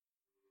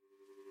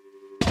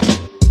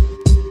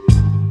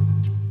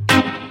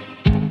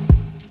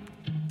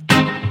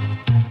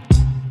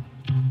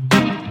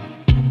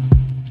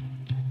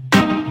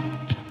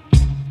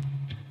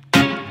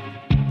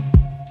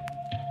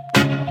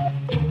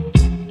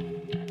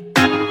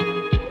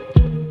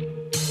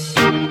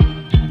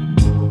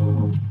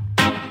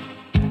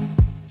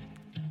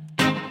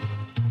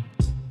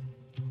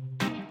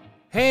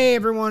Hey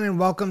everyone, and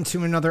welcome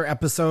to another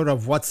episode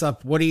of What's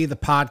Up Woody, the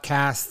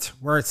podcast,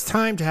 where it's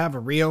time to have a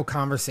real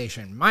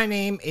conversation. My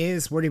name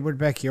is Woody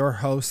Woodbeck, your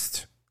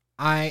host.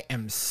 I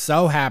am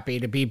so happy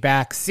to be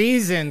back.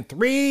 Season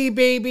 3,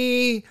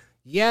 baby!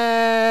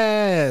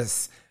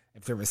 Yes!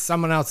 If there was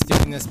someone else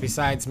doing this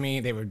besides me,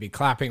 they would be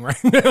clapping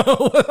right now.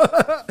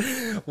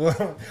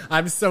 Well,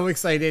 I'm so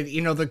excited.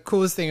 You know, the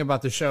coolest thing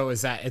about the show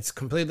is that it's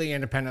completely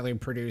independently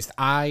produced.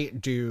 I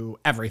do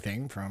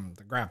everything from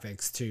the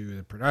graphics to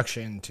the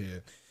production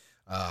to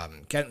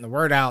getting the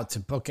word out to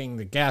booking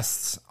the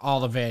guests,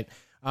 all of it.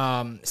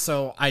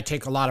 So I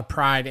take a lot of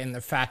pride in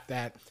the fact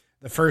that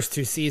the first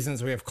 2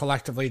 seasons we have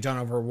collectively done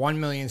over 1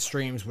 million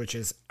streams, which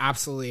is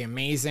absolutely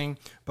amazing.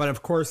 But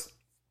of course,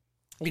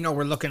 you know,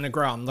 we're looking to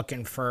grow. I'm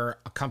looking for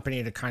a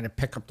company to kind of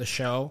pick up the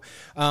show.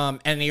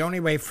 And the only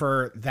way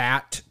for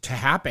that to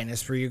happen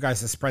is for you guys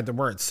to spread the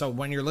word. So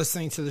when you're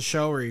listening to the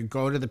show or you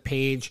go to the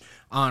page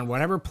on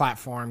whatever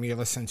platform you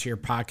listen to your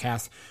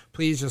podcast,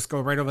 please just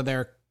go right over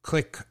there,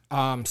 click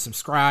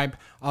subscribe,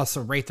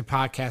 also rate the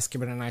podcast,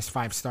 give it a nice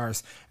 5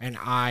 stars. And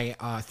I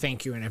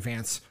thank you in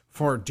advance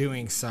for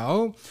doing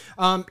so.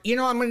 You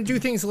know, I'm going to do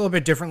things a little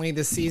bit differently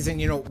this season.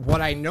 You know,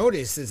 what I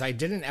noticed is I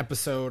did an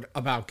episode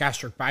about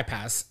gastric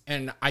bypass,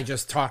 and I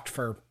just talked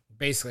for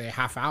basically a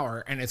half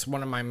hour, and it's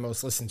one of my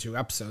most listened to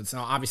episodes.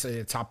 Now, obviously,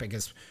 the topic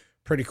is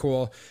pretty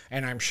cool,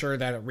 and I'm sure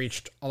that it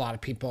reached a lot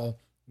of people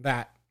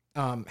that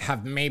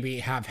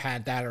have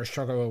had that or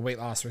struggle with weight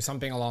loss or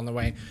something along the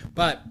way.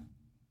 But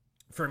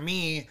for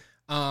me,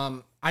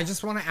 I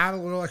just want to add a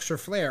little extra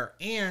flair.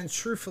 And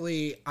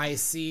truthfully, I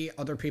see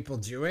other people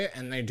do it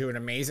and they do it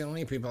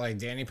amazingly. People like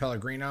Danny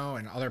Pellegrino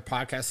and other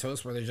podcast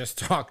hosts where they just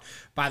talk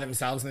by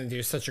themselves and they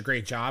do such a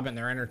great job and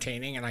they're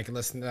entertaining and I can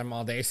listen to them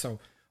all day. So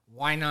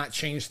why not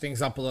change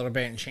things up a little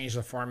bit and change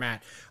the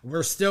format?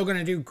 We're still going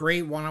to do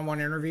great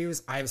one-on-one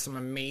interviews. I have some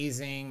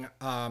amazing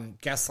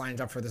guests lined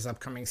up for this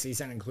upcoming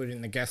season,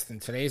 including the guest in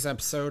today's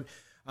episode.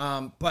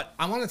 But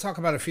I want to talk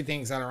about a few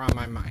things that are on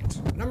my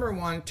mind. Number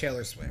 1,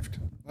 Taylor Swift.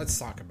 Let's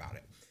talk about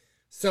it.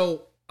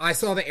 So I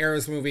saw the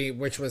Eras movie,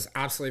 which was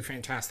absolutely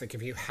fantastic.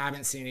 If you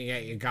haven't seen it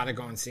yet, you got to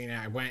go and see it.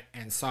 I went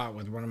and saw it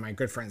with one of my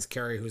good friends,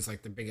 Carrie, who's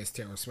like the biggest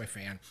Taylor Swift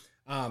fan.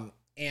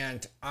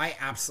 And I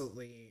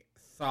absolutely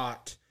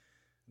thought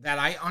that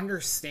I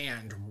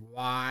understand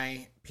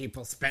why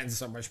people spend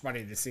so much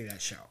money to see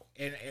that show.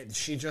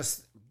 She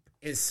just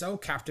is so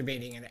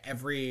captivating in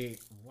every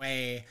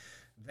way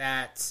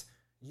that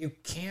you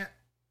can't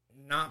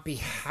not be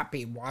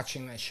happy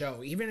watching that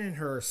show, even in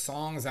her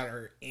songs that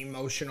are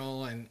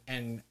emotional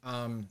and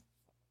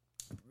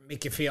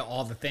make you feel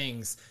all the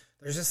things.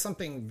 There's just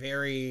something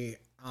very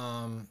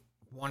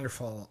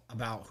wonderful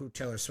about who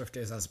Taylor Swift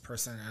is as a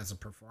person, as a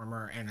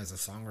performer, and as a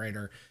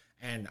songwriter.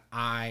 And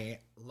I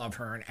love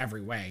her in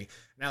every way.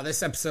 Now,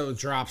 this episode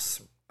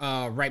drops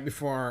right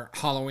before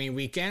Halloween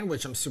weekend,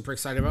 which I'm super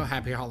excited about.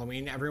 Happy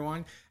Halloween,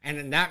 everyone. And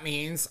then that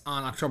means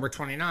on October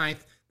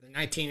 29th, the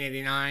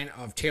 1989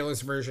 of Taylor's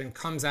version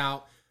comes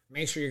out.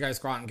 Make sure you guys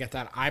go out and get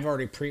that. I've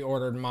already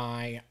pre-ordered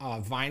my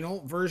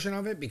vinyl version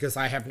of it because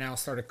I have now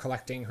started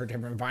collecting her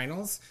different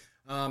vinyls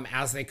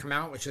as they come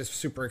out, which is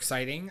super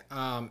exciting.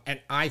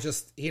 And I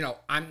just, you know,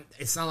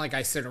 it's not like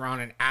I sit around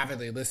and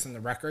avidly listen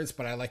to records,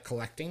 but I like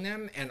collecting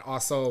them. And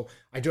also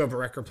I do have a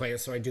record player,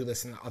 so I do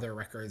listen to other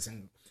records.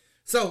 And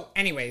so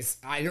anyways,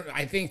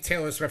 I think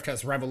Taylor Swift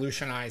has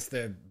revolutionized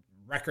the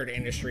record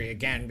industry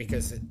again,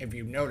 because if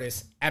you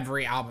notice,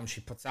 every album she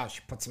puts out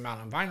them out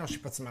on vinyl, she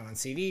puts them out on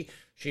CD,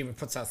 she even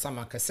puts out some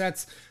on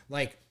cassettes.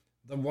 Like,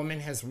 the woman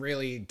has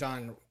really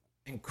done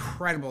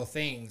incredible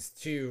things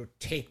to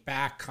take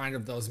back kind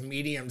of those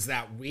mediums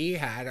that we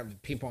had, of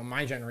people in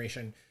my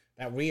generation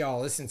that we all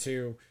listen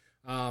to,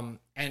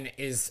 and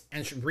is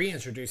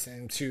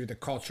reintroducing to the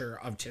culture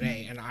of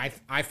today. And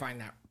I find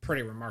that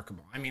pretty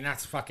remarkable. I mean,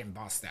 that's fucking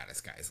boss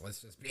status, guys.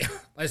 Let's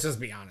just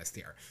be honest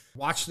here.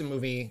 Watch the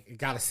movie. You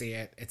got to see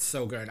it. It's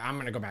so good. I'm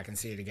going to go back and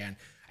see it again.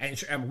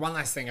 And one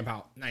last thing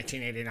about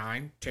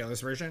 1989,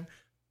 Taylor's version.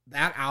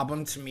 That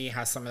album, to me,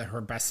 has some of her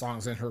best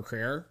songs in her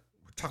career.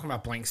 We're talking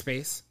about Blank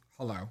Space,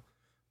 Hello,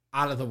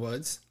 Out of the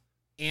Woods,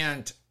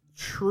 and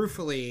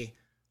truthfully,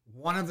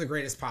 one of the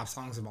greatest pop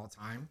songs of all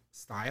time,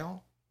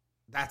 Style.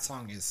 That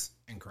song is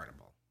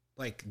incredible.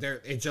 Like,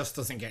 it just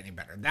doesn't get any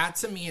better. That,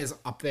 to me, is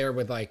up there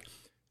with, like,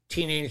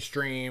 Teenage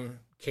Dream,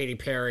 Katy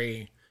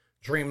Perry,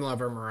 Dream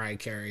Lover, Mariah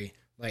Carey.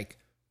 Like,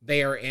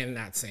 they are in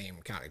that same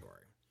category.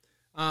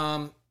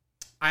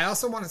 I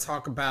also want to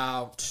talk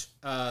about,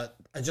 I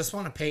just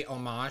want to pay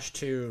homage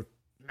to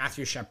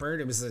Matthew Shepard.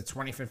 It was the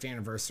 25th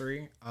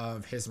anniversary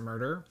of his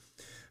murder.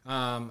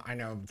 I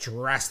know,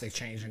 drastic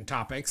change in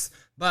topics,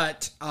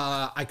 but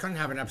I couldn't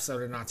have an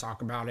episode and not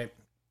talk about it.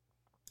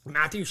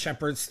 Matthew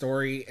Shepard's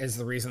story is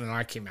the reason that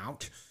I came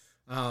out.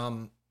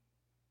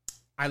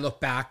 I look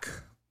back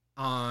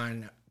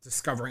on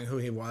discovering who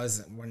he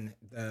was when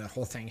the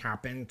whole thing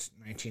happened,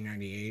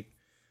 1998.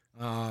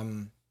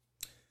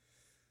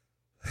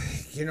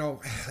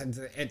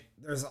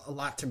 there's a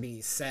lot to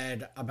be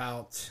said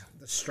about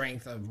the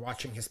strength of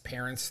watching his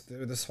parents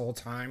through this whole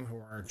time, who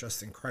are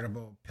just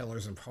incredible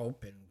pillars of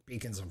hope and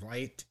beacons of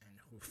light, and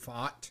who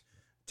fought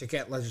to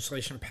get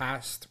legislation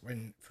passed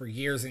when for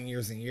years and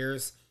years and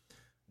years,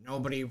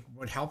 nobody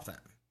would help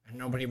them and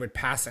nobody would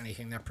pass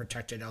anything that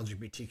protected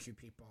LGBTQ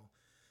people.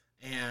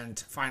 And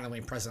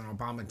finally, President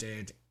Obama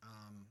did.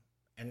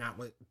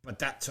 But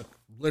that took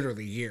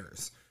literally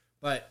years.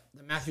 But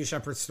the Matthew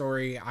Shepard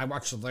story, I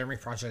watched the Laramie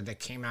Project that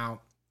came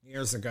out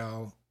years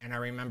ago, and I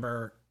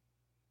remember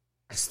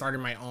I started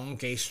my own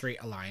Gay Street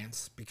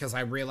Alliance because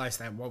I realized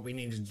that what we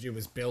needed to do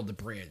was build a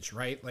bridge,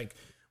 right? Like,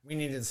 we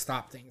needed to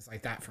stop things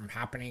like that from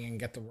happening and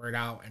get the word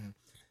out and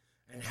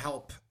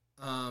help,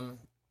 at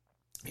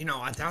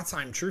that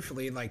time,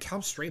 truthfully, like,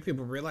 help straight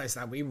people realize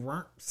that we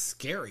weren't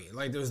scary.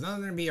 Like, there's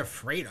nothing to be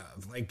afraid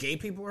of. Like, gay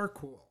people are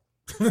cool.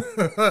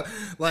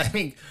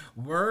 Like,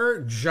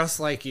 we're just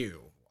like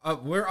you.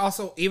 We're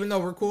also, even though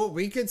we're cool,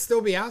 we could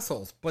still be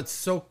assholes, but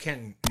so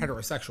can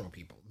heterosexual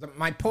people.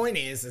 My point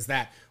is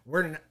that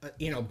we're,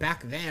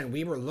 back then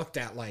we were looked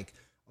at like,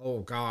 oh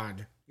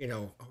God,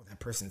 that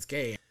person's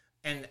gay.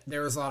 And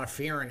there was a lot of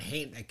fear and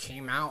hate that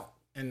came out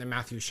in the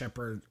Matthew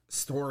Shepard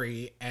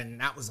story. And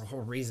that was the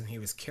whole reason he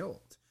was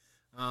killed.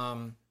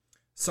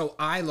 So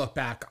I look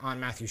back on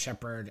Matthew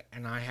Shepard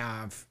and I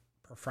have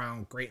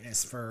profound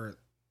greatness for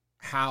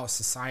how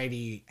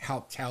society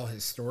helped tell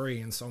his story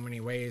in so many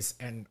ways.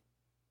 And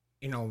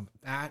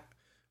that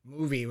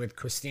movie with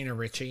Christina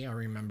Ricci, I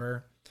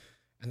remember,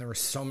 and there were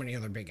so many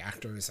other big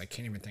actors, I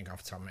can't even think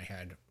off the top of my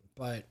head,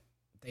 but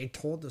they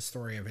told the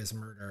story of his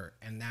murder,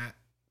 and that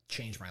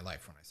changed my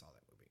life when I saw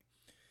that movie.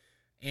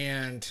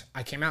 And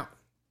I came out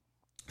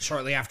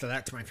shortly after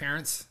that to my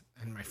parents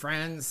and my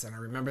friends, and I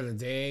remember the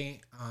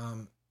day.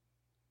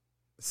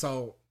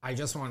 So I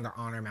just wanted to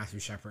honor Matthew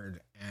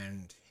Shepard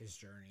and his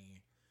journey.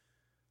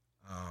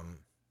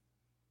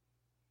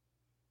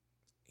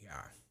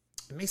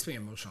 It makes me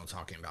emotional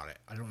talking about it.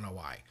 I don't know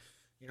why.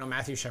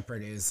 Matthew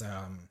Shepard is,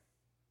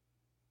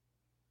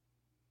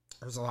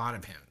 there's a lot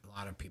of him, a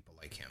lot of people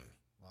like him,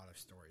 a lot of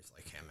stories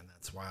like him, and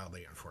that's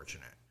wildly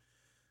unfortunate.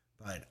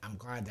 But I'm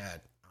glad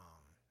that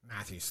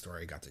Matthew's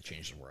story got to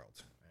change the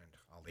world, and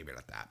I'll leave it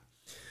at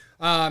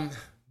that.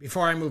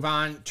 Before I move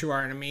on to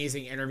our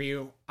amazing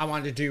interview, I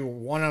wanted to do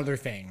one other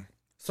thing.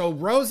 So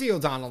Rosie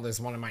O'Donnell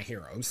is one of my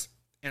heroes,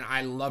 and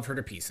I love her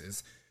to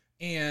pieces.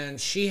 And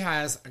she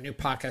has a new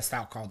podcast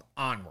out called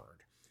ONWARD.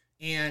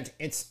 And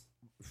it's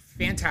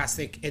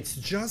fantastic. It's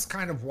just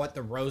kind of what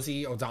the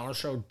Rosie O'Donnell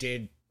show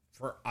did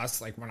for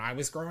us. Like, when I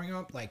was growing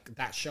up, like,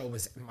 that show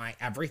was my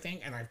everything.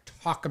 And I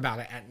talk about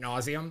it ad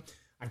nauseum.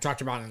 I've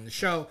talked about it in the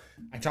show.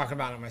 I talk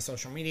about it on my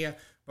social media.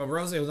 But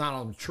Rosie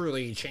O'Donnell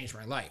truly changed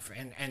my life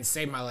and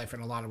saved my life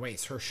in a lot of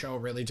ways. Her show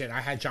really did.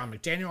 I had John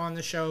McDaniel on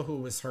the show, who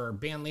was her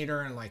band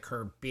leader and like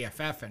her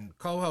BFF and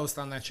co-host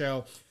on that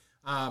show.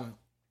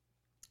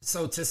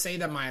 So to say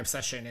that my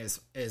obsession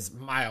is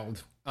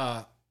mild,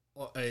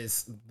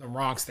 is the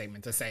wrong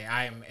statement to say.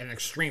 I am an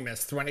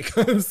extremist when it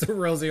comes to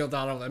Rosie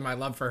O'Donnell and my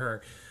love for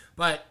her.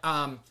 But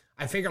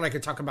I figured I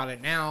could talk about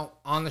it now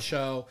on the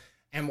show.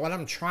 And what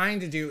I'm trying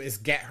to do is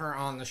get her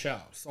on the show.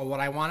 So what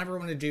I want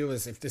everyone to do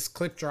is, if this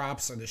clip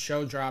drops or the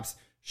show drops,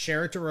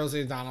 share it to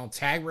Rosie O'Donnell,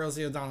 tag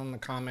Rosie O'Donnell in the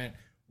comment,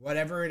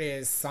 whatever it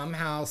is,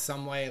 somehow,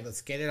 some way,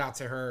 let's get it out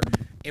to her.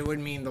 It would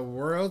mean the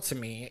world to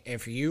me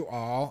if you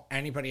all,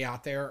 anybody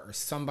out there or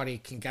somebody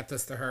can get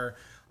this to her.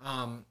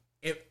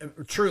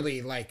 It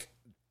truly, like,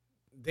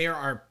 there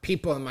are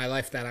people in my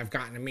life that I've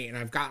gotten to meet, and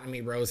I've gotten to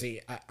meet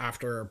Rosie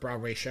after a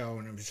Broadway show,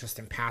 and it was just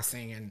in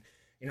passing, and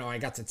I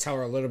got to tell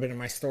her a little bit of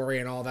my story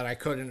and all that I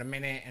could in a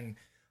minute, and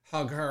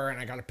hug her,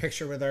 and I got a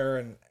picture with her,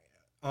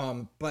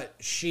 and but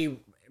she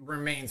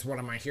remains one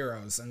of my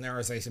heroes, and there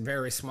is a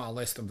very small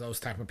list of those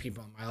type of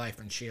people in my life,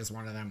 and she is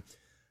one of them.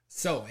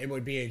 So it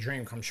would be a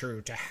dream come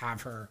true to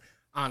have her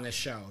on this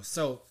show.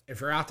 So if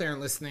you're out there and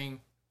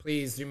listening,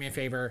 please do me a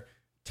favor,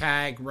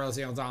 tag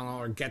Rosie O'Donnell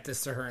or get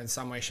this to her in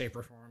some way, shape,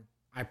 or form.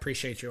 I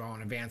appreciate you all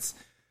in advance.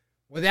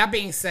 With that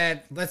being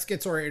said, let's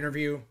get to our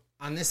interview.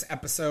 On this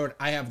episode,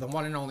 I have the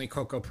one and only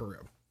Coco Peru.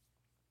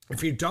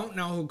 If you don't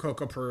know who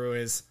Coco Peru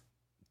is,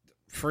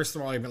 first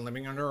of all, you've been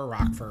living under a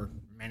rock for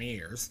many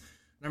years.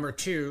 Number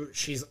two,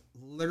 she's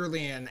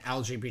literally an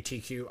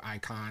LGBTQ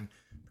icon,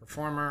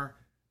 performer,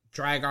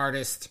 drag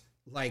artist,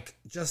 like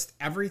just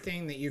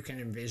everything that you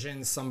can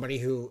envision somebody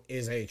who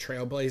is a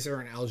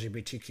trailblazer in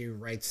LGBTQ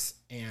rights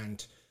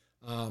and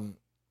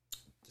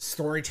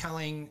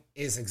storytelling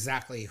is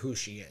exactly who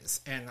she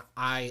is. And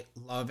I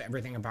love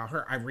everything about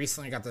her. I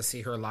recently got to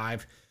see her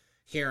live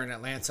here in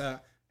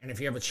Atlanta. And if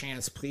you have a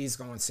chance, please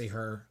go and see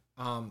her.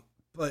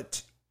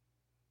 But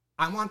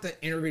I want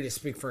the interview to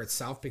speak for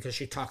itself because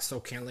she talks so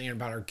candidly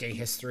about her gay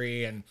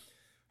history and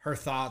her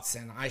thoughts,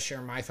 and I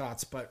share my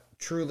thoughts. But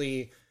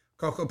truly,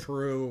 Coco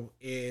Peru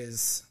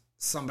is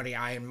somebody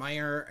I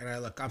admire and I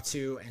look up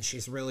to, and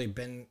she's really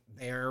been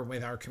there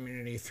with our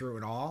community through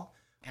it all.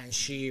 And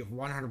she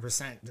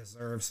 100%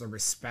 deserves the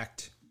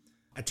respect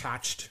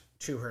attached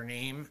to her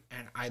name,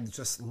 and I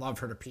just love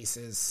her to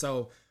pieces.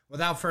 So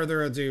Without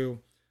further ado,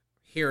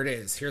 here it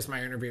is. Here's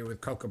my interview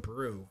with Coco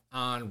Peru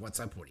on What's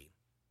Up, Woody.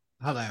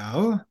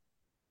 Hello.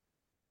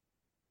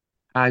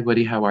 Hi,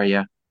 Woody. How are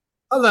you?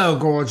 Hello,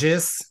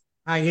 gorgeous.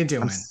 How you I'm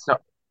doing? so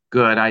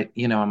good.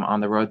 I'm on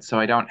the road, so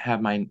I don't have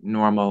my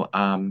normal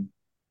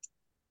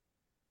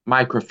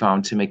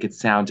microphone to make it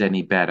sound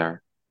any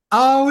better.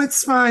 Oh,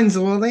 it's fine,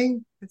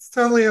 Zooling. It's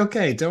totally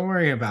okay. Don't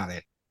worry about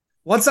it.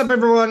 What's up,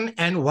 everyone,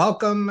 and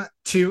welcome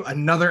to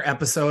another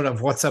episode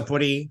of What's Up,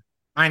 Woody.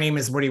 My name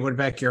is Woody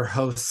Woodbeck, your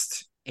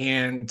host.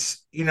 And,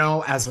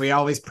 as we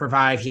always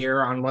provide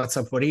here on What's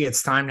Up, Woody,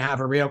 it's time to have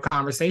a real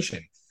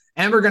conversation.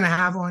 And we're going to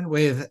have one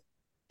with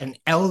an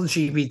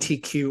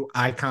LGBTQ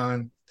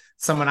icon,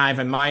 someone I've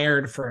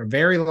admired for a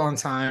very long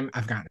time.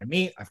 I've gotten to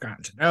meet, I've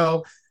gotten to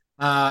know,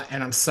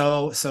 and I'm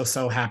so, so,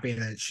 so happy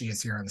that she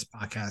is here on this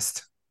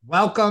podcast.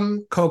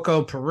 Welcome,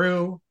 Coco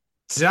Peru.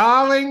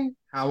 Darling,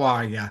 how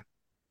are you?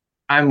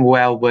 I'm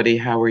well, Woody.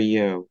 How are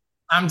you?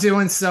 I'm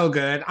doing so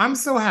good. I'm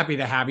so happy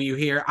to have you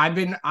here.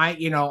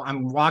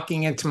 I'm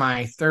walking into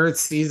my third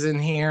season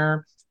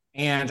here,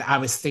 and I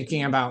was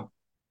thinking about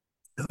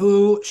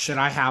who should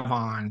I have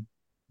on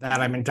that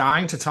I've been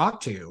dying to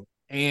talk to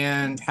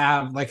and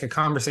have like a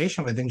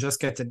conversation with and just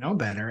get to know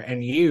better.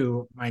 And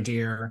you, my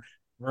dear,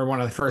 were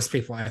one of the first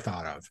people I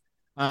thought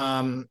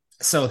of.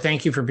 So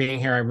thank you for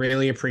being here. I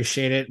really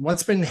appreciate it.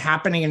 What's been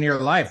happening in your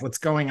life? What's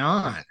going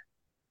on?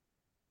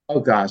 Oh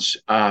gosh.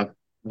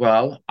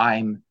 Well,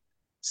 I'm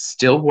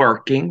still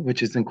working,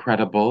 which is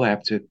incredible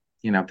after,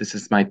 this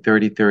is my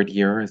 33rd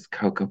year as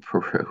Coco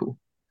Peru.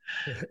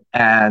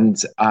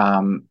 And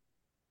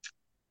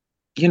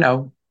you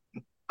know,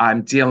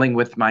 I'm dealing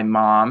with my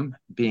mom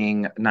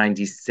being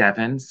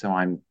 97, so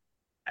I'm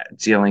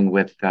dealing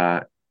with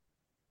a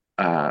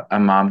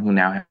mom who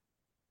now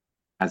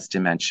has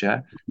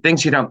dementia,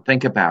 things you don't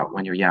think about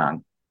when you're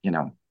young, you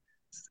know,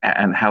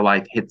 and how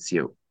life hits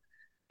you.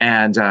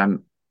 And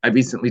I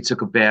recently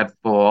took a bad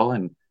fall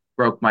and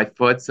broke my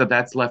foot. So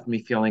that's left me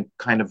feeling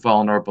kind of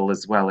vulnerable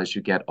as well as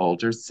you get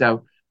older.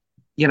 So,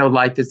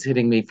 life is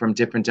hitting me from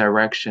different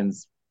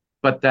directions.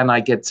 But then I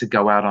get to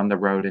go out on the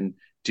road and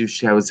do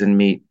shows and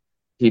meet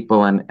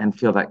people and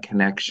feel that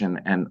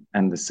connection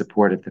and the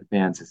support of the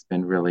fans has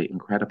been really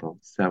incredible.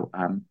 So,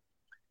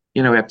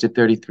 after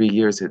 33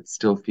 years, it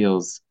still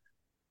feels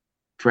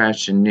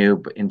fresh and new,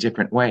 but in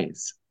different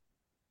ways.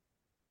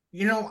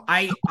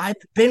 I've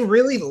been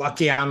really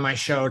lucky on my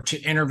show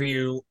to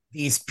interview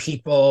these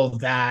people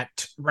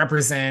that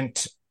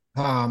represent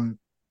um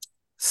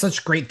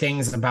such great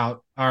things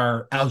about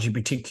our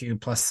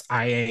LGBTQ plus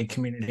IA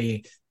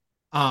community.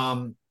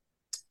 Um,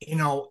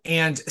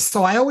 and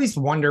so I always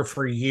wonder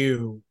for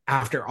you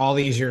after all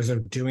these years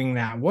of doing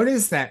that, what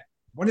does that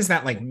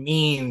like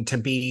mean to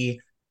be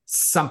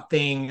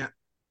something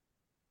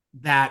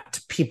that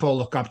people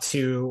look up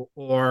to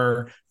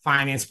or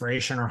find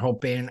inspiration or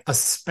hope in,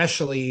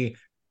 especially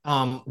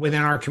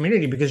within our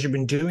community, because you've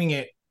been doing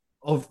it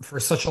for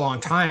such a long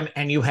time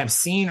and you have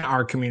seen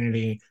our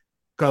community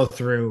go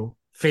through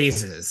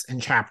phases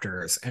and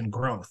chapters and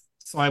growth.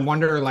 So I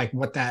wonder like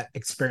what that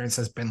experience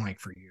has been like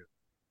for you.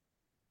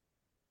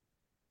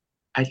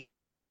 I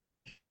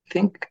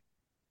think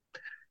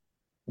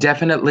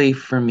definitely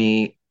for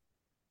me,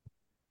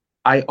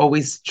 I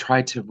always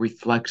try to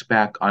reflect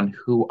back on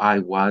who I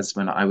was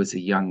when I was a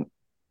young,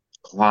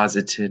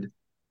 closeted,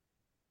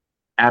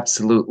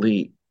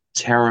 absolutely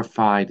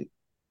terrified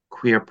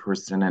queer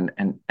person.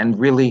 And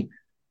really,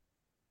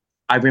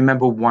 I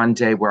remember one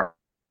day where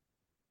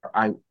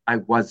I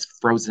was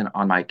frozen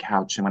on my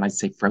couch. And when I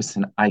say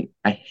frozen, I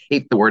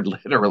hate the word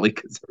literally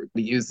because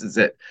everybody uses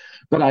it,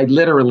 but I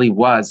literally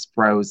was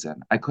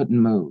frozen. I couldn't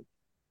move.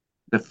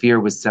 The fear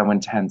was so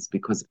intense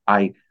because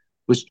I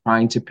was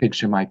trying to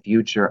picture my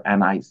future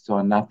and I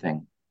saw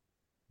nothing.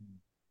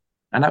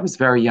 And I was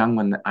very young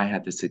when I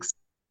had this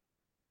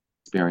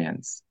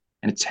experience.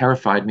 And it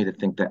terrified me to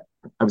think that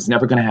I was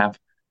never going to have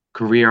a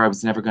career. I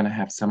was never going to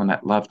have someone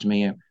that loved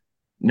me.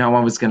 No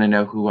one was going to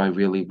know who I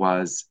really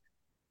was.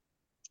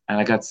 And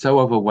I got so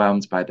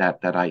overwhelmed by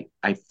that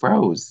I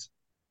froze.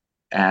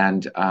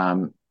 And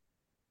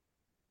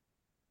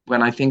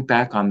when I think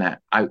back on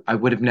that, I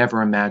would have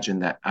never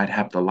imagined that I'd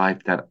have the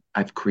life that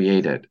I've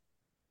created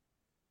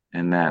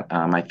and that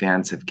my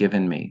fans have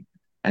given me.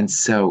 And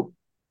so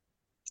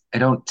I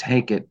don't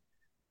take it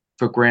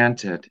for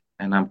granted.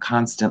 And I'm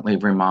constantly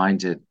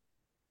reminded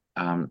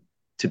um,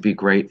 to be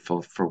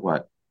grateful for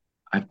what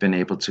I've been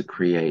able to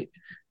create,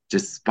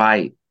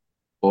 despite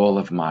all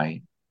of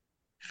my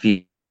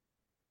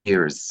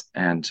fears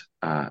and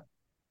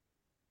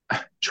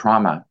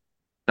trauma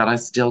that I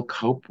still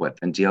cope with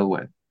and deal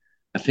with.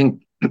 I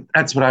think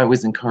that's what I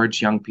always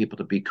encourage young people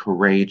to be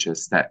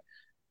courageous, that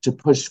to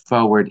push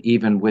forward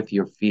even with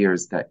your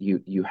fears, that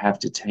you have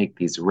to take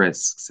these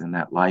risks and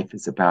that life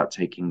is about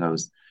taking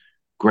those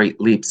great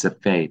leaps of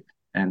faith.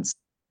 And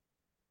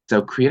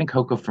so creating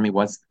Coco for me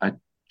was a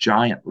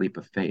giant leap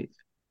of faith.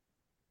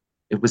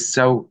 It was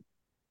so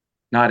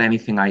not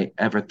anything I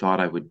ever thought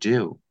I would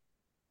do,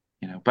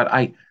 but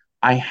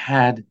I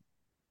had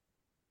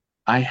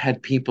I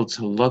had people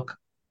to look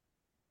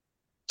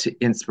to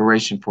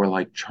inspiration for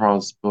like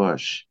Charles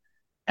Bush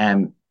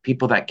and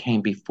people that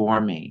came before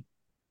me.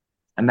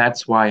 And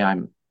that's why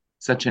I'm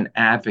such an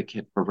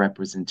advocate for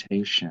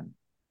representation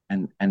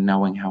and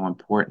knowing how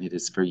important it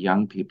is for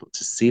young people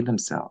to see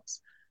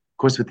themselves. Of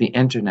course, with the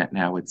internet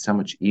now, it's so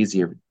much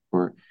easier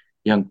for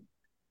young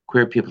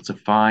queer people to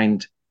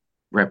find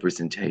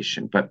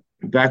representation. But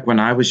back when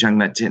I was young,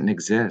 that didn't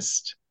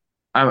exist.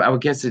 I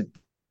would guess it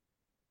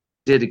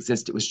did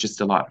exist. It was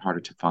just a lot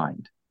harder to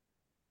find.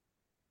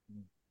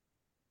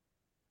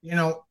 You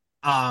know,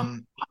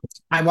 um,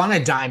 I want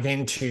to dive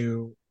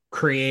into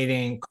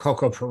creating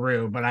Coco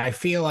Peru, but I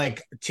feel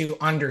like to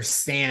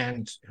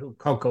understand who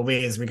Coco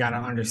is, we got to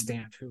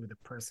understand who the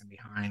person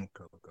behind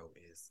Coco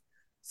is.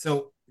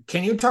 So,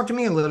 can you talk to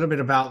me a little bit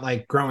about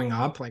like growing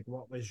up? Like,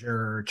 what was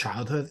your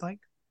childhood like?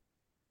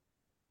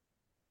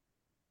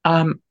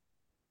 Um,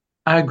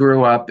 I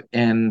grew up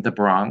in the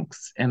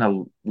Bronx in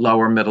a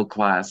lower middle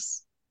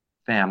class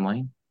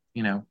family,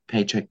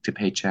 paycheck to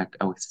paycheck.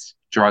 I was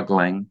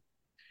struggling.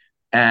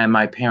 And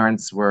my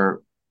parents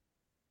were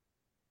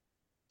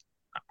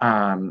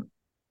um,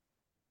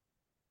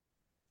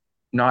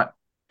 not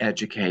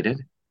educated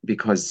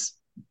because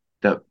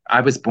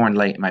I was born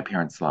late in my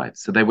parents'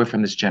 lives. So they were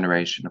from this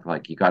generation of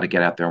like, you got to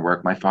get out there and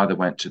work. My father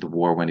went to the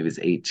war when he was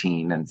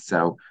 18, and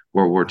so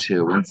World War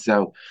II. And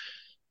so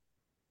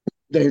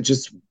they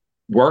just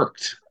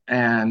worked.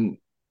 And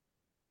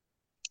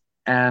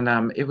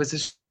it was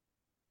a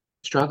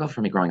struggle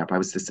for me growing up. I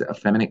was this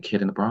effeminate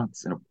kid in the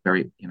Bronx in a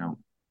very,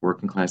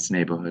 working class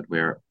neighborhood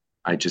where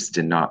I just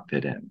did not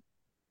fit in.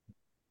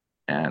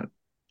 And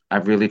I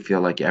really feel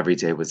like every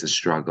day was a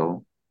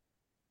struggle.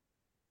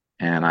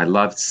 And I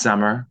loved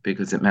summer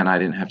because it meant I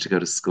didn't have to go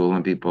to school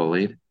and be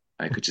bullied.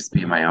 I could just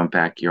be in my own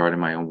backyard in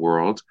my own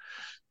world.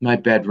 My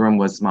bedroom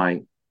was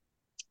my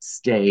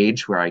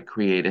stage where I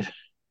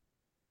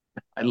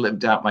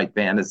lived out my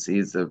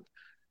fantasies of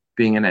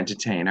being an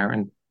entertainer.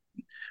 And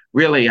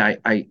really,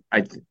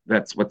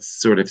 that's what's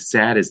sort of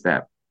sad is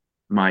that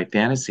my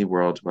fantasy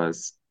world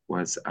was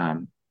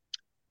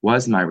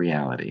my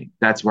reality.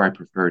 That's where I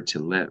preferred to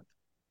live.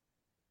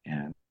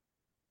 And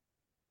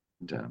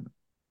um,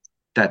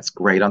 that's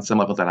great on some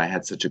level that I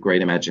had such a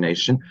great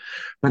imagination.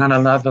 But on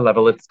another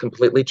level, it's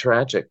completely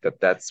tragic that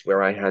that's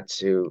where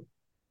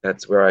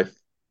I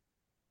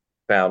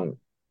found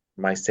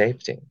my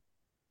safety.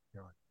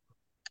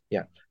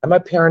 Yeah. And my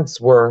parents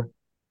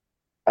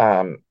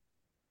um,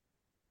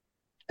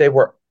 they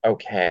were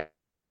okay.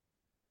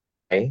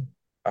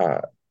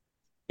 Uh,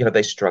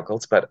 they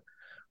struggled, but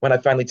when I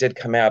finally did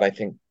come out, I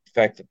think the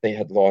fact that they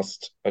had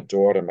lost a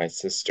daughter, my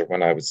sister,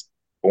 when I was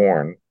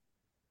born,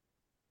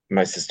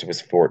 my sister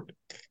was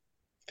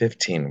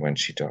 15 when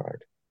she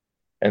died.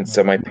 And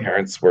so my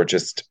parents were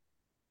just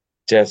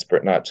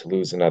desperate not to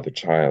lose another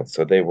child.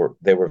 So they were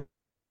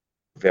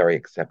very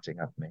accepting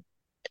of me,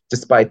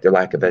 despite their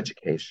lack of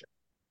education.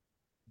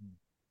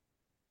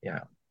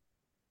 Yeah.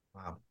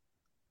 Wow.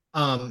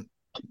 Um,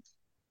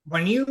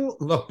 when you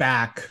look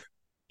back,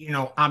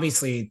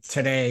 obviously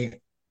today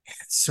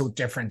it's so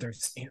different.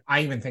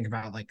 I even think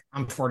about like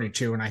I'm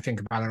 42 and I think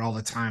about it all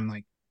the time,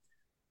 like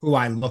who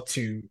I look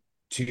to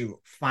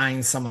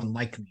find someone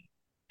like me.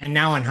 And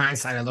now in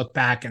hindsight, I look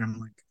back and I'm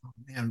like, oh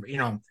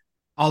man,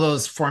 all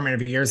those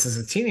formative years as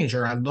a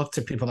teenager, I looked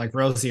to people like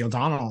Rosie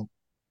O'Donnell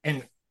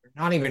and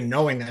not even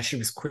knowing that she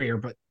was queer,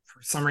 but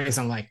for some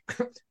reason, like,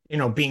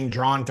 being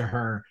drawn to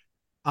her,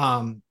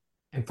 um,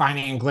 and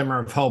finding a glimmer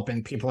of hope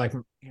in people like,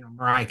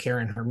 Mariah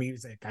Carey and her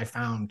music. I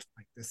found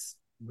like this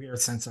weird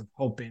sense of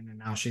hope in, and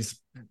now she's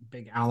a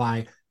big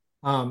ally.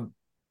 Um,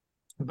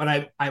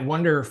 but I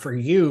wonder for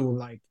you,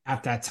 like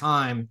at that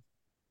time,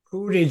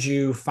 who did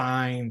you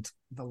find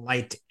the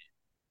light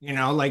in?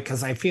 Like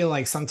because I feel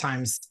like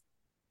sometimes,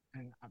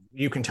 and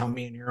you can tell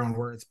me in your own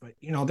words, but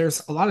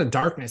there's a lot of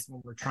darkness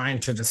when we're trying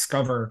to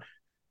discover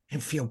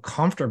and feel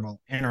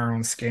comfortable in our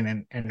own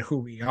skin and who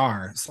we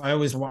are. So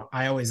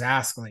I always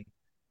ask like,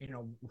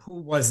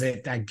 who was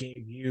it that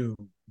gave you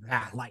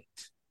that light?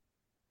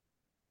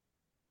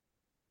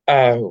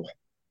 Oh,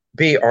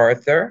 B.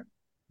 Arthur,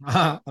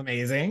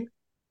 Amazing.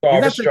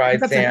 Barbara You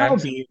got to know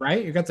Streisand. B,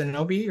 right? You got to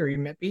know B or you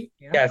met B?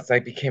 Yeah. Yes, I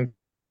became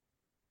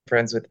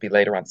friends with B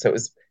later on. So it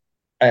was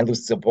and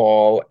Lucille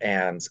Ball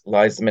and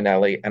Liza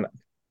Minnelli and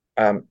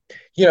um,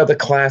 the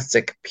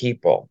classic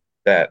people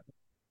that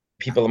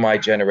people of my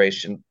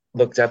generation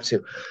looked up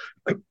to.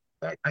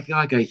 I feel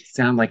like I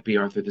sound like B.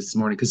 Arthur this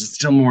morning because it's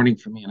still morning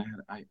for me, and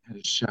I had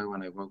a show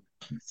and I woke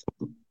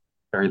up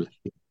very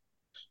late.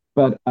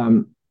 But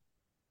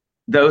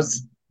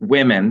those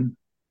women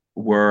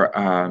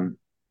were,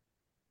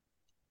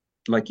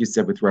 like you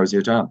said, with Rosie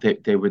O'Donnell,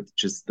 they were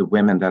just the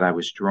women that I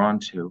was drawn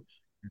to,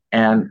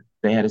 and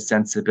they had a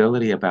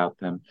sensibility about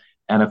them.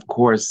 And of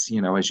course,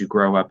 as you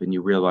grow up and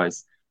you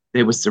realize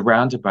they were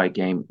surrounded by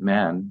gay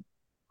men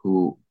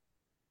who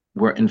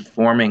were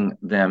informing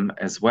them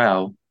as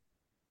well.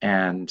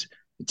 And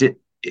it,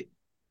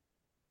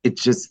 it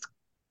just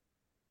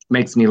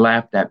makes me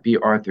laugh that B.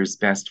 Arthur's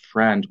best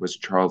friend was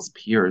Charles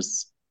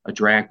Pierce, a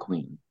drag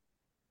queen.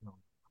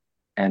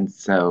 And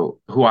so,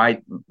 who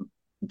I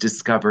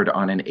discovered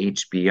on an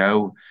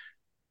HBO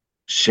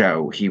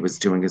show. He was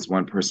doing his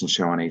one person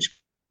show on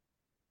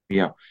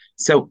HBO.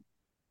 So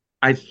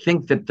I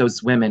think that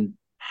those women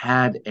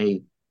had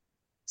a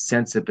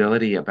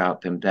sensibility about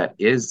them that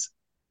is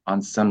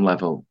on some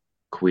level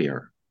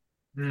queer.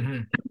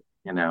 Mm-hmm.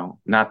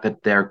 Not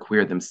that they're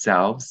queer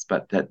themselves,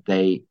 but that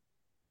they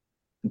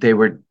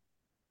were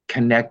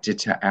connected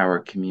to our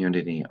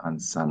community on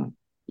some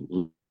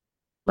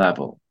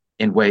level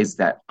in ways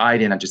that I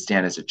didn't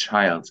understand as a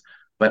child,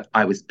 but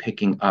I was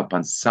picking up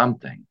on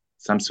something,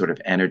 some sort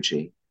of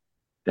energy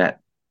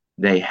that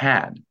they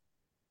had.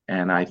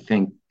 And I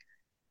think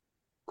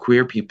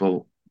queer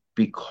people,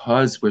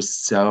 because we're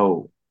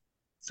so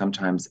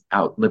sometimes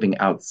out living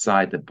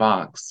outside the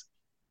box,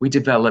 we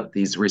develop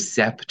these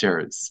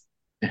receptors,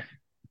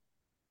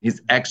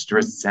 these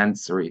extra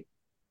sensory,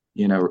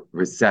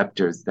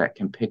 receptors that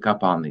can pick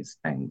up on these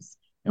things.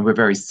 And we're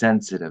very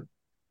sensitive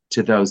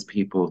to those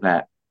people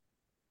that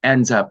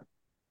ends up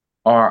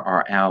are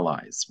our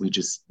allies. We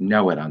just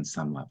know it on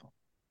some level.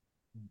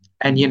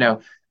 And,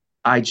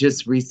 I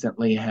just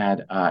recently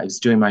I was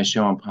doing my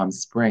show in Palm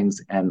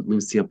Springs, and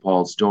Lucille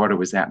Ball's daughter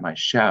was at my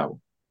show.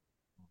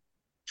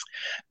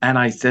 And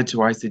I said to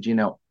her, I said,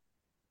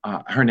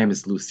 her name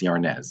is Lucy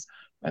Arnaz,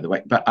 by the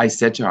way. But I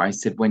said to her, I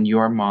said, when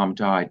your mom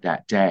died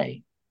that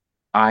day,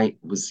 I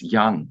was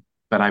young,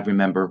 but I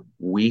remember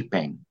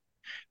weeping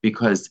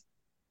because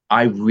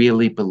I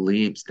really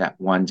believed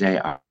that one day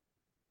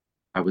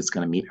I was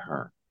going to meet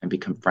her and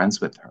become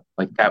friends with her.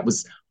 Like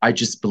I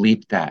just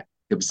believed that.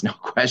 There was no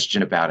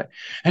question about it.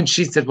 And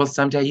she said, well,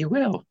 someday you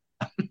will.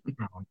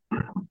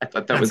 I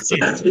thought that was so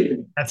sweet.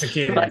 That's a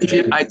kid.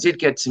 I did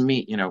get to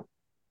meet,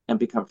 and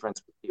become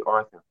friends with the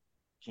author.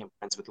 Became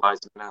friends with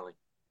Liza Minnelli.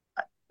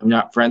 I'm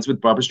not friends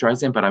with Barbara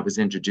Streisand, but I was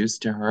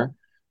introduced to her.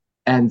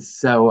 And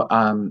so,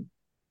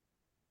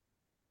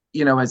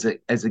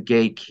 as a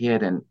gay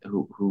kid and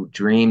who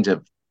dreamed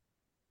of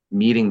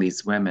meeting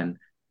these women,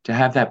 to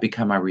have that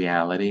become my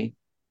reality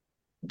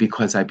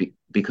because I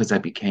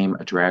became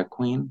a drag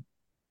queen,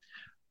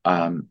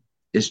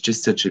 is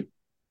just such a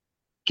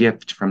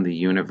gift from the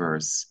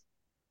universe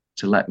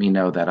to let me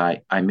know that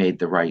I made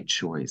the right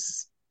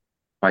choice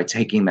by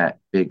taking that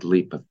big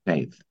leap of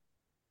faith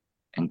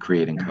and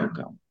creating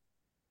Coco.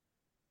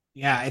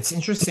 Yeah, it's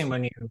interesting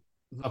when you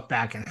look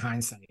back in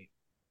hindsight,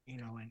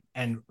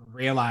 and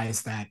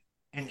realize that,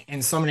 and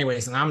in so many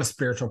ways, and I'm a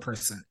spiritual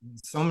person, in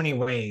so many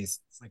ways,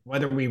 it's like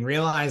whether we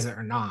realize it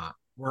or not,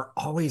 we're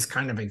always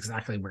kind of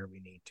exactly where we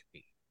need to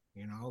be,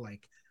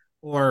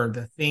 or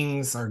the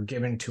things are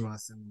given to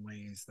us in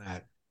ways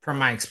that, from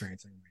my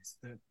experience anyways,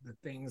 the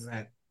things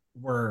that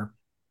were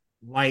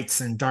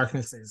lights and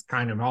darknesses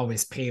kind of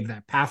always paved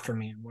that path for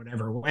me in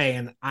whatever way.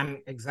 And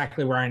I'm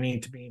exactly where I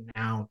need to be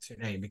now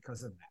today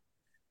because of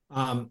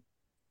that.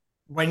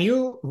 When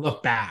you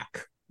look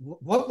back,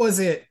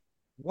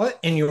 what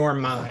in your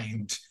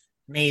mind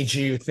made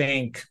you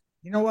think,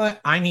 you know what,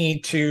 I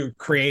need to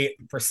create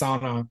a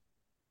persona?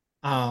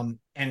 And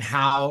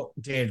how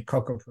did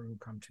Coco Peru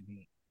come to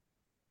be?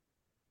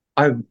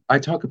 I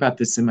talk about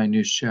this in my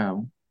new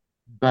show,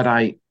 but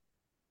I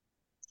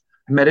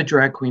met a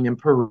drag queen in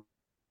Peru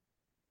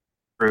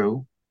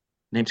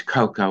named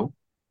Coco,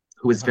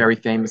 who was very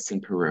famous in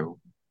Peru.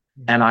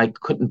 And I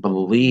couldn't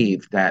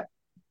believe that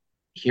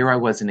here I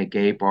was in a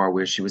gay bar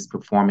where she was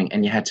performing,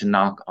 and you had to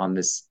knock on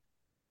this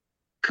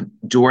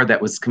door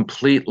that was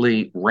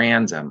completely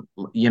random.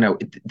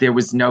 There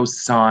was no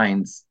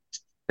signs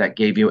that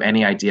gave you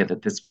any idea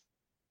that this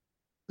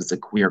was a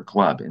queer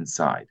club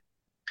inside.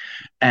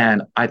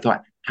 And I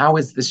thought, how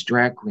is this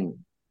drag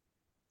queen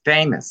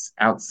famous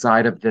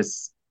outside of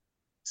this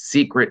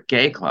secret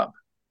gay club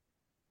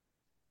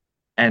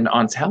and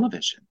on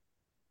television?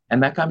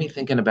 And that got me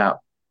thinking about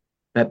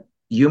that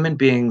human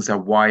beings are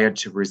wired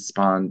to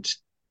respond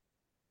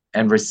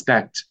and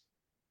respect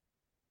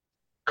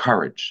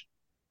courage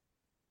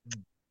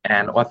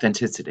and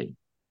authenticity.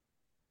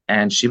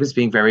 And she was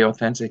being very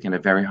authentic in a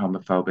very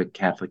homophobic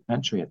Catholic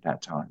country at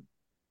that time.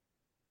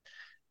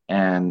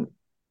 And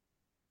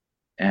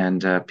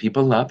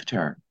people loved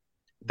her.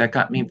 That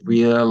got me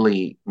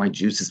really, my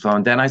juices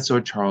flowing. Then I saw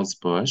Charles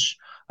Bush.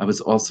 I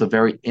was also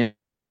very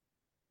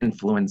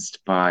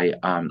influenced by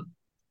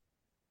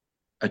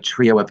a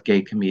trio of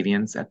gay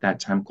comedians at that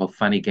time called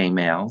Funny Gay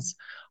Males.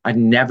 I'd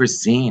never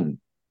seen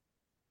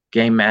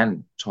gay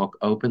men talk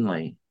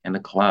openly in a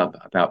club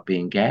about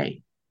being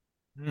gay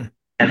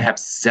and have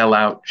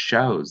sellout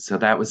shows. So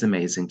that was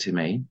amazing to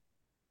me.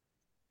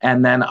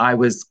 And then I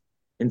was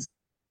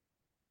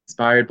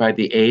inspired by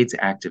the AIDS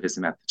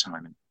activism at the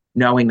time, and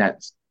knowing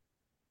that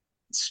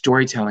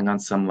storytelling on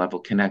some level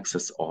connects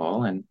us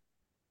all. And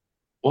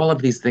all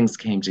of these things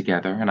came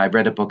together. And I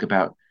read a book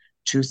about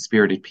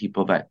two-spirited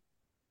people that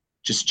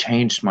just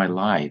changed my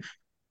life.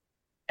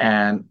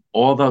 And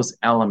all those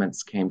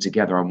elements came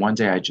together. And one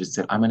day I just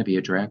said, I'm going to be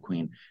a drag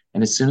queen.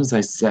 And as soon as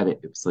I said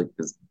it, it was like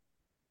this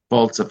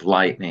bolt of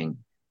lightning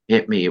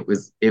hit me.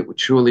 It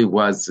truly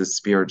was a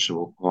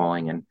spiritual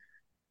calling. And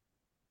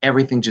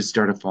everything just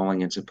started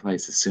falling into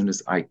place as soon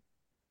as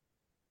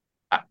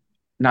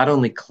not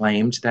only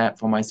claimed that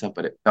for myself,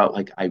 but it felt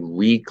like I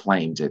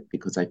reclaimed it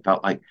because I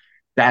felt like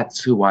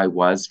that's who I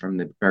was from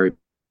the very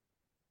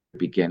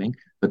beginning.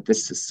 But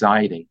this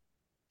society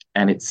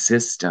and its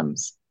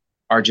systems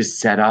are just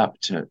set up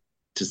to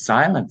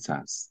silence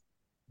us.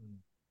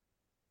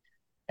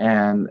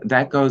 And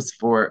that goes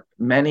for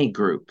many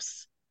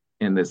groups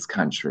in this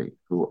country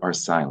who are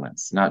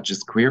silenced, not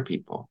just queer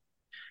people.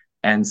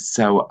 And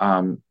so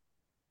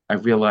I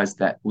realized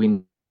that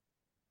we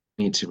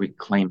need to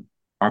reclaim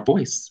our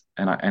voice.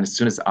 And as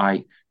soon as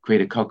I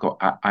created Coco,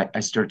 I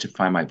started to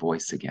find my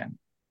voice again.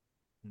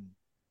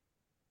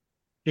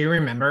 Do you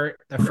remember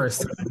the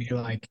first time you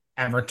like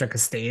ever took a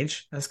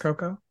stage as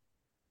Coco?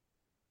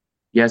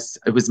 Yes,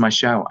 it was my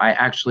show. I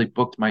actually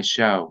booked my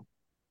show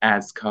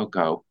as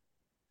Coco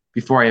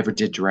before I ever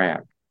did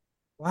drag.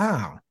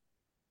 Wow.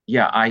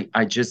 Yeah,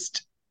 I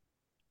just,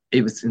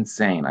 it was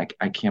insane.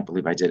 I can't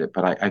believe I did it.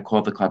 But I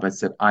called the club. I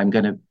said, I'm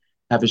going to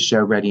have a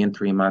show ready in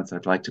 3 months.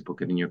 I'd like to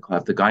book it in your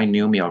club. The guy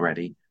knew me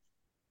already.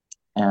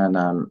 And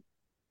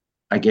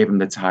I gave him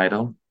the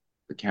title,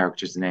 the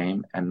character's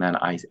name. And then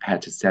I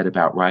had to set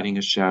about writing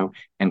a show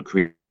and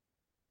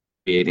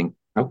creating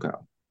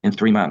Coco in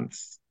 3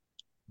 months.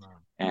 Wow.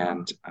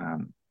 And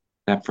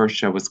that first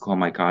show was called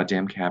My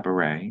Goddamn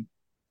Cabaret.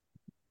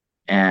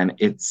 And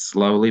it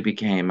slowly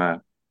became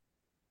a,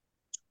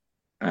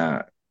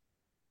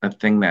 a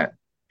thing that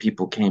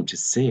people came to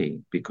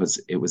see because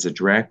it was a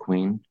drag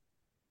queen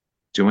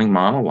doing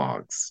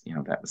monologues. You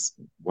know,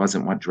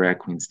 wasn't what drag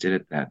queens did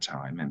at that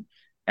time.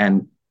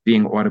 And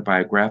being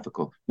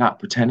autobiographical, not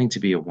pretending to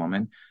be a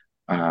woman,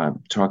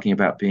 talking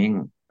about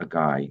being a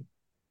guy,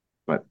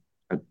 but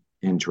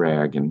in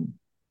drag, and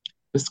it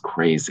was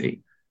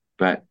crazy.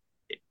 But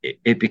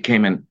it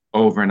became an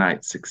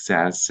overnight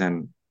success,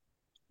 and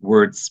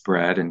word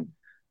spread, and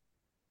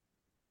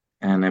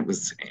it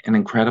was an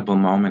incredible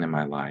moment in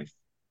my life.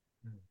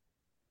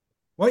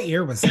 What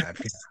year was that,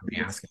 if you don't mind me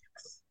asking?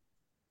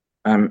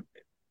 Um,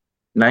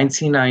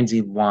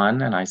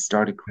 1991, and I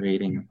started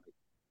creating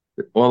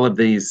all of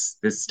this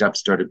stuff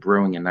started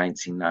brewing in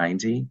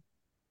 1990,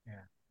 Yeah.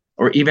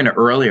 or even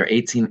earlier,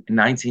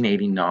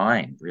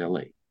 1989,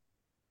 really,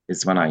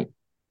 is when I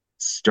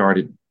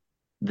started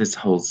this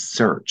whole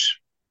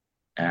search.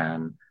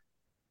 And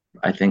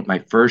I think my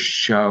first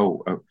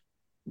show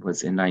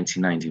was in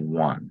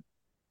 1991.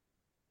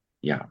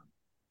 Yeah.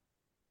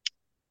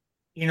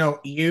 You know,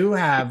 you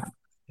have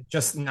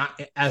just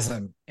not as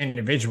an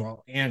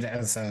individual and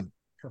as a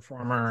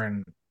performer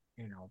and,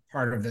 you know,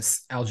 part of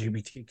this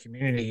LGBT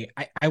community.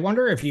 I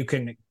wonder if you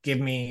can give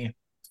me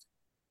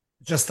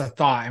just a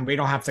thought, and we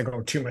don't have to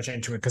go too much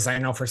into it because I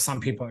know for some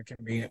people it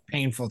can be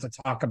painful to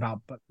talk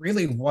about, but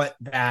really what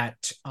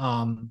that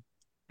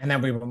and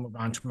then we will move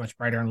on to much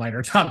brighter and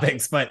lighter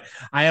topics. But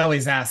I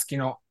always ask, you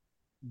know,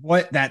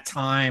 what that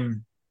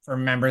time for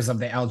members of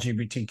the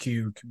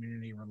LGBTQ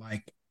community were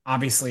like.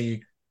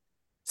 Obviously,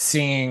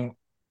 seeing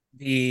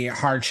the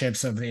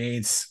hardships of the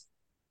AIDS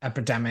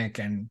epidemic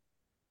and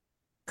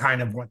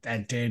kind of what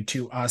that did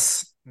to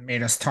us,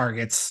 made us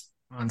targets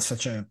on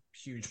such a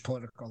huge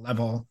political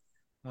level.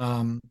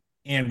 And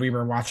we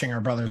were watching our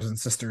brothers and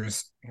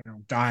sisters, you know,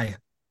 die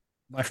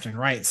left and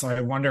right. So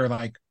I wonder,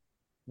 like,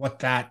 what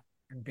that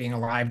being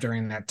alive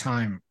during that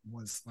time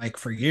was like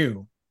for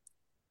you.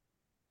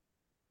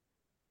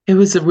 It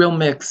was a real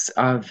mix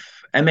of,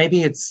 and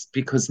maybe it's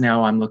because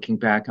now I'm looking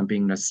back, I'm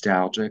being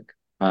nostalgic,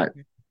 but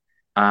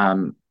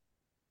um,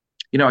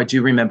 I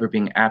do remember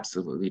being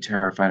absolutely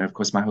terrified. And of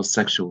course, my whole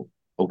sexual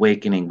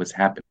awakening was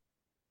happening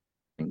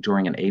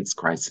during an AIDS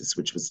crisis,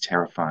 which was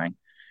terrifying.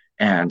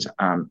 And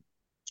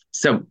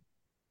so,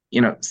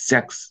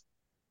 sex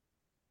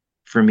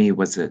for me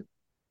was a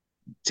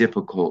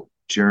difficult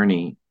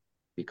journey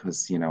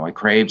because, I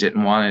craved it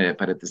and wanted it,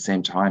 but at the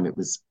same time, it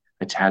was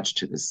attached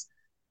to this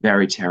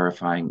very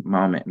terrifying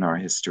moment in our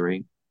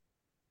history.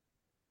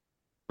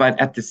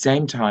 But at the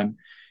same time,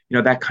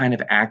 that kind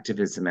of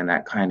activism and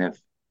that kind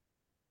of,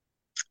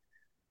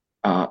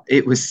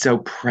 it was so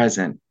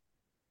present.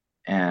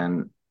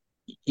 And,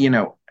 you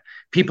know,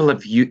 people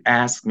have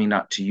asked me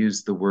not to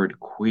use the word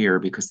queer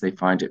because they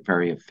find it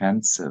very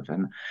offensive.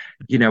 And,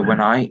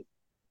 when I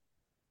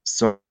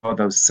saw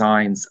those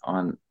signs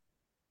on,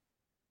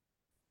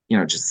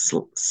 just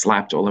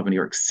slapped all over New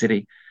York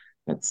City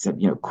that said,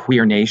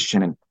 queer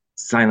nation and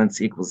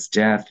silence equals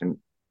death. And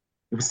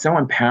it was so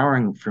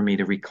empowering for me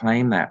to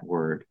reclaim that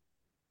word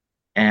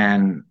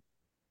and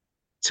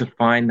to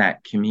find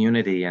that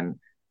community, and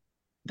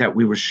that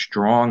we were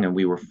strong and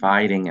we were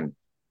fighting and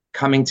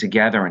coming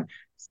together. And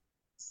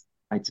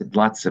I did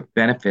lots of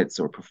benefits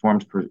or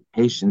performed for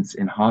patients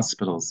in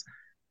hospitals.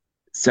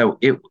 So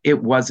it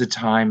was a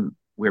time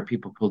where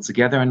people pulled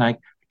together. And I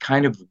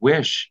kind of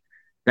wish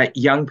that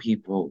young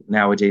people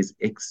nowadays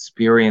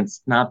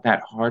experience not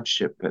that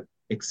hardship, but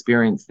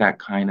experience that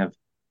kind of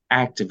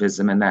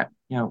activism, and that,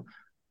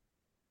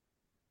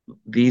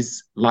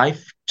 these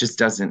life just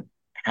doesn't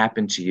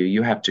happen to you.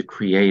 You have to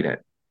create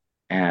it.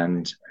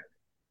 And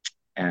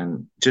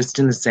just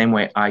in the same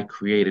way I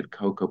created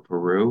Coco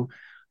Peru,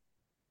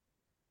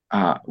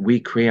 we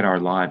create our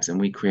lives and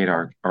we create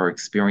our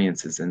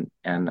experiences,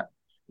 and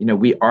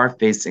we are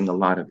facing a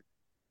lot of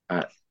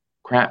uh,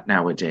 crap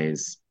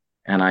nowadays,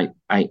 and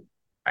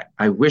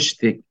I wish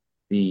the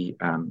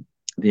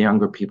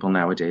younger people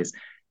nowadays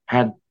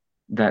had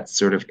that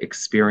sort of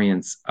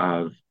experience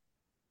of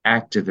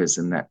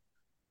activism, that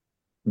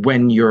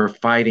when you're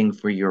fighting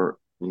for your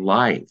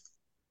life,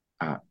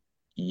 uh,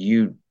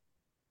 you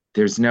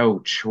there's no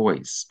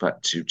choice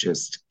but to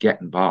just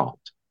get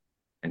involved.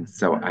 And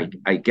so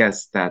I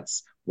guess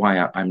that's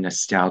why I'm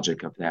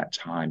nostalgic of that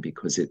time,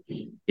 because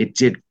it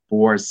did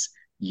force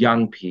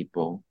young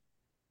people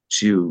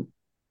to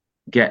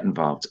get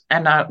involved,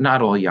 and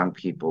not all young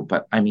people,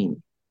 but I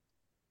mean,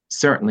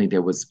 certainly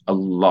there was a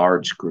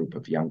large group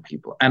of young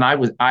people, and I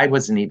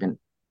wasn't even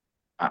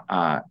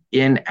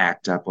in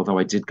ACT UP, although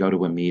I did go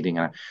to a meeting.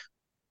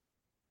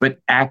 But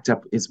ACT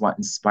UP is what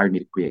inspired me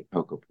to create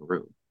Coco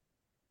Peru.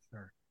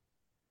 Sure,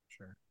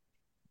 sure.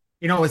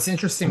 It's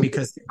interesting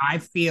because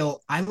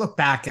I look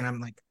back and I'm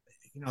like,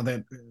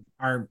 that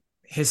our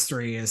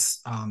history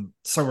is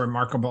so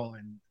remarkable,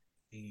 and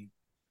the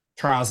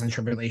trials and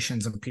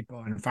tribulations of people,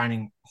 and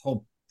finding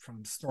hope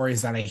from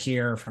stories that I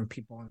hear from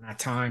people in that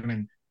time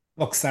and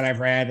books that I've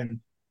read.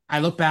 And I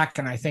look back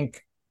and I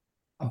think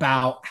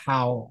about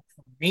how,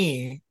 for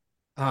me,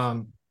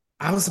 I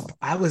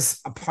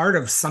was a part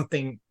of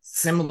something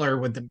similar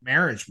with the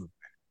marriage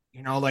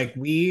movement. Like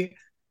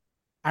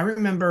I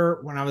remember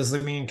when I was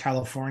living in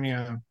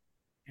California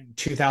in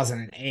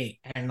 2008,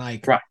 and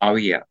like, Right. Oh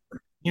yeah.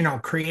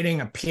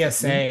 Creating a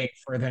PSA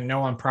for the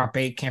No on Prop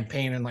 8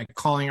 campaign, and like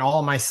calling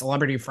all my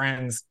celebrity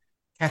friends,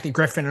 Kathy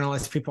Griffin and all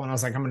these people. And I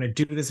was like, I'm going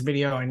to do this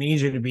video. I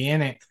need you to be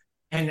in it.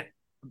 And,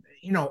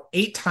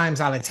 8 times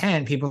out of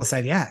 10, people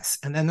said yes.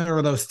 And then there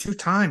were those 2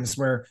 times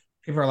where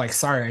people are like,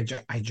 sorry,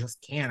 I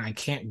just can't. I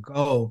can't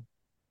go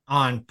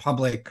on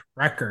public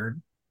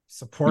record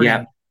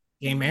supporting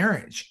gay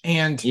marriage.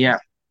 And Yeah.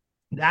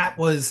 that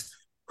was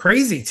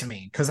crazy to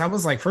me, because I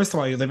was like, first of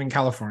all, you live in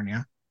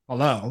California.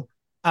 Hello.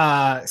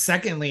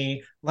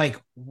 Secondly,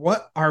 like,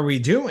 what are we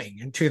doing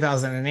in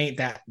 2008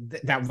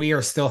 that we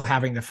are still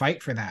having to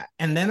fight for that?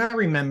 And then I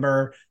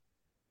remember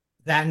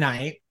that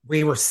night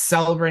we were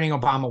celebrating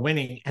Obama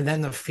winning, and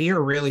then the fear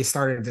really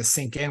started to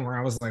sink in, where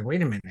I was like,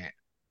 wait a minute,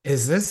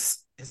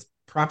 is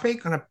Prop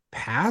 8 going to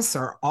pass,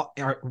 or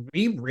are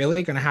we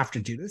really going to have to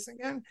do this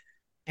again?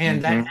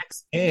 And that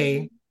next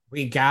day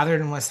we gathered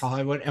in West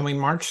Hollywood and we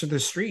marched to the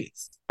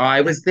streets.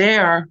 I was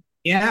there.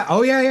 Yeah.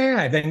 Oh yeah, yeah,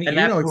 yeah. Then And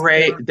that exactly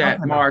parade,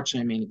 that march,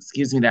 I mean,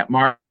 excuse me, that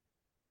march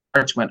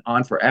went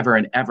on forever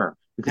and ever,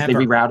 because they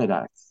rerouted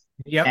us.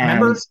 Yep.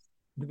 And Remember,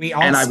 we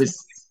all I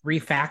was 3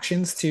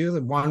 factions too.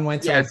 The one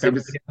went to yes, it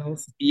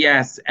was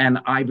yes. And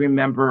I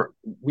remember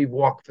we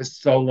walked for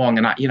so long,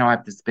 and I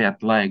have this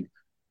bad leg.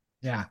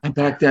 Yeah. And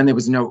back then there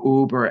was no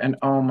Uber, and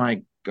oh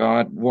my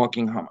God,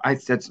 walking home, I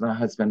said to my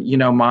husband,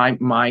 my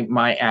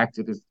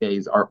activist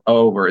days are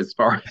over as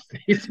far as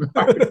these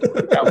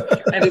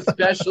and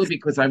especially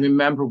because I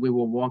remember we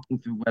were walking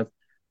through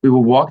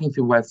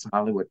West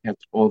Hollywood,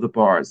 past all the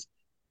bars.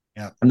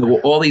 Yeah. And there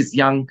were all these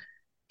young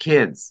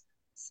kids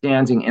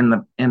standing in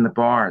the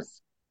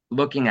bars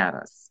looking at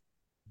us.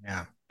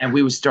 Yeah. And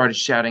we started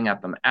shouting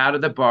at them, out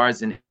of the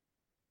bars and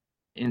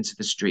into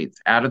the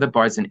streets, out of the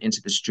bars and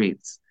into the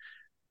streets.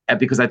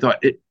 Because I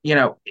thought,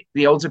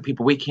 the older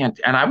people, we can't,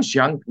 and I was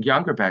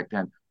younger back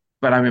then,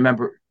 but I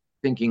remember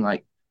thinking,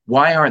 like,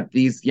 why aren't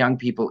these young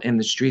people in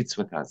the streets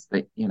with us?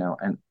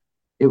 And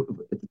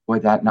boy,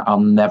 I'll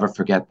never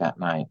forget that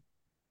night.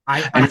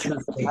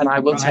 And I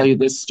will tell you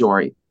this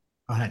story.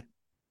 Go ahead.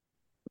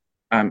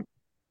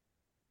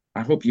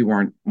 I hope you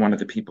weren't one of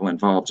the people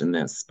involved in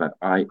this, but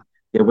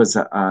there was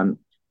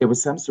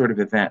some sort of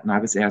event, and I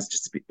was asked to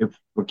speak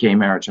for gay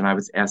marriage, and I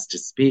was asked to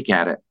speak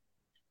at it.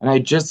 And I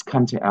had just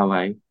come to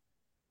LA,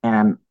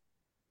 and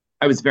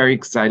I was very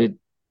excited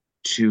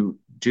to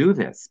do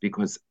this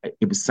because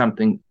it was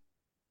something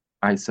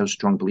I so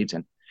strongly believed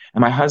in.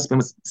 And my husband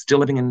was still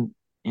living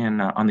in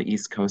on the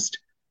East Coast,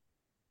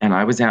 and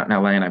I was out in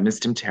LA, and I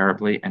missed him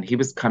terribly. And he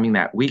was coming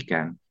that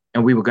weekend,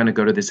 and we were going to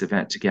go to this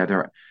event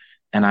together,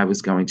 and I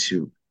was going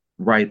to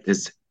write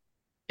this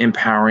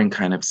empowering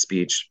kind of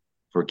speech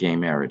for gay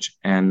marriage.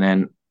 And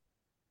then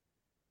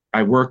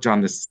I worked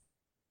on this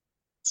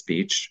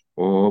speech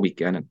all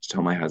weekend and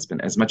told my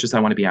husband, as much as I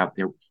want to be out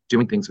there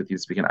doing things with you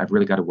this weekend, I've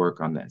really got to work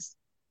on this.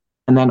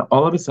 And then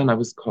all of a sudden I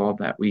was called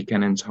that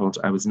weekend and told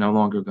I was no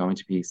longer going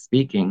to be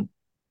speaking,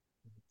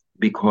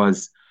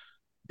 because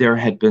there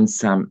had been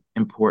some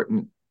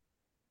important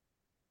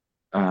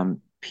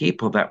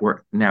people that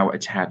were now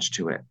attached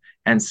to it.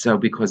 And so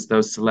because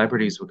those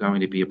celebrities were going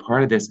to be a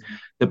part of this,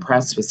 the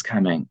press was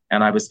coming,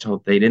 and I was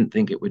told they didn't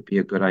think it would be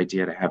a good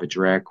idea to have a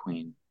drag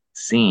queen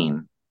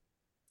scene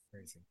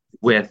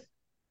with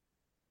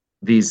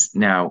these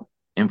now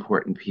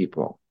important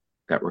people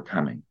that were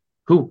coming,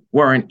 who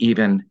weren't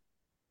even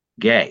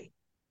gay.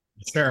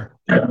 Sure.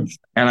 And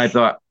I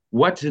thought,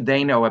 what do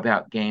they know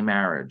about gay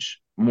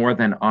marriage more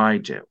than I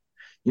do?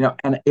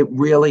 And it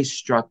really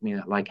struck me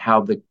that, like,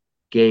 how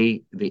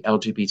the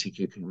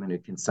LGBTQ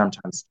community can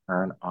sometimes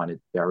turn on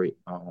its very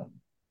own,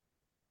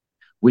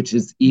 which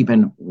is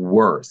even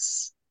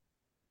worse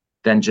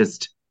than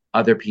just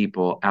other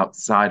people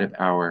outside of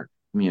our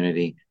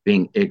community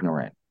being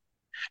ignorant.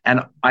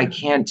 And I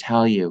can't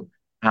tell you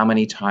how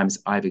many times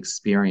I've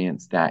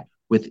experienced that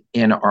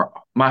within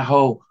my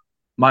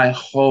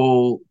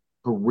whole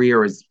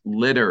career is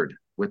littered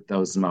with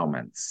those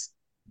moments.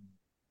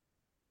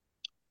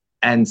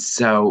 And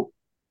so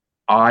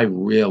I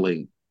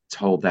really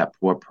told that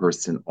poor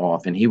person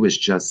off, and he was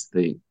just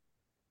the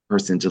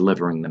person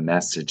delivering the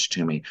message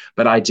to me.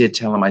 But I did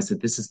tell him, I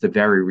said, this is the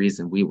very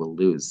reason we will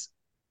lose,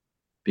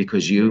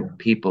 because you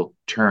people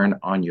turn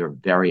on your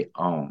very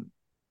own.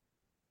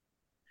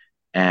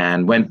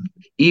 And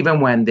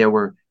even when there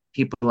were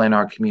people in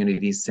our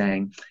community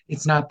saying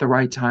it's not the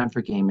right time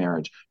for gay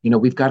marriage,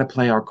 we've got to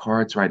play our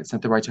cards right. It's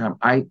not the right time.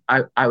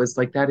 I was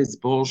like, that is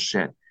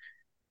bullshit.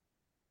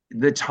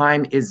 The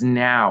time is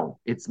now.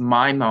 It's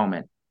my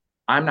moment.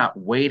 I'm not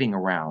waiting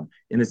around.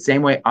 In the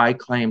same way I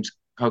claimed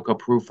Coco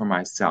Peru for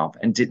myself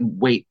and didn't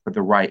wait for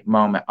the right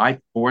moment, I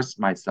forced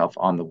myself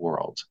on the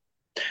world.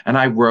 And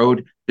I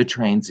rode the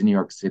trains in New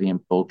York City in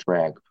full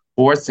drag,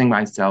 forcing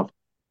myself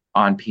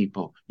on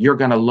people. You're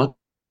going to look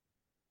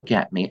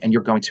at me and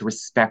you're going to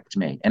respect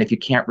me. And if you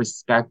can't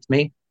respect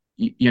me,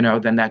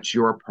 then that's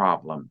your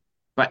problem.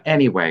 But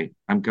anyway,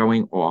 I'm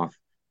going off.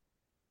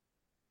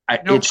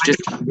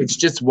 It's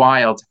just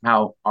wild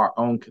how our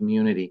own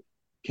community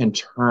can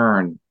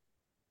turn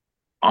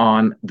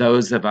on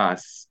those of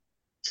us,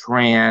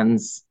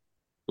 trans,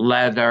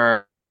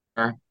 leather,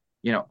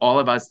 all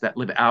of us that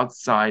live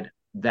outside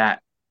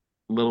that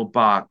little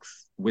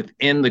box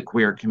within the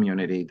queer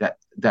community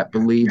that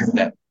believes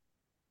that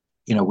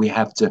we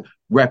have to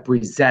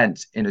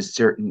represent in a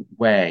certain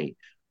way.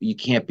 You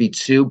can't be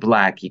too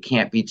Black, you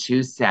can't be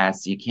too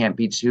sassy, you can't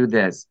be too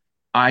this.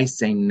 I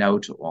say no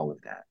to all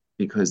of that,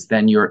 because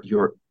then you're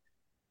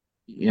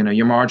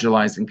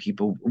marginalizing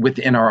people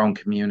within our own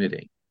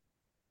community.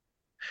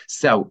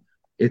 So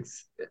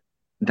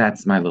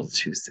that's my little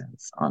 2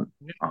 cents on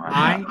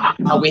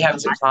how we have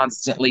to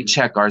constantly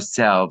check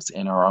ourselves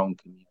in our own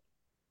community.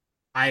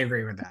 I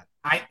agree with that.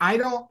 I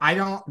don't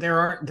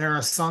there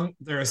is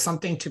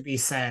something to be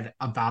said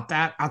about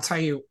that. I'll tell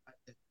you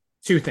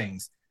 2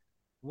 things.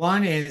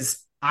 One is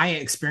I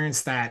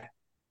experienced that,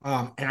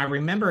 and I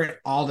remember it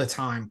all the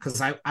time because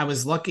I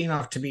was lucky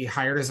enough to be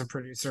hired as a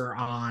producer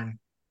on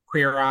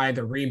Queer Eye,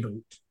 the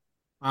reboot.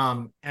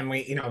 And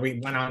we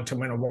went on to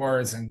win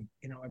awards, and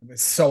it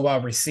was so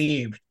well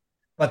received.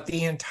 But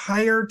the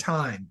entire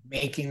time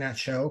making that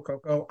show,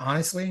 Coco,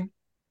 honestly,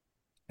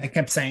 I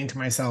kept saying to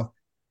myself,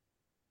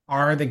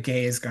 are the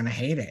gays going to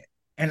hate it?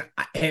 And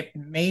it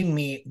made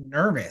me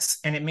nervous,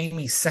 and it made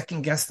me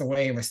second guess the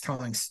way I was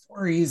telling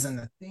stories and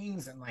the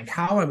things and like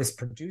how I was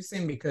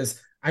producing,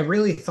 because I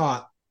really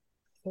thought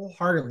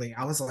wholeheartedly,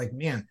 I was like,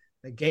 man,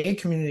 the gay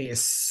community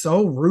is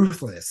so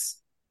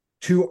ruthless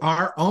to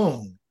our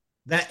own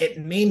that it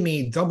made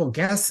me double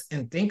guess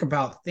and think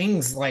about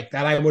things like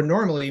that I would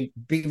normally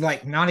be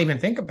like not even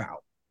think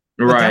about.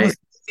 But right. That was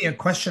a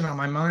question on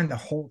my mind the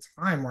whole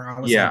time, where I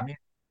was like, man,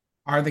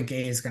 are the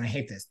gays going to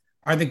hate this?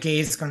 Are the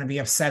gays going to be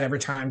upset every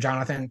time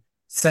Jonathan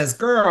says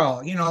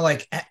girl?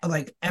 Like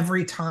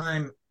every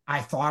time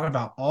I thought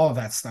about all of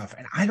that stuff.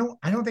 And I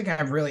don't think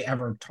I've really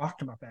ever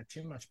talked about that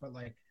too much, but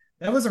like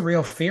that was a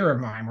real fear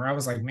of mine, where I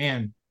was like,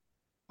 man,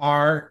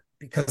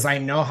 because I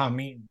know how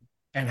mean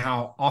and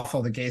how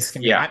awful the gays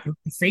can be.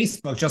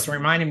 Facebook just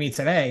reminded me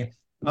today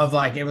of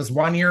like, it was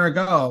 1 year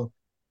ago,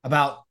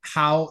 about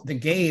how the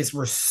gays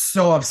were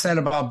so upset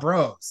about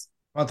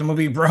the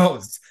movie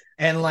Bros.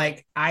 And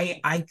like,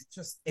 I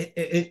just,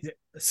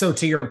 so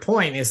to your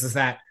point is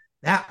that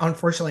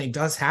unfortunately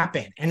does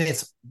happen. And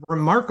it's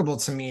remarkable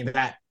to me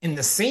that in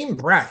the same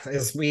breath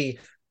as we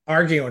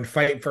argue and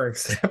fight for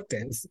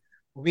acceptance,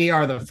 we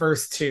are the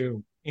first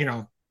to,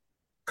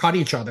 cut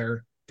each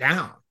other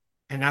down.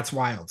 And that's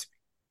wild.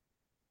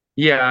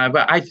 Yeah,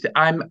 but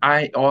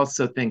I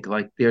also think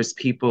like there's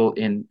people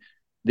in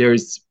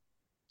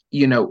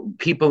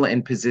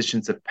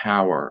positions of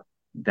power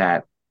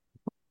that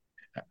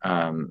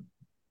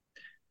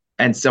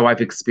and so I've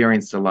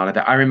experienced a lot of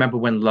that. I remember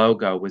when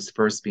Logo was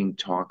first being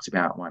talked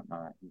about and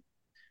whatnot.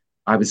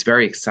 I was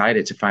very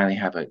excited to finally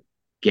have a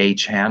gay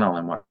channel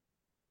and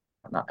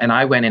whatnot. And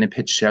I went in and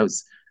pitched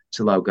shows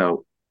to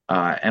Logo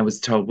and was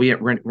told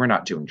we're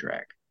not doing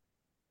drag.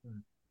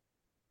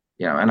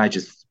 And I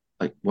just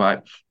like,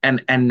 what?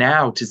 And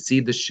now to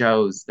see the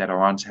shows that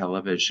are on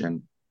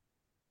television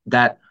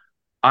that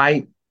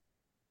I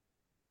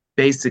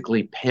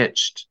basically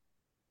pitched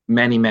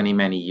many, many,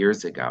 many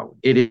years ago,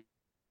 it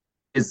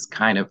is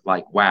kind of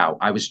like, wow,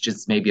 I was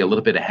just maybe a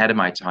little bit ahead of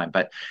my time.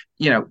 But,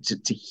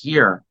 to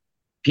hear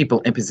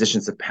people in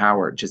positions of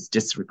power just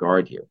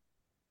disregard you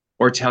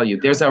or tell you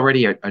there's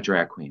already a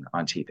drag queen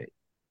on TV.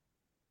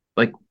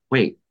 Like,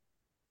 wait,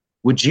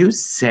 would you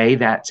say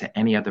that to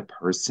any other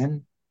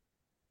person?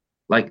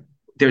 Like,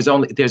 there's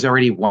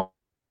already one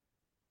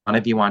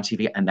of you on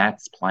TV and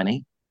that's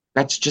plenty.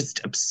 That's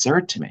just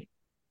absurd to me.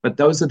 But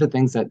those are the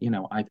things that,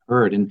 I've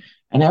heard. And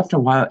after a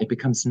while, it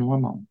becomes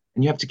normal.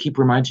 And you have to keep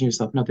reminding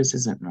yourself, no, this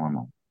isn't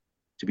normal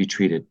to be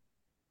treated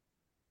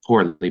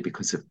poorly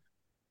because of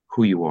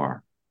who you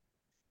are.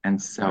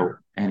 And so,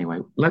 anyway,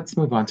 let's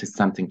move on to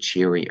something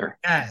cheerier.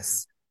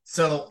 Yes.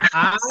 So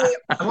I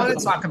want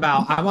to talk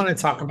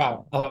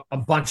about a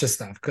bunch of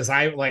stuff because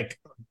I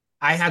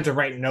had to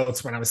write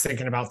notes when I was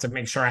thinking about to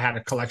make sure I had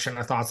a collection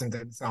of thoughts and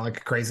didn't sound like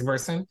a crazy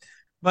person.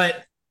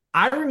 But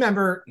I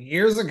remember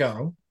years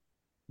ago,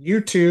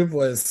 YouTube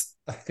was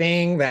a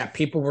thing that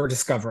people were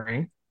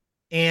discovering,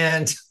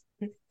 and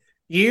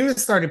you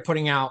started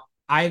putting out.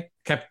 I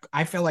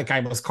felt like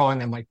I was calling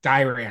them like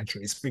diary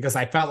entries because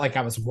I felt like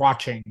I was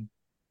watching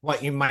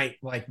what you might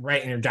like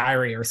write in your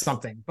diary or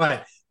something.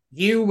 But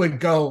you would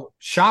go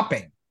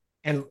shopping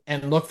and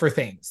look for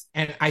things.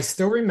 And I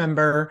still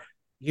remember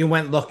you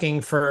went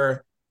looking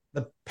for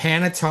the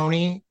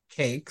panettone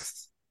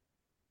cakes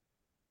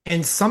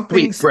and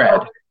something, Sweet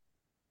bread.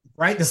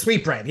 right? The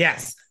sweet bread,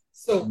 yes.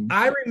 So Mhm.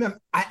 I remember,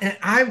 and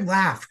I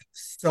laughed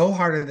so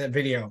hard at that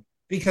video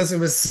because it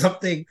was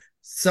something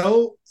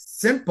so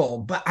simple,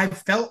 but I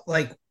felt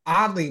like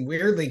oddly,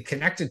 weirdly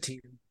connected to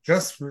you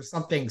just for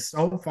something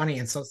so funny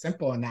and so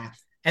simple in that.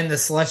 And the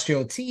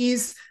celestial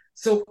teas.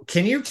 So,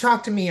 can you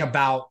talk to me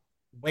about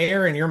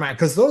where in your mind,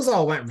 because those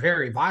all went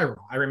very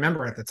viral, I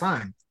remember at the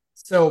time.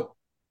 So,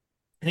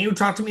 can you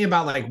talk to me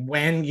about like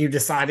when you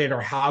decided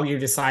or how you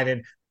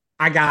decided,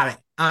 I got it.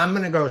 I'm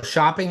going to go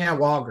shopping at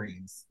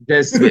Walgreens.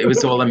 It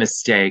was all a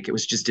mistake. It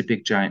was just a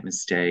big giant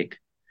mistake.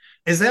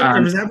 Was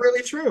Um, that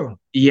really true?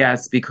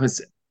 yes,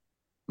 because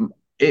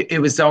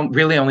it was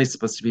really only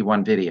supposed to be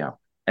one video.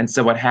 And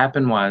so what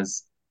happened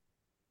was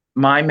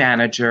my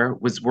manager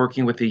was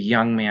working with a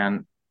young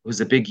man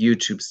who's a big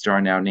YouTube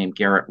star now named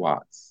Garrett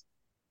Watts.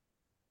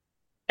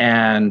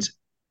 And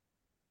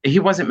he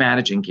wasn't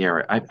managing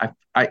Garrett.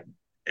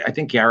 I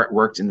think Garrett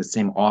worked in the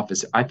same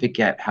office. I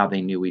forget how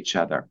they knew each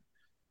other.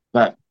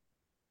 But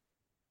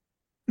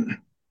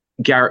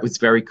Garrett was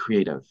very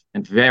creative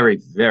and very,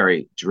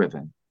 very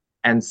driven.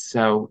 And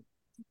so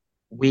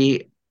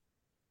we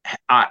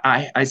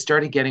I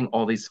started getting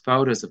all these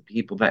photos of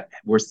people that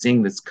were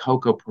seeing this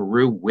Coco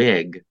Peru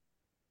wig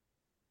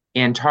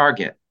in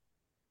Target.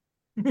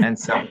 And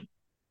so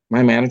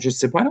my manager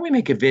said, why don't we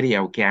make a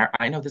video? Garrett,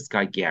 I know this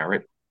guy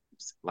Garrett,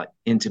 who's like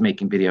into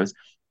making videos,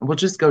 and we'll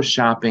just go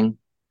shopping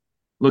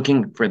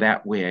looking for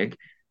that wig,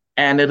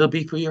 and it'll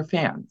be for your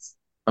fans,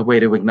 a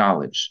way to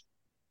acknowledge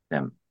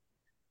them.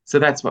 So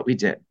that's what we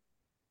did.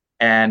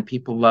 And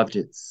people loved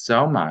it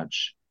so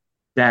much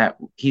that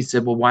he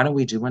said, well, why don't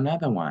we do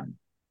another one?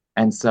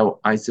 And so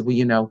I said,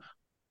 well,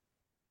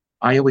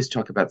 I always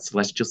talk about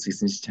Celestial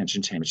Seasonings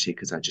Tension Tamer tea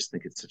because I just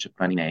think it's such a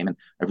funny name and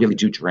I really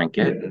do drink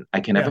it. I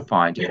can never Yeah.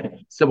 find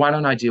it. So why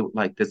don't I do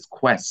like this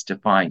quest to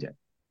find it?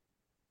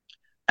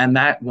 And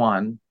that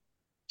one,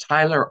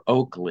 Tyler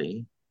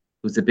Oakley,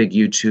 who's a big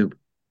YouTube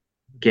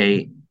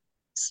gay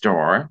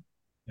star,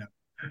 Yeah.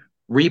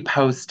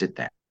 reposted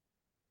that.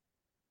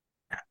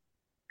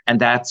 And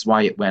that's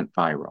why it went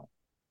viral,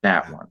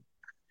 that one.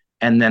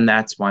 And then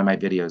that's why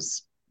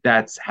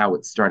that's how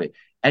it started.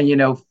 And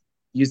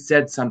you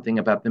said something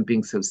about them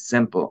being so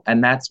simple.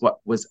 And that's what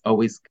I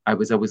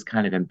was always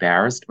kind of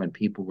embarrassed when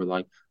people were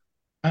like,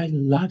 I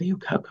love you,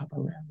 Coco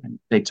Peru. And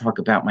they talk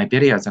about my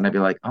videos, and I'd be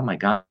like, oh my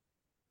God,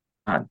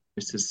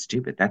 this is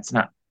stupid. That's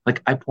not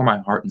like I pour my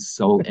heart and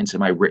soul into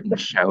my written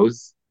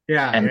shows.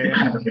 Yeah. And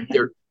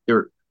Yeah.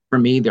 they're for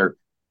me, they're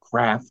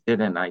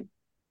crafted, and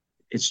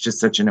it's just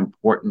such an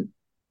important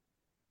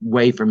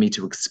way for me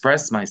to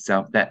express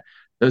myself that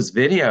those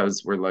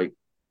videos were like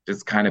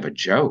just kind of a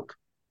joke.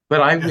 But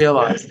I Yeah.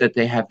 realized that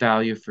they have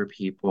value for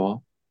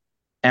people.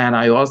 And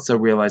I also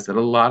realized that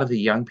a lot of the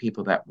young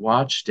people that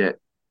watched it,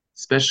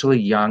 especially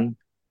young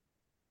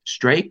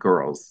straight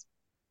girls,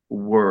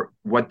 were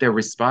what they're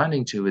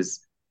responding to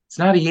is it's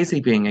not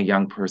easy being a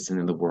young person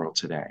in the world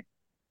today.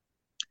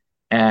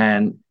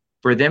 And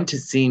for them to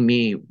see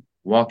me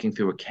walking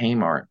through a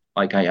Kmart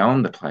like I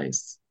own the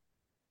place,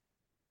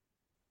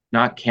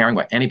 not caring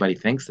what anybody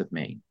thinks of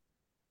me,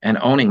 and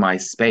owning my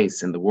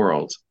space in the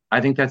world, I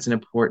think that's an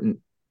important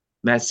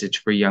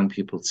message for young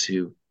people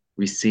to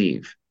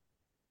receive.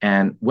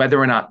 And whether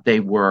or not they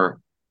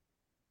were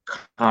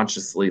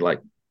consciously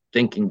like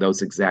thinking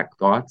those exact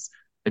thoughts,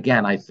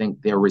 again, I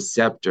think their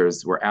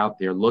receptors were out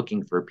there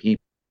looking for people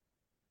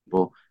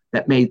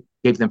that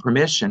gave them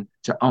permission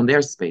to own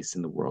their space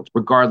in the world,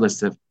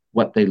 regardless of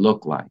what they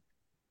look like.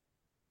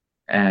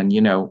 And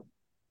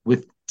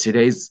with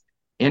today's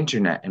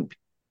internet and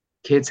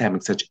kids having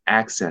such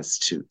access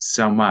to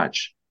so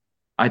much,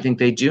 I think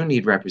they do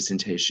need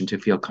representation to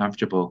feel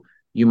comfortable.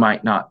 You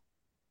might not,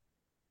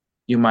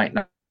 you might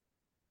not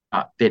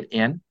fit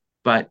in,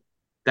 but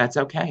that's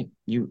okay.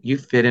 You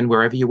fit in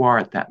wherever you are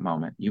at that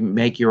moment. You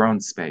make your own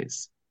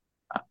space.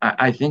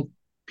 I think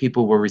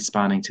people were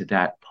responding to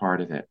that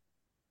part of it.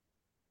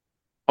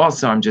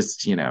 Also, I'm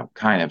just,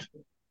 kind of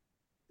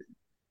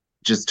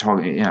just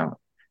talking,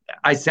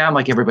 I sound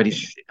like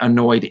everybody's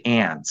annoyed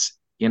ants.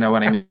 You know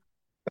what I mean?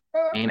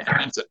 And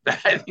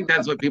I think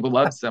that's what people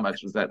loved so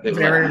much was that they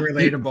were like, Very Can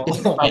you be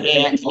relatable. my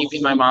aunt? Can you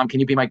be my mom? Can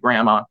you be my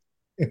grandma?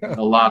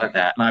 A lot of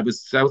that. And I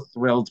was so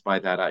thrilled by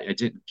that. I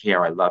didn't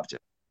care. I loved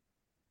it.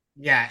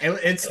 Yeah,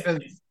 it's a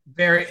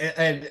very,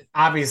 and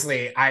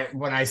obviously, I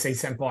when I say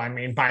simple, I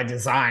mean by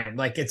design.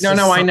 Like it's No, no,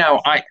 just I so,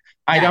 know. I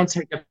yeah, don't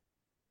take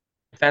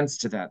offense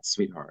to that,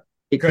 sweetheart,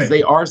 because good.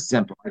 they are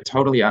simple.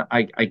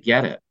 I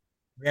get it.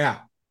 Yeah,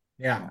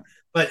 yeah. Yeah.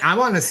 But I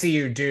want to see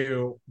you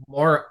do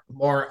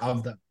more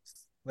of them.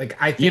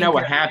 Like I You know think,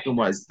 what happened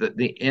was that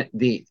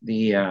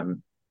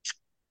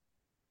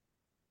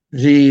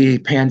the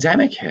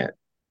pandemic hit,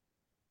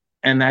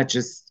 and that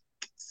just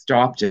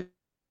stopped it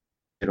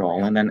all.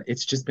 yeah, And then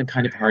it's just been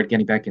kind of hard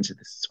getting back into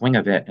the swing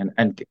of it.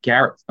 And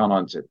Garrett's gone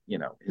on to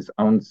his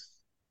own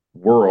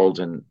world,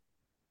 and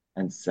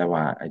so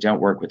I don't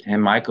work with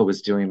him. Michael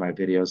was doing my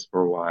videos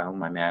for a while,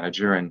 my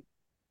manager, and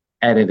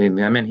editing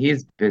them, and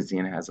he's busy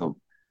and has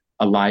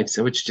a life,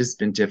 so it's just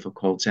been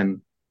difficult.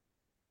 And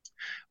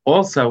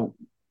also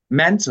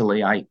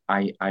mentally, I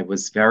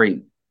was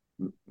very,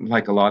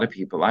 like a lot of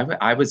people,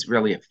 I was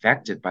really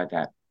affected by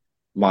that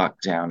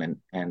lockdown,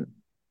 and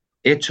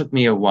it took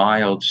me a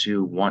while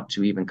to want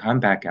to even come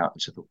back out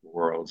into the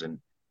world and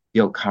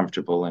feel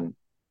comfortable and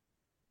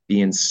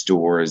be in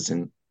stores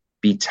and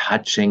be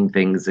touching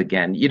things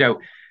again. It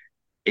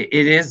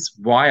is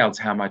wild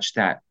how much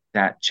that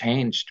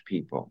changed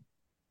people,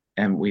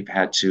 and we've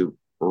had to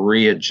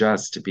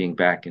readjust to being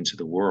back into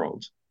the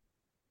world.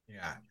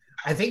 yeah.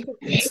 I think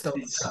it's the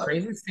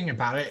craziest thing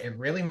about it. It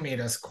really made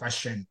us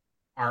question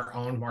our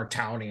own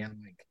mortality and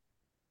like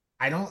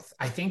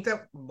I think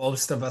that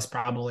most of us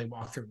probably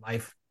walk through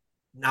life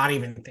not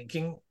even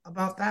thinking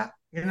about that,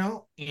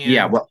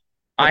 Yeah, and well,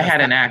 it I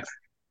had an affects. act.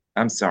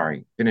 I'm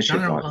sorry. Finish No,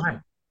 your no, no, thought. go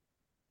ahead.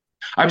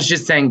 I was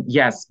just saying,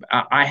 yes,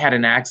 I had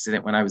an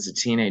accident when I was a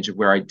teenager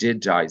where I did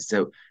die.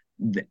 So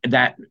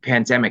that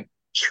pandemic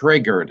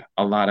triggered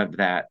a lot of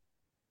that,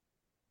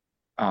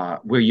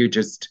 where you're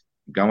just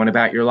going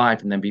about your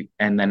life, and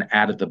then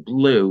out of the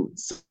blue,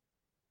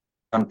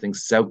 something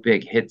so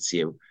big hits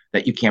you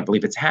that you can't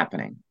believe it's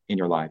happening in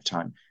your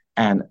lifetime.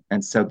 And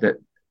so that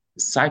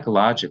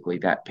psychologically,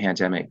 that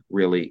pandemic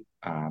really,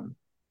 and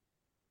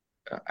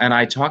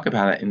I talk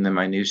about it in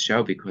my new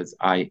show because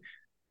I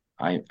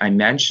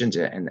mentioned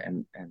it,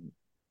 and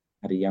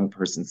had a young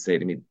person say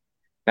to me,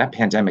 "That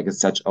pandemic is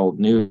such old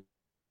news,"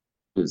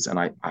 and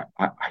I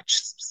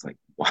just was like,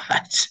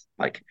 "What?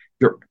 Like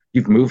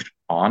you've moved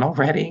on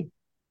already?"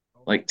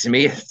 Like to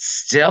me, it's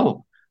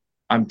still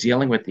I'm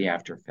dealing with the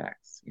after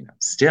effects.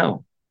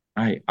 Still,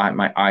 I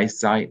my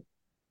eyesight,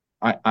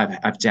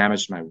 I've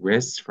damaged my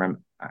wrist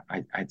from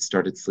I'd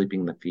started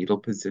sleeping in the fetal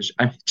position.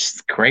 I mean,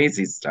 just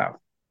crazy stuff.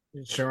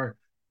 Sure,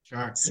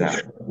 sure. So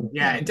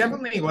Yeah, it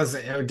definitely was.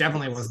 It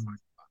definitely wasn't much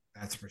fun.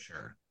 That's for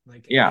sure.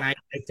 Like, yeah, and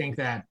I think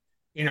that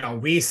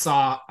we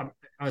saw,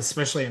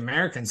 especially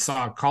Americans,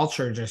 saw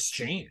culture just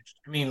changed.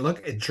 I mean,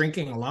 look at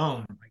drinking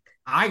alone. Like,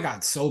 I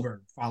got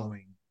sober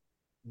following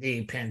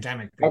the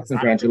pandemic oh, because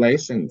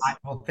congratulations.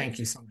 well, thank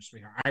you so much,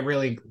 sweetheart. I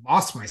really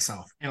lost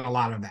myself in a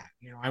lot of that.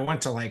 I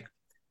went to like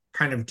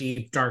kind of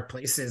deep, dark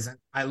places, and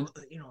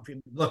if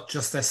you look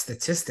just at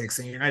statistics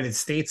in the United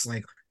States,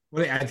 like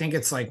I think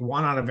it's like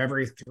 1 out of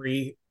every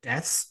 3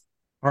 deaths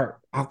are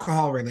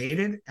alcohol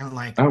related, and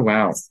like Oh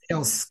wow.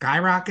 sales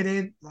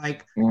skyrocketed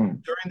like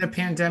Mm, during the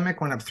pandemic,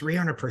 went up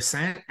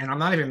 300%, and I'm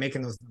not even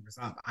making those numbers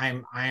up.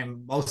 I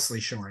am mostly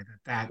sure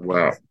that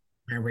wow. is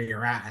where we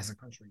are at as a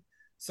country.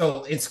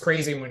 So it's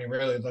crazy when you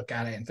really look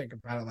at it and think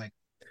about it, like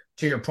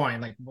to your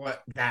point, like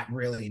what that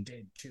really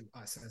did to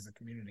us as a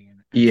community and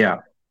as a Yeah.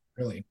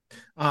 really.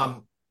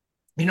 Um,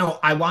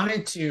 I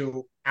wanted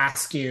to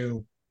ask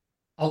you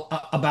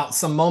about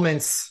some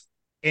moments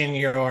in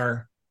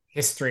your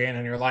history and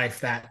in your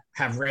life that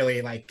have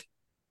really like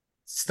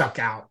stuck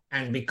out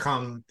and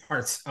become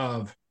parts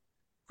of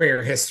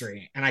queer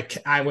history. And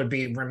I would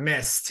be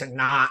remiss to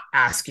not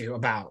ask you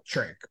about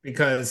Trick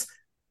because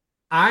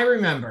I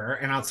remember,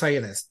 and I'll tell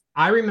you this,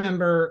 I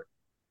remember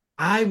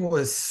I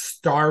was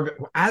starving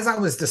as I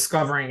was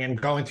discovering and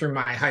going through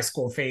my high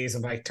school phase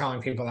of like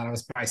telling people that I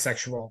was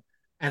bisexual,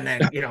 and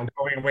then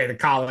going away to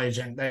college,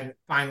 and then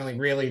finally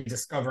really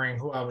discovering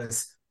who I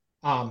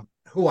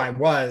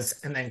was,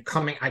 and then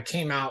I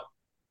came out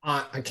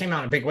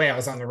in a big way. I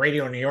was on the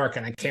radio in New York,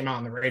 and I came out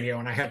on the radio,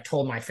 and I had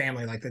told my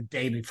family like the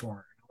day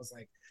before. I was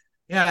like,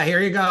 "Yeah,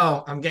 here you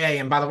go. I'm gay,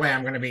 and by the way,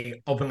 I'm going to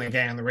be openly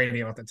gay on the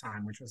radio at the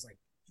time," which was like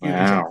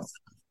huge. Wow.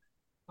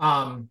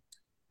 Um,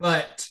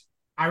 but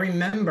I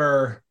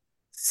remember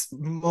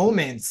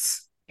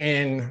moments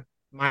in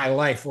my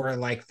life where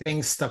like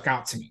things stuck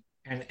out to me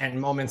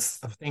and moments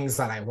of things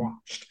that I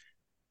watched.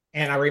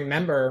 And I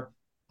remember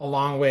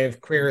along with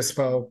Queer as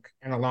Folk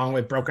and along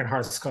with Broken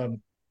Hearts Club,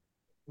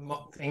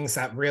 things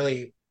that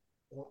really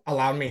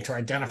allowed me to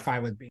identify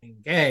with being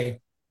gay.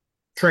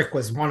 Trick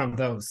was one of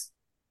those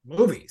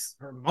movies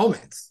or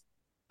moments.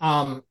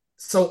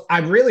 So I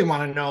really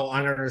want to know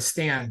and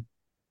understand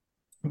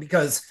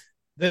because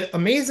the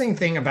amazing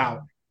thing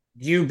about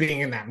you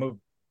being in that movie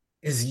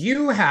is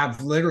you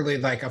have literally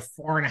like a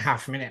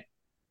 4.5 minute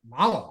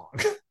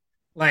monologue.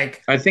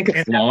 Like, I think and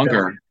it's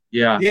longer.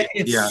 Yeah. yeah,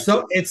 Yeah.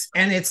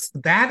 it's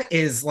that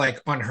is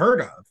like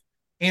unheard of.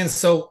 And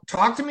so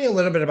talk to me a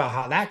little bit about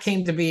how that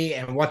came to be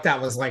and what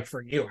that was like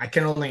for you. I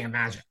can only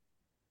imagine.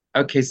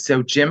 Okay,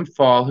 so Jim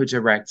Fall, who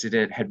directed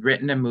it, had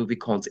written a movie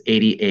called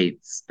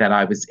 88s that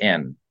I was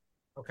in.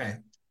 Okay.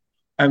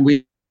 And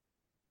we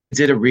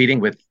did a reading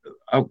with,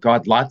 oh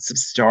God, lots of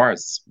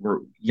stars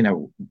were,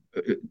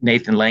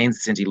 Nathan Lane,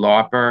 Cyndi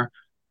Lauper,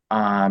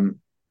 um,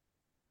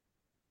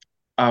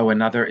 oh,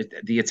 another,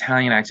 the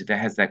Italian actor that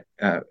has that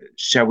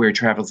show where he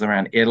travels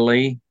around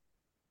Italy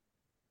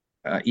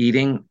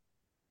eating.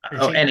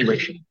 Oh, Appreciate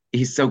anyway,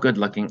 he's so good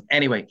looking.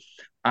 Anyway,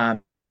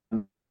 um,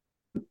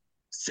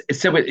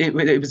 so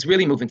it was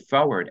really moving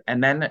forward.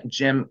 And then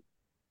Jim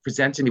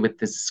presented me with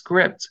this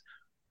script.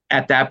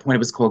 At that point, it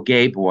was called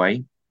Gay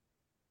Boy.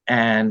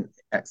 And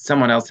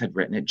someone else had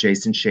written it.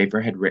 Jason Schaefer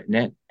had written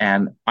it.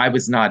 And I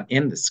was not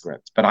in the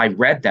script, but I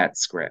read that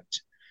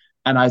script.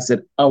 And I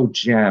said, oh,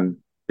 Jim,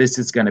 this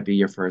is going to be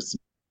your first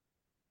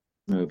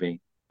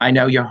movie. I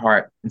know your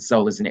heart and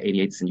soul is in the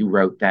 88s and you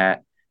wrote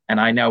that. And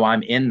I know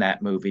I'm in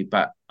that movie,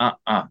 but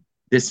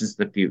this is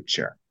the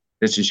future.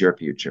 This is your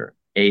future.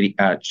 80,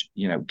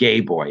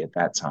 Gay Boy at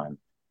that time.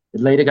 It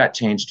later got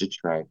changed to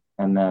Trey.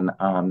 And then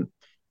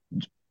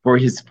for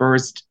his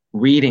first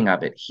reading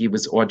of it, he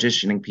was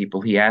auditioning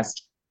people. He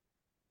asked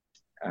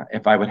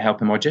if I would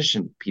help him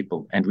audition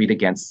people and read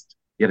against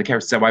the other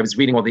characters. So I was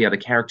reading all the other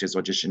characters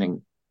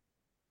auditioning.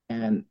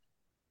 And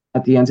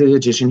at the end of the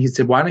audition, he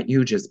said, "Why don't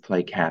you just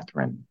play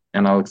Catherine?"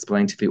 And I'll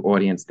explain to the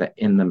audience that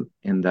in the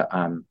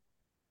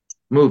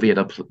movie,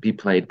 it'll be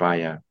played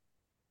by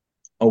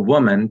a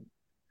woman,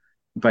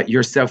 but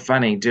you're so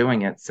funny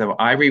doing it. So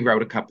I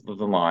rewrote a couple of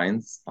the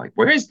lines, like,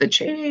 "Where's the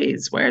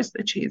cheese? Where's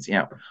the cheese?"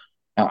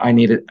 I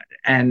needed,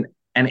 and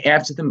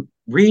after the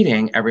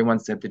reading, everyone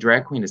said the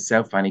drag queen is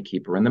so funny,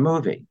 keep her in the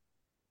movie.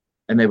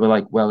 And they were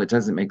like, "Well, it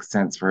doesn't make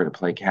sense for her to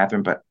play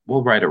Catherine, but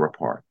we'll write a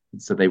report."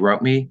 And so they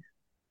wrote me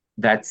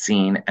that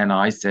scene, and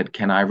I said,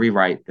 "Can I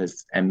rewrite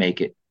this and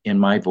make it in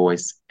my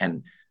voice?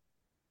 And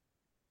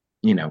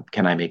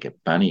can I make it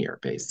funnier,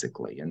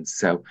 basically?" And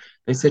so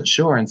they said,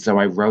 "Sure." And so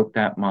I wrote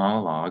that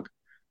monologue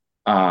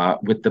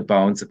with the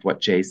bones of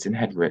what Jason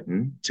had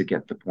written to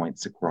get the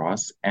points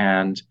across.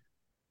 And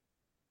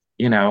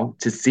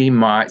to see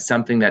my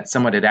something that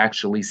someone had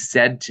actually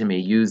said to me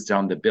used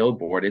on the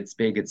billboard, "It's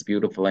big, it's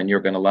beautiful, and you're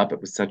going to love it,"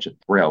 was such a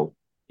thrill,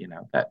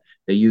 that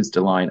they used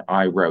a line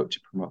I wrote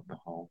to promote the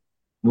whole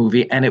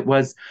movie. And it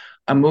was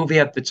a movie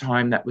at the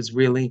time that was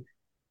really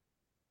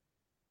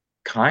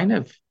kind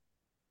of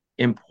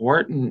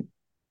important,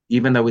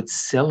 even though it's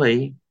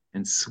silly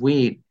and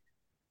sweet.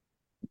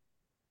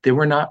 There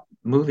were not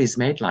movies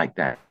made like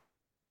that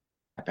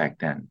back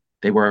then.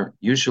 They were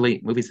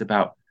usually movies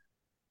about,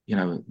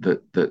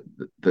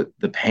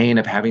 the pain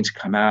of having to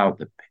come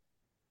out,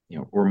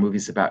 or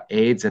movies about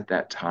AIDS at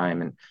that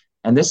time.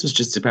 And this was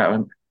just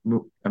about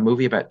a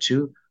movie about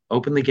two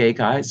openly gay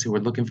guys who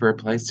were looking for a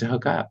place to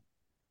hook up.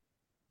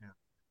 Yeah.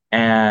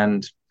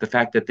 And the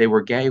fact that they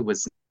were gay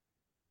was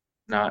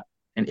not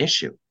an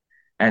issue.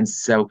 And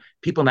so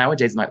people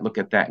nowadays might look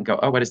at that and go,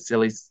 "Oh, what a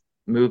silly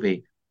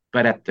movie."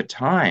 But at the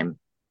time,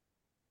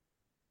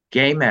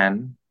 gay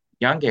men,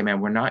 young gay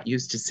men, were not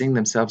used to seeing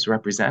themselves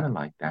represented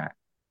like that.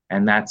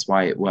 And that's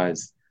why it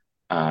was,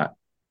 I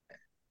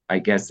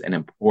guess, an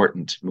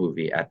important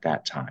movie at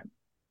that time.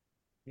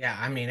 Yeah,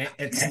 I mean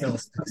it still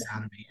sticks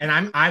out of me.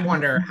 And I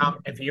wonder how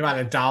if you had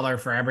 $1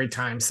 for every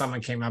time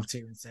someone came up to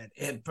you and said,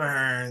 "It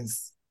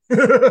burns."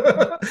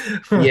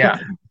 Yeah.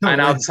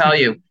 And I'll tell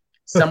you,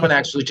 someone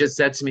actually just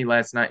said to me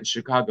last night in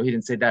Chicago, he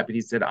didn't say that, but he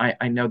said,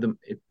 I know the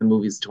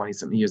movie's 20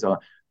 something years old,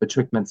 but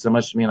Trick meant so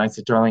much to me. And I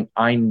said, "Darling,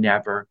 I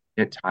never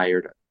get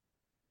tired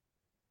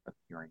of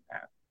hearing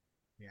that."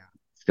 Yeah.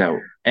 So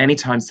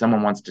anytime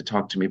someone wants to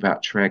talk to me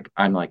about Trick,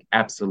 I'm like,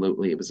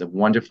 absolutely. It was a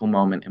wonderful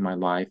moment in my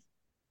life.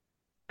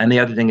 And the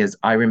other thing is,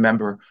 I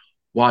remember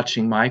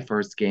watching my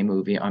first gay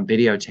movie on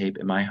videotape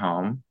in my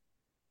home.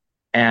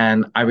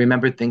 And I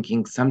remember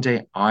thinking,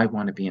 someday I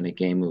want to be in a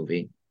gay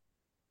movie.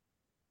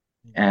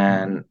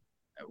 And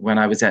when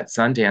I was at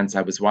Sundance,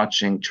 I was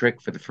watching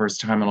Trick for the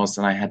first time. And all of a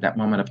sudden I had that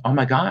moment of, oh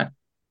my God,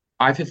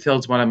 I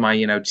fulfilled one of my,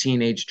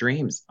 teenage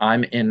dreams.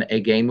 I'm in a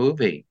gay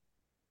movie.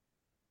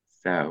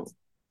 So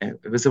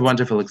it was a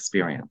wonderful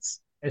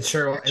experience. It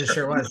sure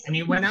was. And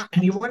you went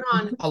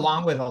on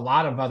along with a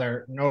lot of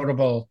other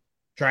notable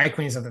drag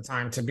queens at the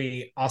time to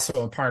be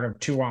also a part of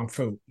To Wong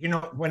Foo.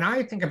 When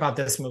I think about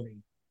this movie,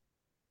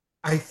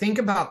 I think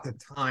about the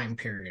time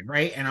period,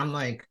 right? And I'm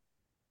like,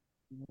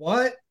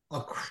 what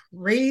a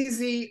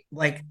crazy,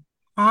 like,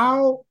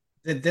 how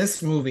did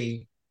this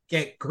movie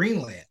get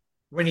greenlit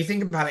when you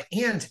think about it?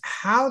 And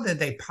how did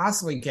they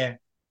possibly get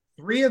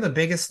three of the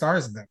biggest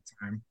stars at that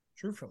time,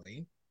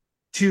 truthfully,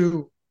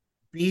 to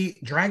be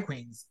drag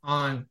queens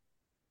on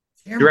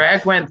camera?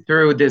 Drag went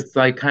through this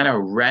like kind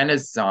of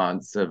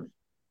renaissance of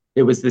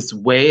it was this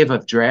wave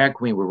of drag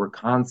queen. We were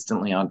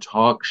constantly on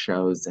talk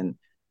shows, and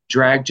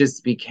drag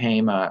just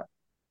became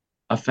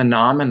a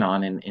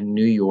phenomenon in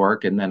New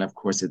York, and then of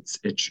course it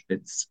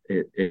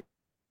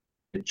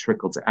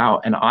trickles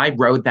out. And I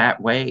rode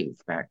that wave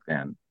back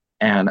then,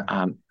 and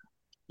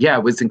yeah,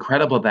 it was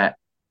incredible that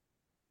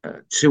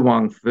To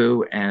Wong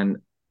Foo and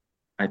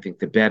I think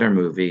the better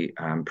movie,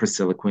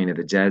 Priscilla, Queen of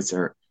the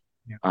Desert,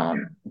 Yeah.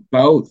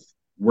 both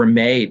were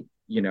made.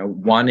 You know,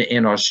 one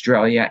in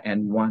Australia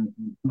and one.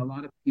 A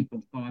lot of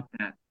people thought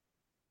that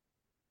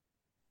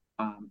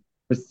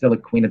Priscilla,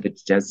 Queen of the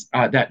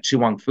Desert, that Tu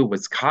Wong Fu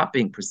was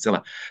copying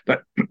Priscilla,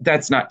 but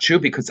that's not true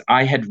because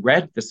I had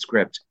read the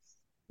script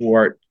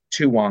for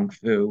Tu Wong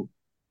Fu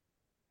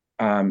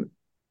um,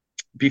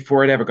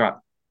 before it ever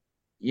got,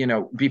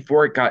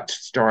 before it got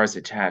stars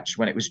attached.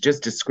 When it was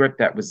just a script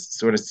that was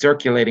sort of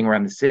circulating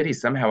around the city,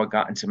 somehow it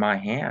got into my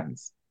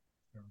hands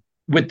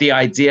with the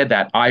idea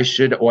that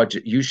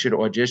you should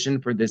audition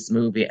for this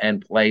movie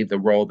and play the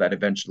role that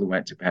eventually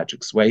went to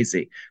Patrick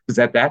Swayze. Because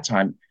at that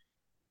time,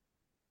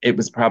 it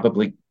was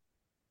probably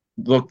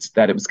looked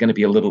that it was going to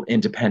be a little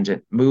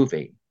independent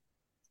movie.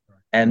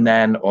 And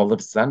then all of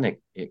a sudden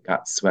it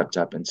got swept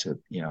up into,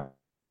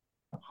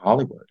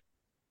 Hollywood.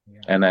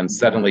 Yeah. And then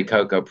suddenly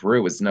Coco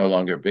Peru was no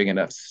longer a big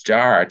enough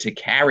star to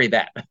carry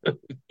that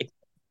movie.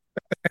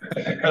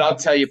 But I'll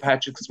tell you,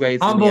 Patrick Swayze.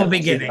 Humble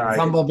beginnings.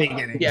 Humble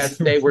beginnings. Yes,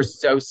 they were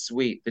so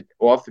sweet.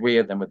 All three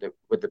of them were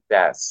the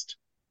best.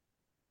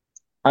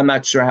 I'm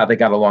not sure how they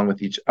got along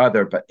with each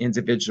other, but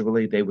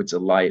individually they were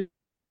delightful.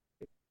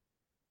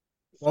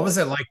 What was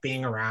it like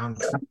being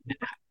around?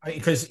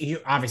 Because you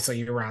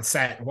were on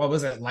set. What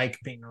was it like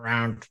being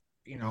around?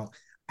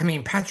 I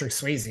mean, Patrick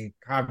Swayze,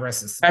 God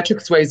rest his soul. Patrick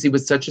Swayze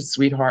was such a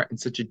sweetheart and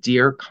such a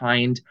dear,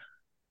 kind,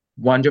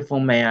 wonderful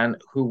man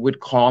who would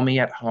call me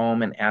at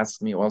home and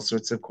ask me all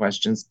sorts of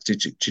questions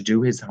to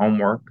do his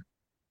homework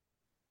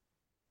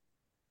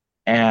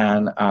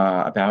and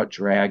about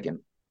drag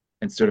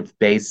and sort of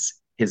base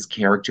his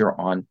character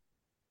on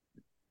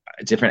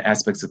different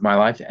aspects of my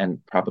life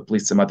and probably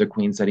some other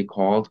queens that he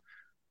called.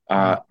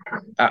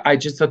 I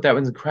just thought that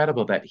was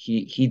incredible that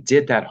he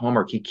did that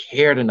homework. He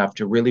cared enough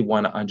to really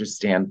want to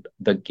understand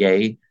the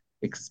gay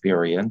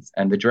experience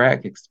and the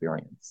drag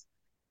experience.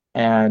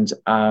 And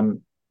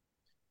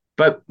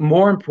but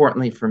more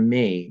importantly for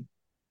me,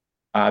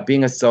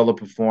 being a solo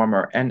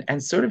performer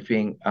and sort of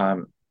being, I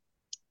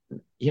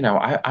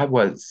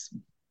was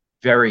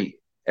very,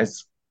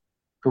 as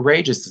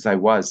courageous as I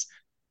was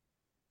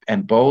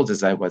and bold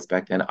as I was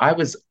back then, I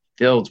was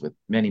filled with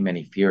many,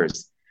 many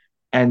fears.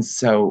 And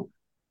so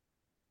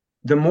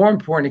the more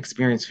important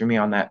experience for me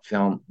on that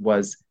film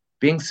was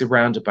being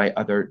surrounded by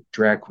other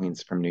drag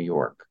queens from New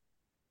York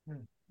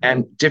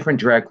and different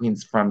drag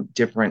queens from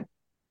different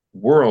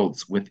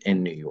worlds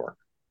within New York.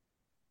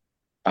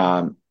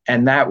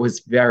 And that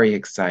was very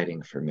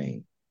exciting for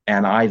me.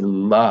 And I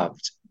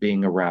loved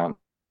being around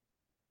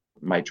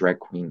my drag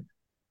queen,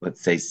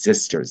 let's say,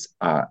 sisters,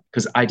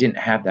 because I didn't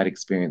have that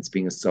experience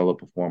being a solo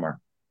performer.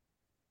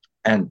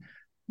 And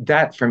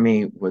that for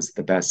me was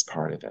the best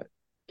part of it,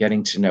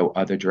 getting to know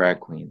other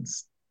drag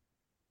queens.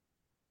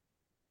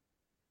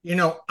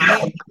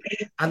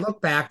 I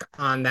look back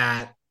on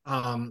that,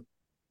 and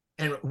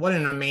what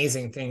an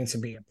amazing thing to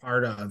be a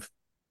part of.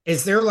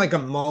 Is there like a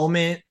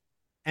moment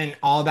and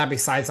all that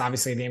besides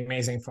obviously the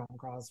amazing phone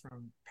calls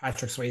from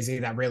Patrick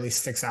Swayze that really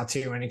sticks out to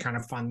you? Any kind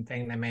of fun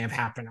thing that may have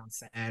happened on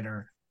set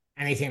or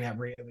anything that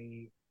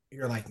really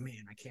you're like,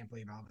 man, I can't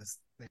believe all this,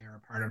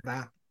 they're a part of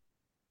that?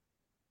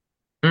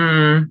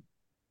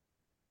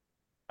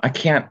 I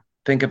can't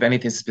think of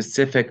anything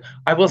specific.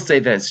 I will say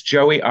this,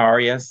 Joey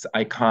Arias,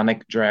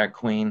 iconic drag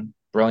queen,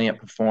 brilliant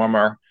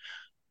performer.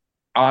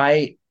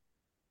 I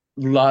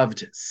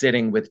loved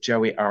sitting with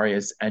Joey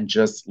Arias and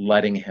just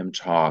letting him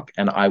talk.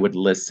 And I would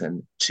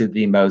listen to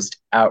the most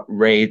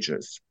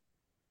outrageous,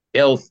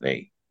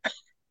 filthy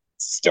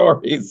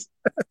stories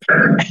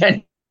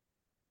and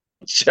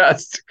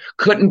just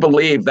couldn't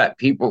believe that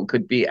people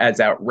could be as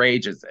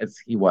outrageous as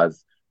he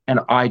was. And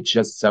I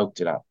just soaked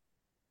it up.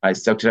 I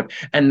soaked it up.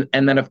 And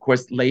then, of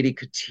course, Lady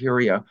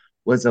Kateria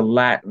was a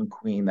Latin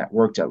queen that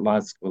worked at La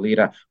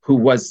Escuelita who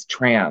was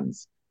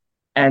trans.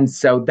 And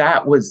so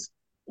that was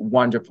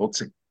wonderful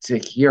to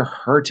hear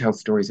her tell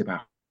stories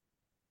about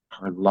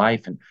her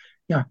life and,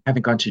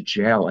 having gone to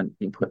jail and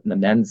being put in the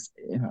men's,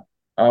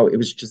 it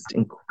was just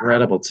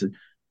incredible to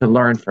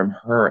learn from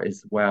her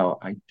as well.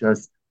 I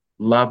just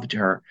loved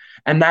her.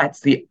 And that's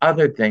the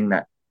other thing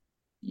that,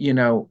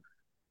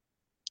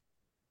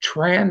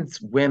 trans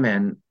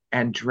women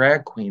and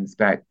drag queens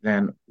back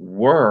then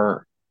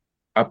were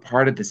a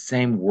part of the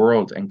same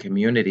world and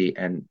community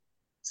and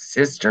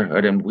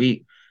sisterhood. And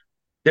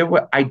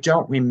I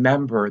don't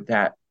remember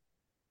that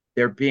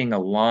there being a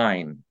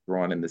line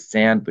drawn in the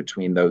sand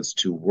between those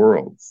two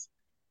worlds.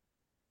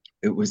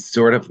 It was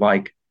sort of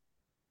like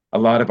a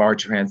lot of our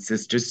trans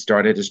sisters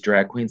started as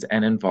drag queens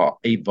and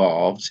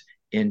evolved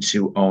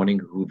into owning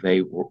who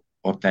they were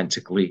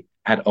authentically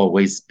had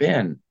always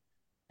been.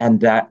 And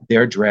that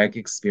their drag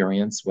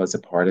experience was a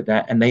part of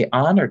that. And they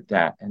honored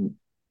that. And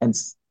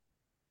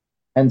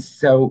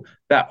so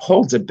that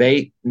whole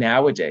debate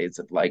nowadays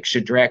of like,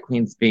 should drag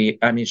queens be,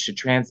 I mean, should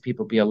trans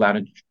people be allowed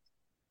to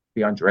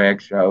be on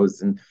drag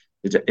shows? And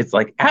it's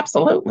like,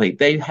 absolutely.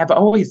 They have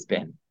always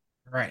been.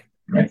 Right.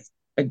 It's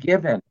a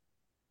given.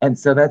 And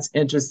so that's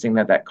interesting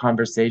that that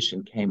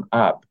conversation came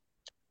up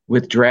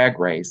with Drag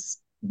Race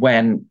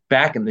when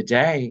back in the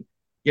day,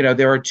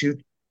 there are two,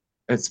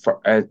 as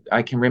far as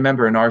I can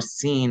remember in our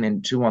scene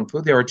in Wong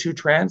Foo, there were two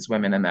trans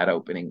women in that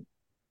opening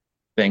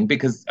thing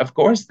because, of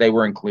course, they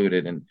were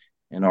included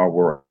in our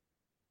world.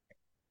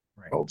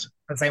 Right.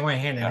 Because they went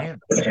hand in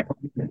hand.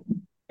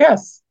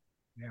 Yes.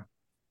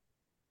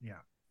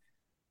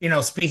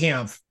 Yeah. Speaking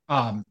of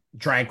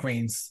drag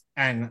queens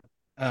and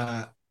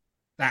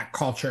that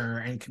culture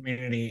and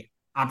community,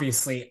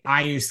 obviously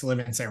I used to live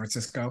in San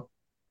Francisco.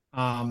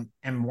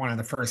 And one of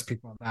the first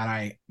people that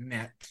I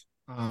met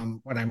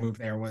when I moved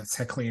there was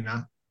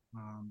Heklina.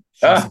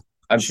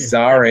 I'm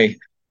sorry.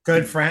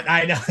 Good friend.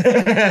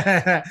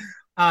 I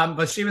know.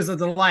 But she was a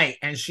delight,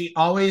 and she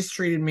always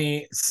treated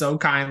me so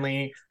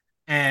kindly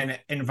and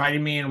invited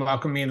me and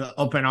welcomed me with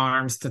open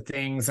arms to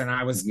things. And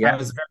I was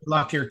very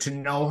lucky to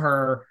know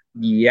her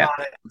on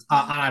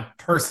a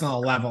personal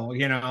level,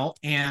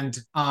 And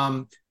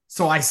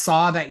so I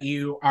saw that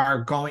you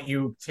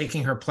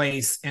taking her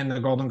place in the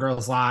Golden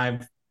Girls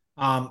Live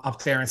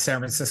up there in San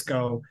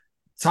Francisco.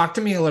 Talk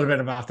to me a little bit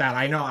about that.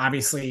 I know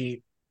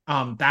obviously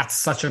that's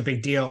such a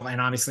big deal,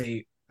 and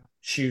obviously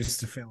shoes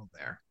to fill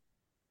there.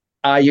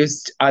 I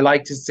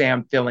like to say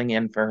I'm filling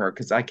in for her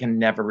because I can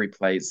never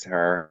replace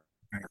her.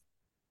 Right.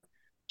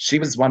 She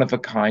was one of a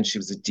kind. She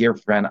was a dear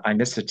friend. I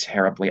miss her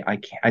terribly.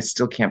 I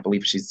still can't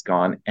believe she's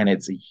gone, and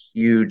it's a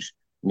huge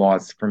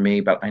loss for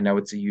me, but I know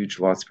it's a huge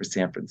loss for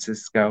San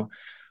Francisco.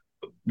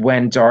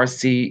 When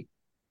Darcy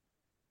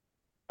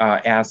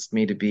asked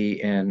me to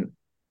be in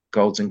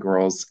Golden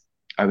Girls,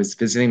 I was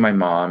visiting my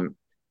mom,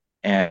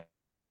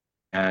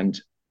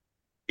 and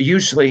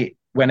usually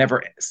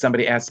whenever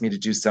somebody asks me to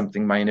do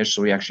something, my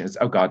initial reaction is,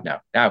 oh God, no.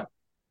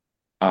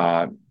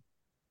 And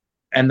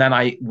then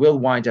I will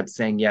wind up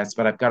saying yes,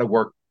 but I've got to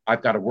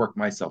work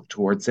myself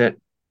towards it.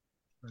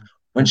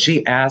 When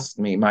she asked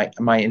me, my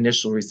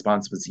initial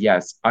response was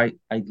yes. I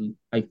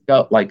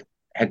felt like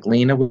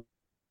Heklina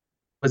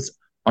was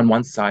on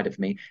one side of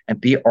me and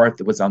B.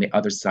 Arthur was on the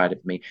other side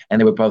of me. And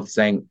they were both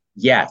saying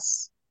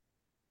yes.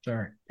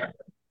 Sure.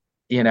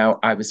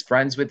 I was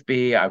friends with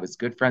B. I was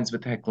good friends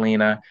with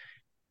Heklina.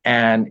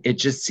 And it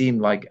just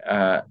seemed like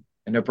a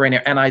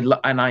no-brainer. And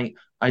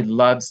I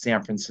love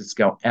San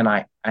Francisco. And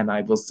I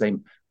will say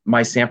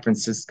my San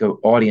Francisco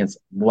audience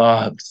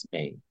loves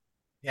me.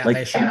 Yeah,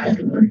 they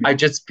should. I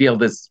just feel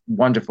this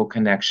wonderful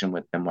connection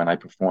with them when I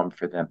perform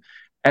for them.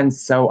 And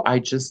so I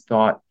just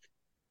thought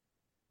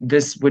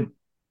this would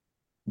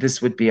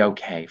be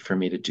okay for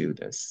me to do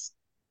this.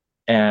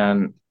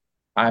 And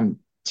I'm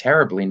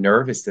terribly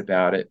nervous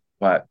about it,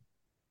 but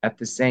at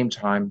the same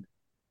time,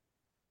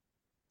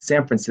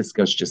 San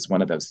Francisco is just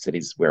one of those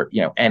cities where,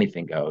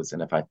 anything goes.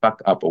 And if I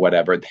fuck up or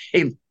whatever,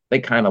 they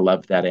kind of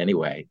love that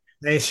anyway.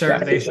 They sure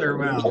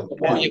will. The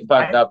more you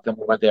fuck up, the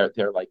more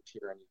they're like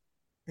cheering.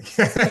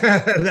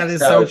 That is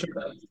so true.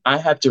 I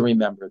have to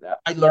remember that.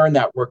 I learned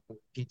that working with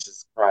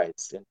Peaches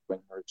Christ and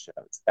doing her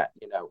shows that,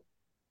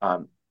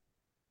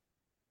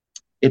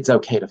 it's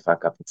okay to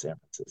fuck up in San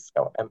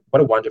Francisco. And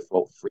what a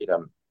wonderful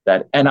freedom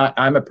and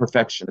I'm a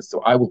perfectionist, so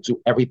I will do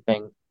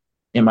everything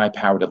in my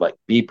power to like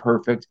be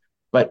perfect.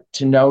 But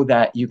to know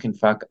that you can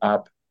fuck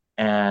up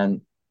and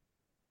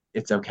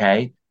it's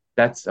okay,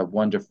 that's a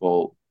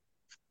wonderful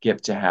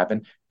gift to have.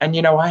 And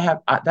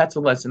that's a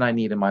lesson I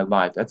need in my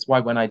life. That's why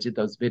when I did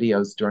those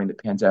videos during the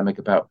pandemic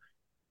about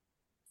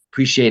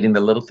appreciating the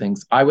little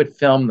things, I would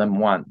film them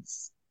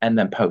once and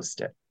then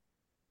post it.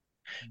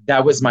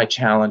 That was my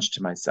challenge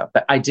to myself.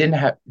 But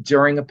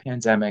during a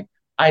pandemic,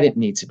 I didn't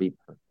need to be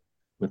perfect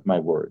with my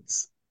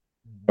words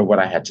or what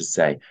I had to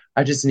say.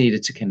 I just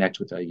needed to connect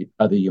with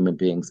other human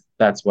beings.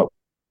 That's what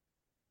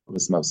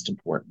was most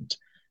important.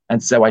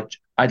 And so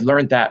I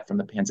learned that from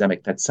the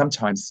pandemic, that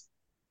sometimes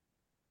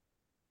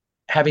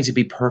having to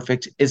be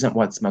perfect isn't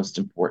what's most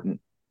important.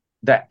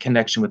 That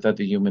connection with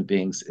other human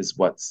beings is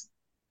what's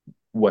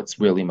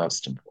really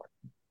most important.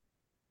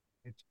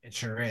 It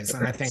sure is.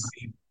 And I think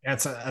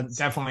that's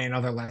definitely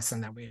another lesson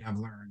that we have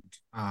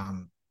learned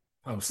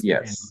post.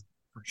 Yes.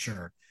 For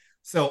sure.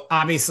 So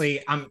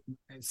obviously I'm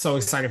so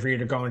excited for you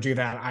to go and do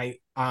that.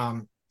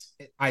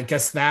 I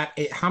guess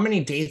how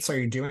many dates are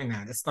you doing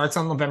that? It starts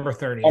on November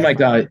 30th. Oh my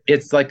God.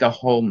 It's like a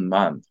whole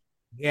month.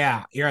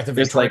 Yeah. You're at the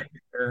Victoria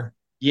Theater.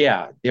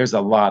 Yeah, there's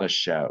a lot of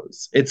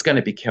shows. It's going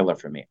to be killer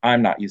for me.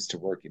 I'm not used to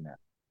working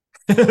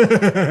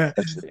that.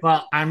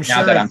 Well, I'm sure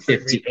now that I'm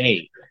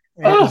 58.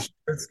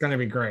 It's going to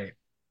be great.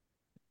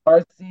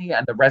 Darcy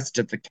and the rest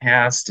of the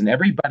cast and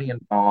everybody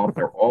involved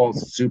are all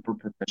super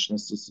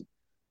professionals.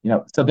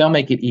 So they'll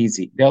make it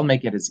easy. They'll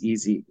make it as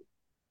easy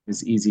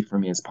for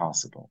me as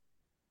possible.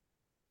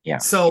 Yeah.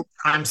 So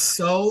I'm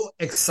so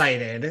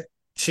excited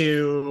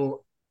to,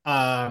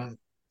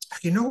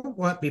 you know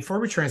what? Before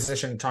we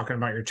transition talking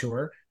about your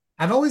tour,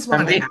 I've always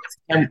wanted to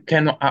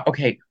ask.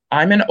 Okay,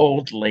 I'm an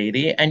old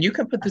lady, and you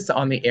can put this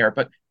on the air,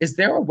 but is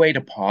there a way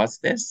to pause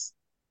this?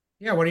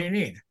 Yeah, what do you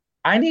need?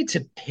 I need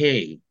to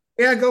pee.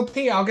 Yeah, go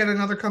pee. I'll get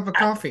another cup of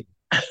coffee.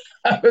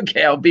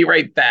 Okay, I'll be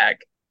right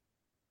back.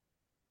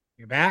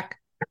 You back?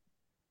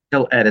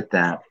 He'll edit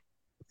that.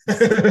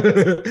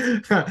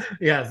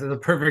 Yes, it's a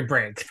perfect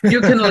break.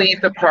 You can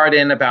leave the part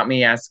in about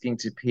me asking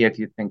to pee if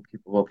you think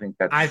people will think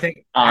I that's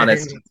think I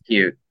honest think and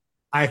cute.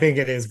 I think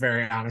it is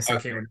very honest and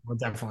Okay. cute. We'll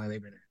definitely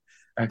leave it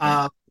in.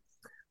 Okay.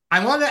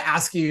 I wanted to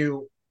ask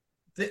you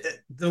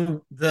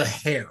the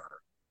hair.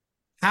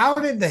 How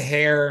did the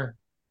hair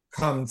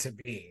come to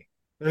be?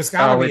 There's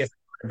got to Oh, be a it's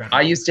story I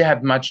behind it. used to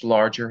have much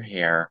larger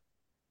hair.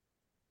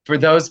 For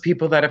those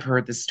people that have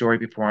heard this story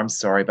before, I'm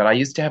sorry, but I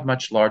used to have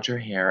much larger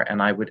hair,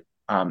 and I would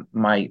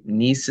my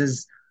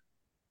niece's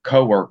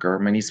coworker,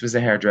 my niece was a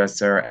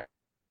hairdresser,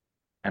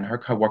 and her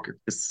coworker,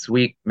 this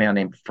sweet man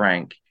named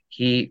Frank,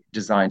 he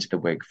designed the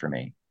wig for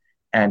me.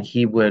 And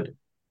he would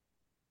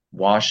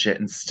wash it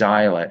and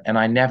style it. And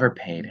I never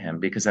paid him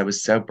because I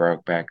was so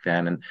broke back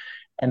then.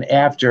 And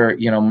after,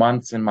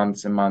 months and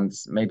months and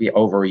months, maybe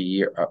over a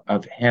year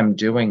of him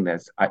doing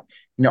this,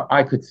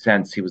 I could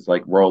sense he was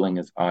like rolling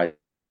his eyes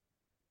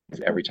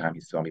every time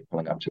he saw me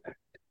pulling up to that.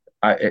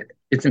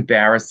 It's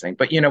embarrassing,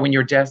 but when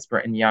you're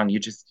desperate and young, you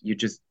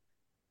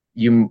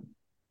you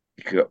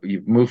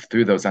move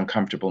through those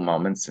uncomfortable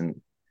moments,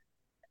 and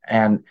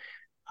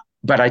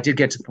but I did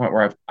get to the point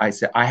where I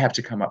said I have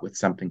to come up with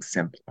something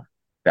simpler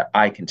that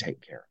I can take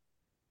care of.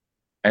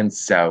 And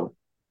so,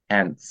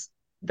 hence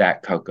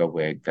that cocoa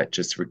wig that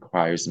just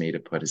requires me to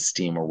put a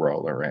steamer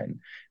roller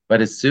in.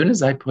 But as soon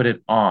as I put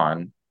it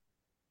on,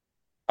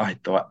 I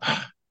thought,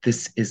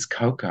 this is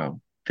Coco.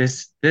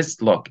 This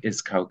look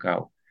is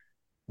Coco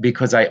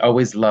because I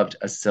always loved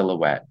a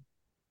silhouette,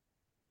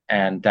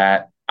 and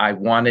that I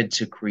wanted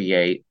to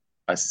create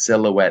a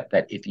silhouette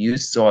that if you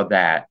saw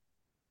that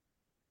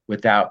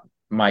without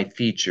my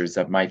features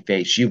of my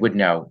face, you would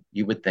know,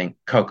 you would think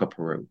Coco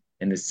Peru.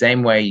 In the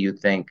same way you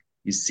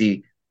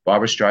see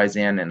Barbara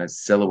Streisand in a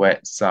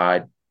silhouette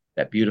side,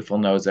 that beautiful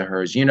nose of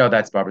hers,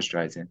 that's Barbara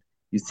Streisand.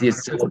 You see a 100%.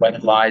 silhouette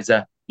of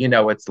Liza,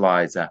 it's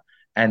Liza.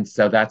 And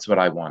so that's what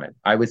I wanted.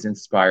 I was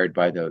inspired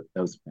by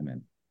those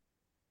women.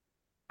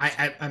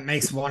 It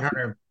makes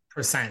 100%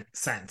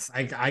 sense.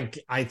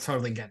 I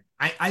totally get it.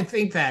 I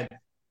think that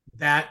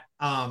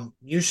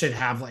you should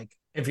have, like,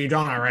 if you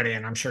don't already,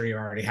 and I'm sure you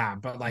already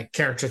have, but like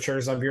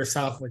caricatures of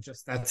yourself with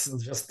that's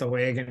just the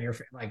wig and your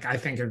like. I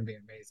think it would be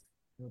amazing.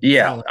 It would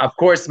Yeah, sell of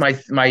course,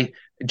 my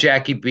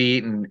Jackie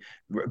Beat and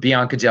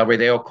Bianca Del Rey,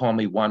 they all call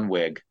me One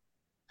Wig.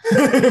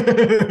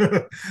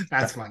 it.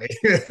 That's funny.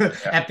 Yeah.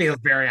 That feels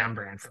very on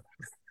brand for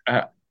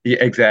them. Yeah,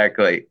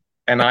 exactly.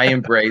 And I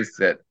embrace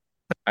it.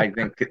 I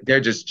think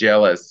they're just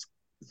jealous.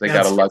 They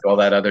got to That's lug all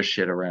that other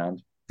shit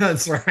around.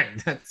 That's right.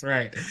 That's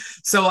right.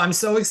 So I'm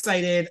so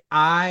excited.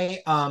 I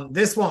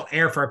This won't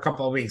air for a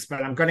couple of weeks,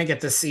 but I'm going to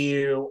get to see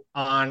you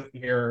on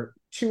your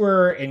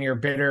tour and your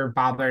Bitter,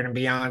 Bothered, and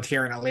Beyond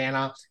here in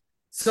Atlanta.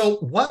 So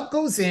what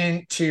goes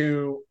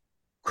into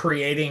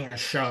creating a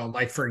show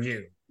like for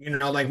you?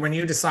 Like when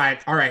you decide,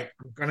 all right,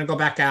 I'm going to go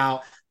back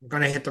out, I'm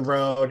going to hit the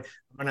road,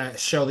 I'm going to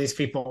show these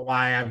people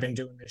why I've been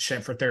doing this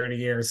shit for 30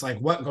 years. Like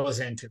what goes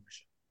into a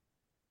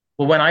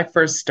Well, when I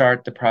first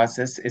start the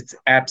process, it's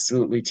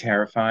absolutely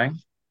terrifying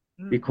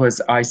show?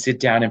 because I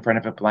sit down in front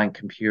of a blank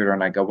computer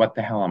and I go, what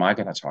the hell am I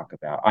going to talk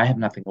about? I have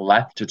nothing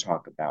left to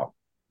talk about.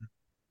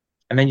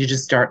 And then you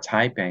just start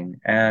typing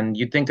and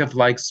you think of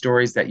like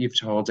stories that you've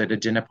told at a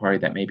dinner party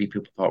that maybe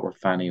people thought were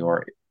funny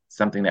or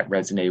something that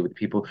resonated with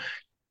people.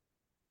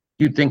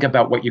 You think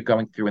about what you're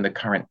going through in the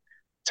current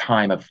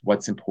time of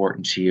what's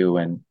important to you,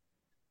 and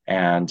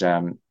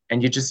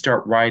you just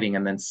start writing,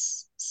 and then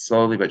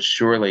slowly but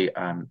surely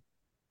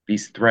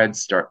these threads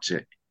start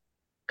to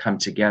come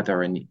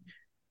together, and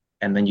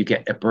then you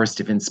get a burst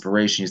of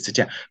inspiration. You sit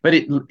down, but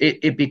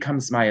it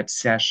becomes my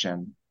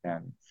obsession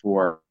then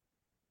for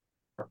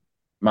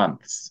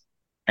months,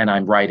 and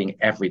I'm writing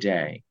every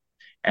day,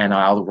 and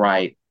I'll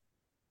write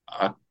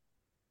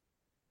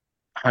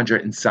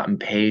 100 and something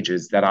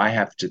pages that I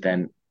have to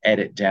then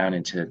edit down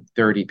into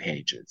 30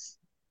 pages.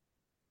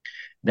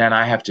 Then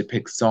I have to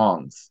pick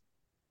songs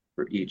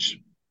for each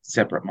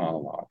separate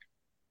monologue.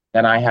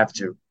 Then I have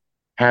to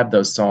have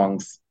those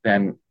songs.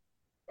 Then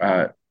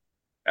I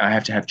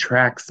have to have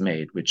tracks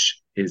made, which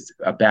is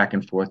a back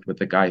and forth with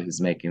the guy who's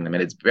making them,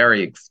 and it's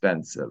very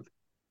expensive,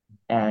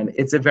 and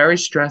it's a very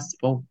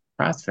stressful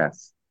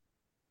process.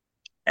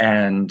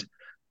 And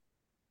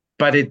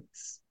but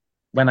it's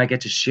when I get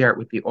to share it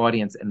with the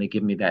audience and they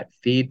give me that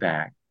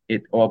feedback,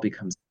 it all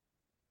becomes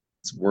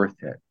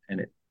worth it.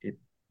 And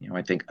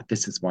I think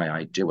this is why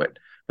I do it.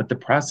 But the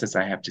process,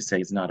 I have to say,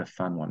 is not a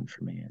fun one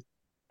for me.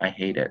 I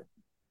hate it,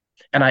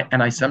 and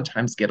I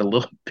sometimes get a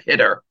little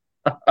bitter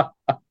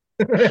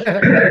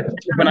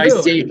when I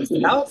You see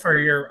yourself or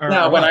your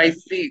no, or what?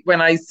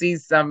 when I see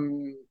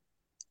some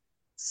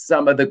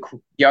of the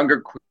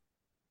younger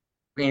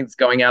queens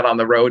going out on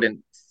the road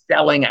and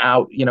selling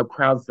out,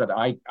 crowds that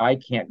I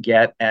can't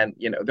get, and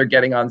they're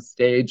getting on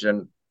stage,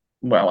 and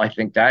well, I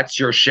think that's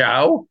your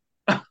show.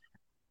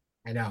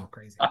 I know,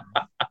 crazy.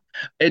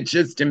 It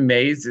just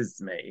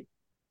amazes me.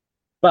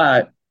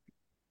 But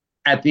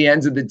at the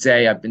end of the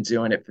day, I've been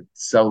doing it for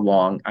so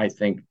long. I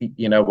think,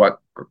 you know what,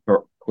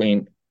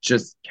 Queen,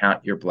 just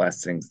count your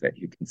blessings that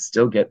you can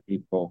still get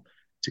people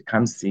to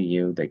come see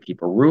you. They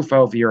keep a roof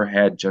over your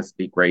head. Just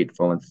be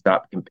grateful and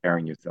stop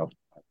comparing yourself.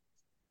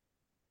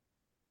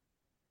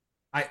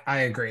 I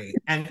agree.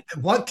 And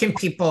what can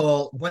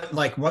people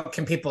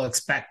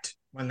expect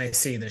when they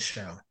see this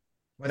show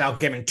without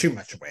giving too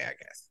much away, I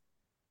guess?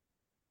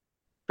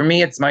 For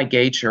me, it's my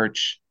gay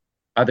church.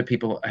 Other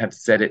people have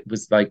said it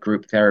was like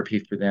group therapy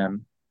for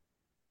them.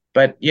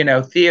 But, you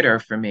know, theater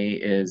for me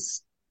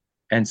is,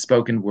 and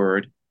spoken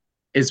word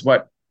is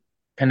what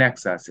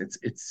connects us.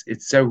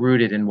 It's so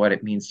rooted in what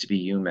it means to be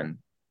human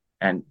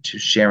and to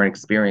share an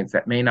experience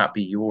that may not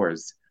be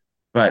yours,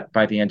 but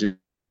by the end of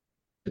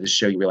the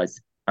show, you realize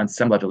on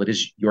some level it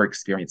is your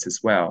experience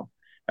as well.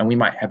 And we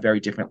might have very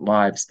different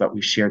lives, but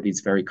we share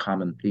these very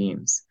common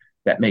themes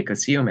that make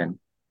us human.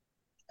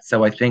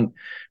 So I think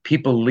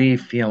people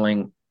leave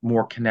feeling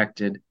more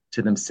connected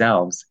to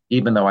themselves,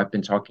 even though I've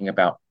been talking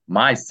about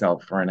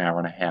myself for an hour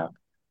and a half.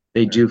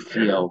 They do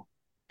feel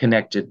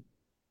connected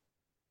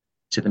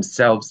to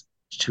themselves,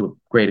 to a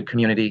greater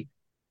community.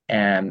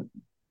 And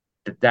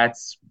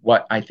that's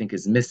what I think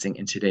is missing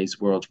in today's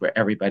world where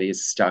everybody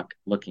is stuck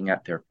looking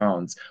at their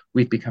phones.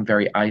 We've become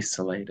very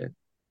isolated.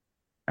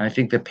 And I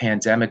think the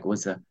pandemic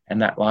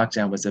and that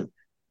lockdown was a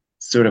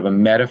sort of a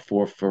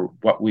metaphor for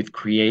what we've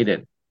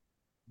created,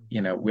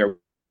 you know, where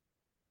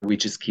we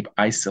just keep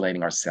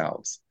isolating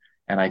ourselves.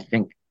 And I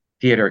think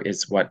theater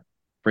is what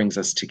brings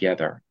us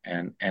together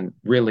and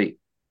really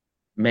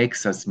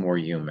makes us more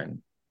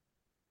human.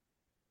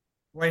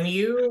 When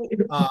you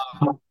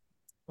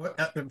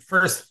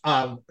first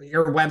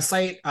your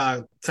website,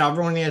 tell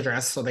everyone the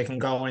address so they can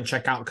go and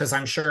check out because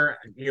I'm sure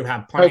you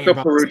have plenty Coco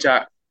of Peru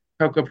dot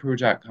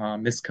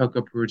CocoPeru.com,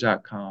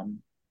 MissCocoPeru.com.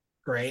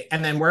 great.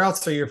 And then where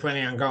else are you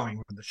planning on going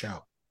with the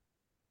show?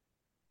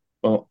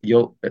 Well,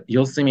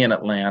 you'll see me in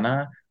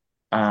Atlanta.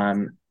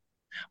 Um,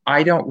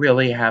 I don't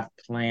really have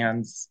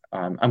plans.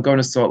 I'm going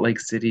to Salt Lake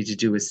City to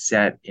do a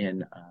set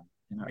in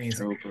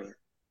Amazing. October.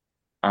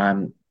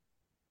 Um,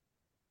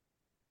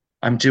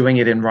 I'm doing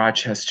it in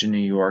Rochester, New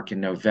York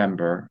in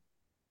November,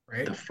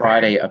 Right? the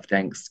Friday of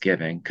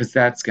Thanksgiving, because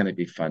that's going to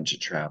be fun to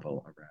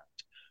travel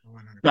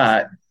around. 100%.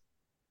 But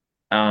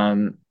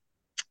um,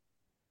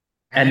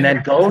 and And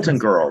then Golden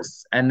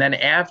Girls, and then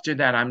after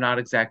that, I'm not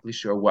exactly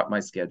sure what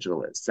my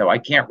schedule is, so I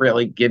can't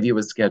really give you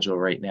a schedule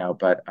right now.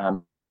 But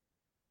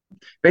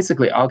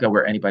basically, I'll go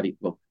where anybody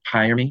will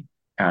hire me,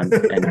 and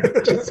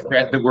just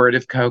spread the word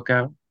of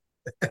Coco.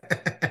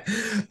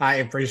 I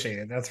appreciate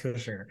it. That's for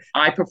sure.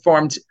 I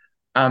performed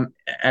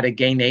at a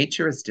gay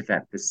naturist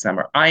event this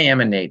summer. I am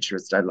a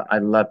naturist. I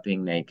love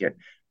being naked,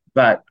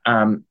 but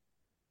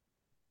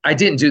I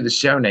didn't do the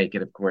show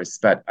naked, of course.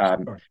 But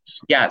Sure.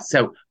 yeah,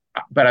 so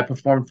but I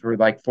performed for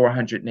like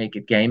 400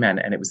 naked gay men,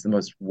 and it was the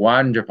most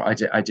wonderful. I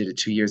did it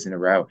 2 years in a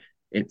row.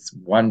 It's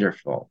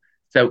wonderful.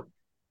 So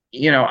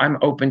you know, I'm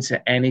open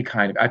to any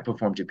kind of. I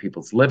performed in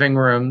people's living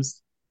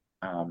rooms,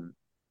 um,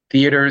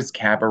 theaters,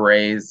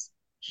 cabarets.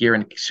 Here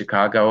in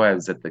Chicago, I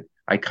was at the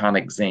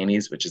iconic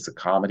Zanies, which is a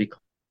comedy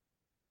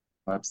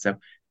club. So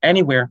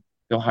anywhere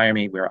they'll hire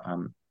me, where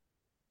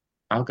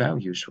I'll go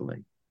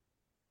usually.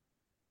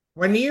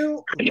 When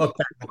you look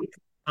back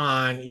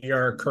on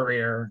your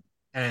career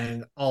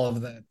and all of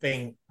the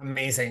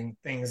amazing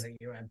things that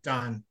you have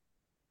done,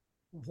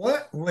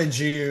 what would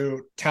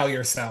you tell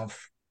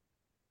yourself,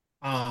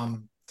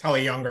 tell a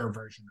younger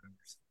version of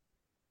yourself?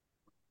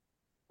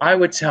 I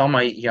would tell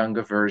my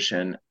younger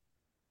version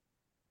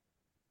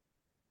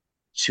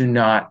to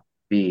not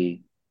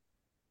be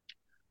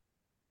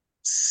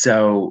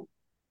so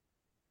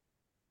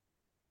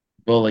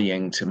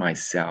bullying to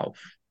myself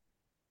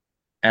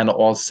and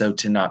also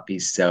to not be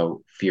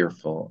so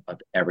fearful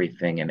of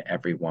everything and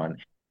everyone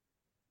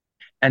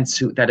and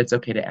to that it's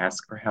okay to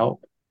ask for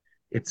help.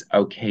 It's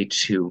okay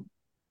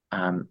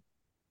um,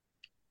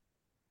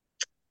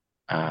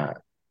 uh,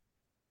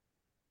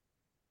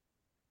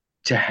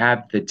 to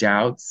have the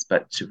doubts,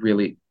 but to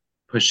really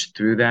push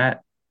through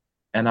that.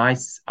 And I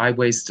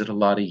wasted a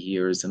lot of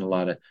years and a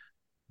lot of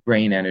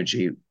brain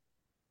energy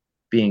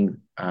being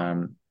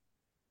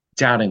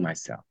doubting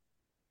myself,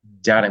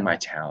 doubting my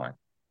talent.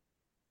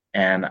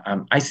 And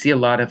I see a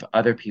lot of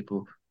other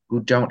people who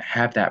don't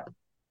have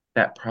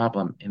that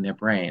problem in their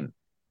brain,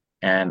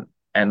 and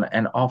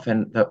and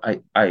often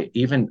I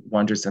even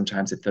wonder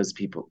sometimes if those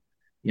people,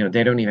 you know,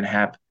 they don't even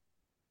have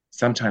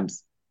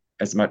sometimes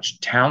as much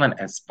talent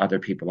as other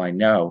people I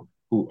know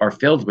who are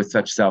filled with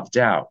such self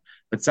doubt,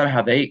 but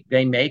somehow they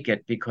make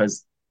it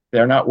because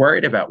they're not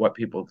worried about what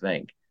people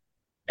think.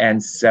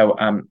 And so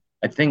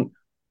I think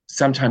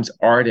sometimes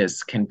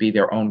artists can be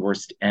their own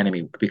worst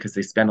enemy because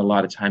they spend a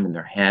lot of time in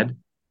their head.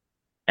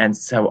 And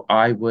so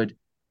I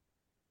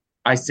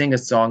sing a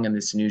song in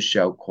this new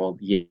show called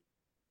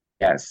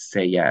Yes,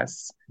 Say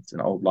Yes. It's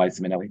an old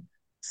Liza Minnelli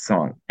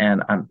song.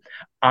 And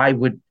I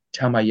would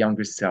tell my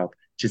younger self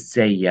to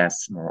say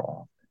yes more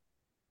often.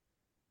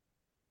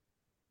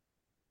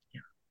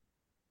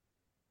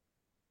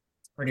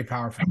 pretty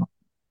powerful.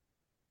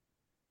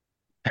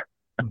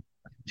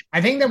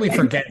 I think that we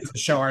forget to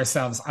show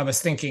ourselves. I was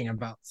thinking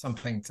about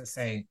something to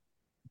say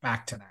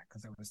back to that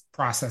because I was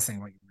processing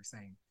what you were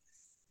saying.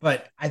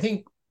 But I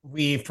think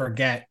we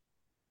forget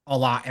a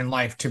lot in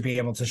life to be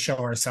able to show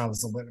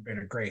ourselves a little bit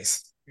of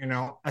grace,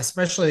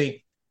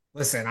 especially,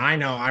 listen,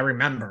 I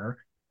remember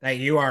that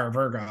you are a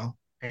Virgo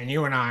and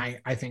you and I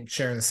think,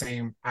 share the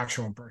same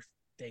actual birth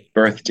date.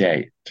 Birth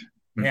date.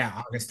 Yeah,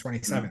 August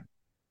 27th.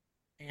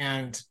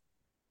 And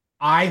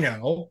I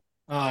know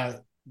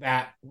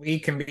that we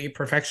can be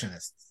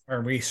perfectionists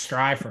or we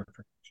strive for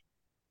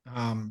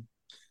perfection.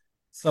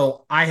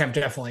 So I have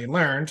definitely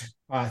learned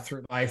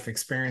through life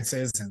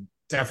experiences and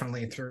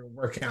definitely through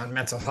working on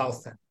mental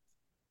health and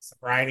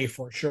sobriety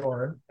for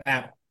sure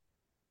that,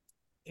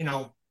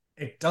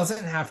 it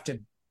doesn't have to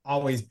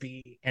always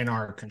be in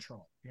our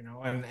control,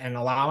 and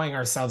allowing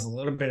ourselves a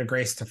little bit of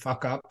grace to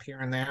fuck up here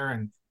and there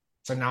and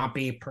to not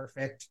be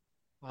perfect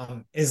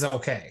is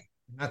okay.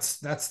 That's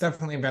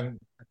definitely been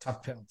a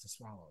tough pill to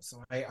swallow.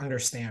 So I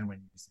understand when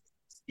you say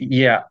this.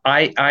 Yeah,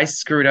 I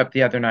screwed up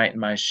the other night in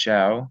my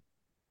show,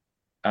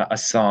 a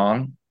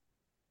song,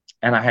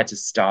 and I had to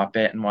stop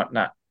it and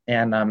whatnot.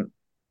 And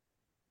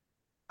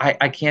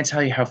I can't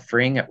tell you how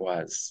freeing it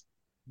was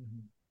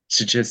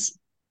to just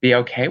be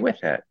okay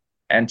with it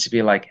and to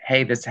be like,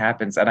 hey, this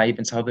happens. And I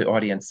even told the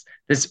audience,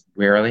 this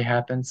rarely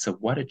happens. So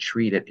what a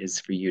treat it is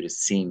for you to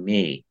see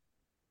me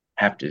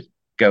have to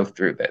go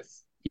through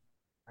this.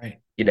 Right.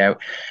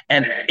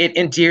 And it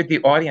endeared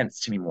the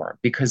audience to me more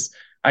because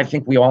I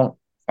think we all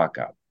fuck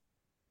up.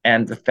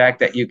 And the fact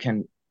that you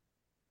can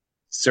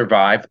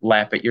survive,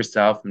 laugh at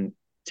yourself, and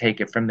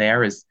take it from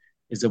there is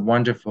a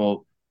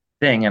wonderful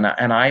thing. And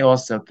I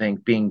also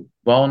think being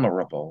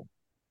vulnerable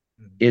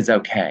is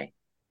okay.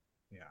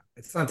 Yeah,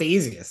 it's not the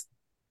easiest,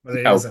 but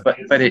it Oh, is. but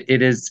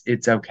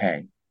it's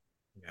okay.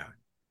 Yeah,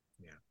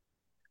 yeah.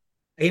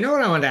 You know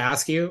what I wanted to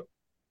ask you?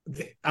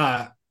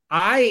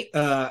 I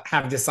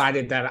have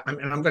decided that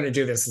I'm going to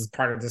do this as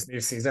part of this new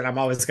season. I'm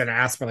always going to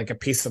ask for like a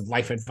piece of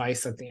life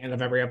advice at the end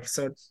of every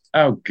episode.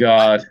 Oh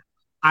God.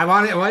 I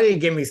wanted you to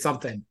give me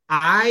something.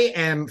 I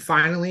am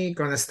finally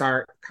going to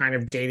start kind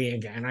of dating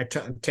again.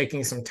 I'm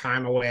taking some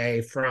time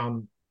away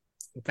from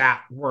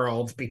that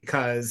world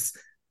because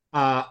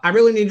I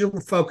really need to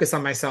focus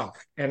on myself.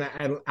 And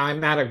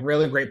I'm at a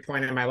really great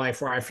point in my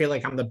life where I feel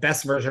like I'm the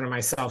best version of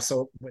myself.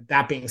 So with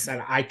that being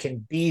said, I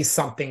can be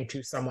something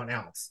to someone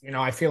else.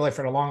 I feel like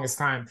for the longest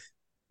time,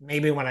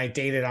 maybe when I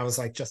dated, I was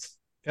like just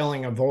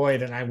filling a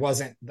void and I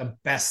wasn't the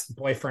best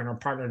boyfriend or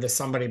partner to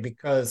somebody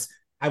because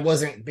I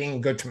wasn't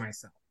being good to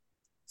myself.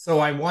 So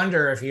I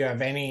wonder if you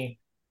have any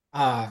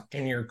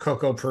in your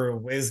Coco Peru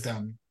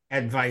wisdom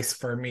advice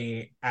for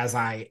me as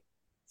I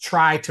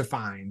try to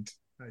find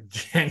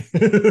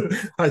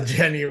a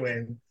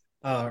genuine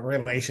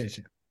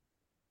relationship.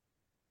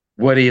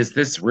 Woody, is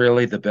this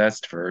really the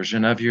best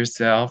version of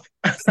yourself?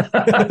 Do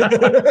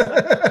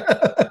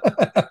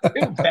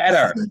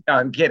better. No,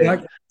 I'm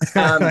kidding.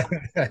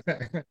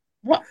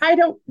 Well, I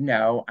don't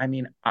know. I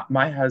mean,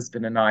 my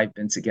husband and I have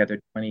been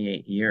together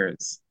 28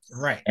 years.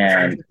 Right.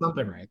 And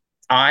something right.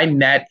 I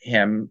met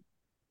him,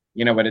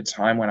 at a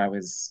time when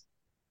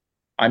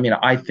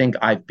I think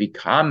I've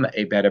become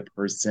a better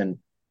person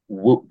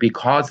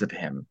because of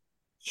him.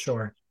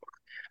 Sure.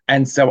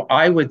 And so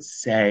I would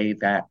say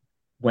that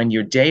when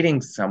you're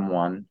dating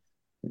someone,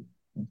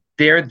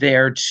 they're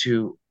there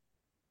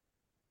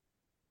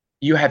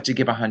you have to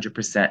give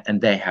 100% and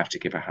they have to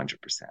give 100%.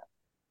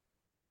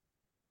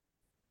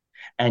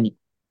 And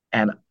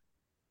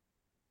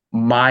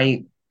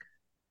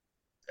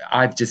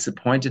I've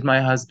disappointed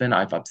my husband,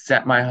 I've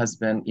upset my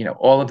husband,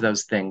 all of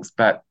those things.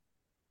 But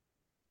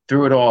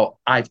through it all,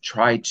 I've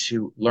tried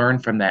to learn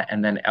from that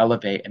and then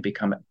elevate and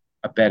become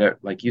a better,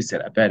 like you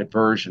said, a better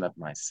version of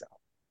myself.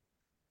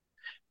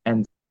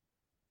 And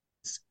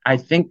I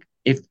think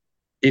if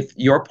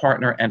your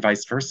partner and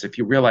vice versa, if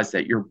you realize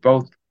that you're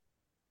both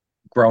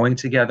growing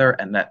together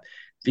and that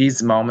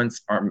these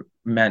moments are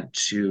meant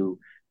to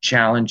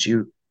challenge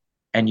you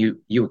and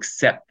you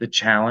accept the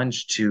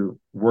challenge to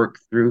work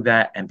through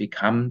that and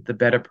become the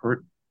better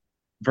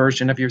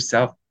version of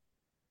yourself,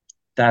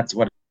 that's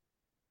what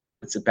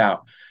it's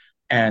about.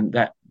 And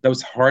that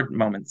those hard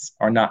moments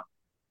are not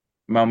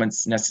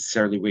moments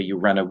necessarily where you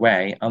run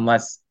away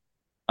unless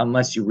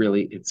you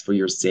really, it's for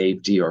your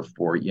safety or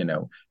for,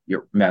 your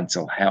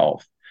mental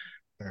health.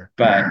 Sure.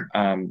 But,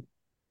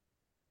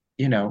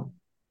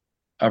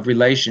 a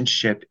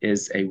relationship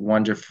is a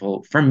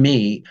wonderful, for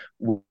me,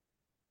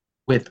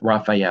 with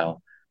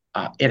Raphael,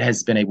 it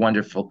has been a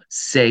wonderful,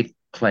 safe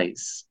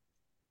place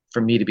for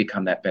me to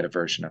become that better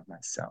version of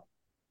myself.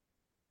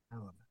 I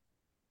love it.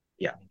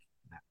 Yeah.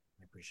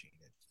 I appreciate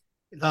it.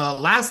 The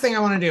last thing I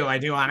want to do, I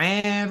do on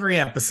every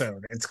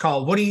episode. It's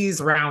called Woody's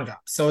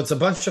Roundup. So it's a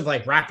bunch of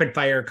like rapid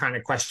fire kind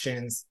of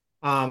questions.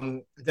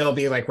 They'll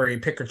be like where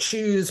you pick or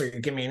choose or you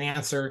give me an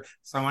answer.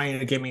 So I want you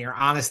to give me your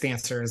honest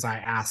answer as I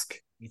ask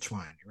each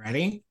one. You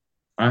ready?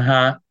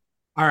 Uh-huh.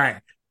 All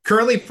right.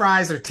 Curly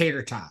fries or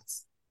tater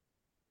tots?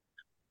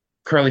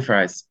 Curly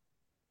fries.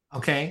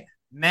 Okay.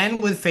 Men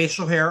with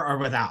facial hair or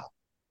without?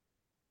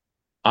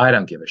 I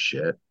don't give a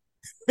shit.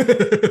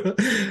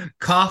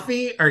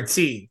 Coffee or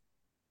tea?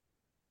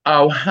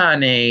 Oh,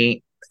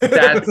 honey,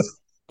 that's,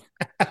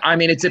 I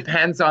mean, it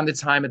depends on the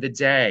time of the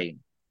day.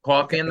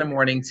 Coffee in the Okay.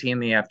 morning, tea in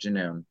the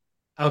afternoon.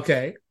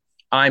 Okay.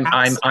 I'm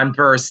I'm Outs- I'm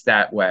versed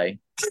that way.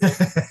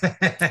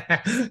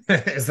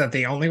 Is that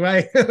the only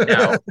way?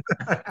 No.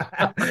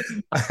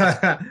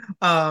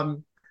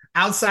 um,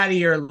 outside of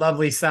your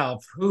lovely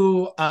self,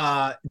 who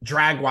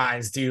drag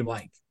wise do you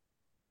like?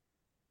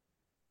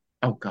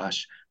 Oh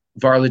gosh.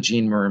 Varla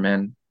Jean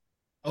Merman,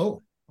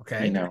 Oh,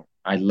 okay.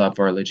 I love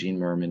Varla Jean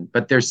Merman,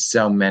 but there's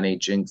so many.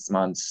 Jinx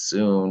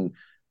Monsoon.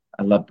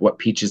 I love What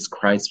Peaches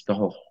Christ, the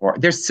whole horror.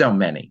 There's so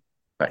many.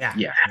 But Yeah.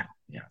 yeah,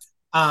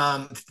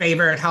 yeah.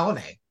 Favorite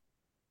holiday?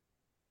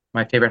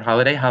 My favorite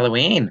holiday,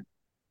 Halloween.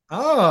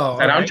 Oh,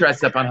 I don't okay.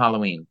 dress up on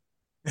Halloween.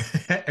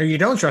 Or you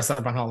don't dress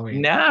up on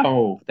Halloween?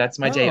 No, that's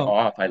my day Oh,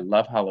 off. I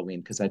love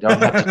Halloween because I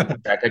don't have to do the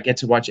drag. I get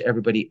to watch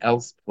everybody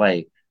else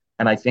play.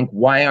 And I think,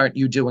 why aren't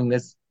you doing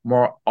this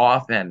more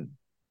often?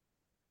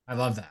 I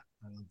love that.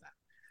 I love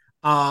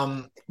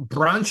that.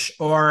 Brunch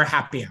or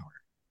happy hour?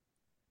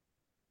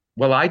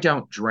 Well, I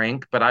don't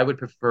drink, but I would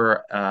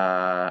prefer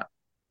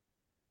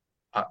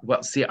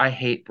well, see, I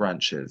hate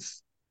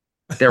brunches.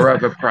 They're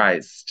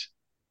overpriced.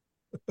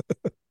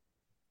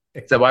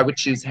 So I would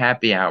choose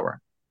happy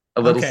hour.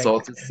 A little Okay,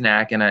 salted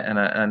snack and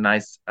a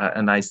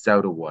nice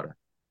soda water.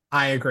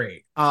 I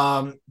agree.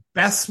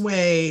 Best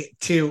way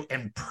to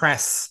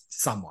impress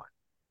someone.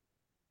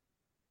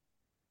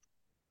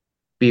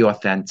 Be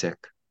authentic.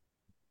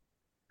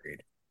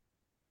 Agreed.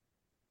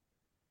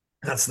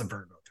 That's the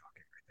Virgo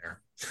talking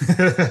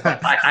right there.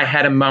 I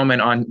had a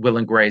moment on Will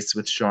and Grace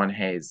with Sean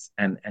Hayes,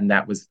 and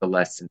that was the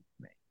lesson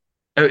for me.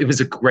 It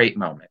was a great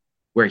moment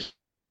where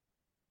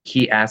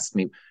he asked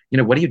me,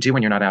 what do you do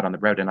when you're not out on the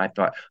road? And I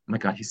thought, oh my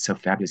God, he's so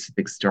fabulous, a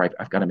big star.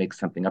 I've got to make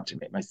something up to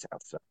make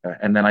myself. So,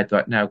 and then I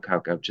thought, no,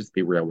 Coco, just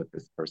be real with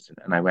this person.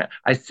 And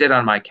I sit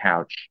on my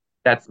couch.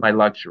 That's my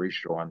luxury,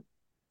 Sean,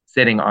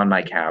 sitting on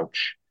my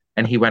couch.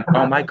 And he went,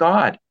 oh my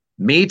God,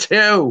 me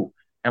too.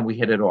 And we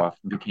hit it off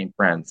and became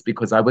friends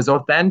because I was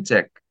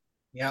authentic.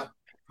 Yep,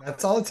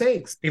 that's all it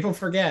takes. People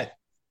forget.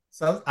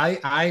 So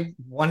I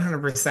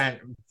 100%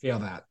 feel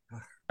that. So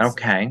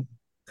Okay.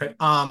 good.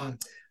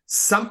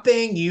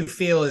 Something you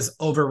feel is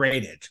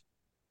overrated.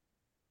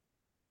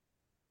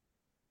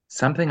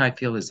 Something I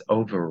feel is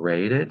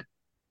overrated.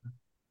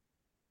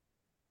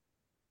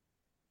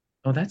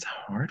 Oh, that's a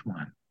hard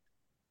one.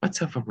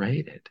 What's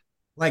overrated?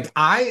 Like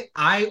I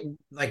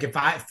like if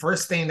I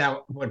first thing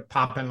that would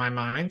pop in my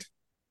mind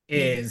Hmm.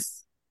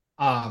 is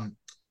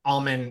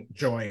almond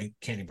joy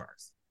candy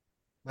bars.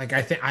 Like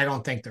I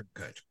don't think they're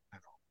good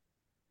at all.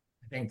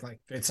 I think like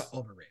it's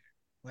overrated.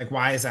 Like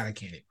why is that a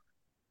candy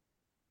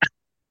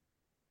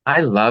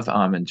I love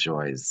almond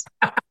joys.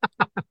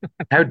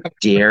 How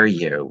dare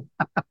you?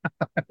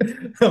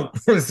 bar?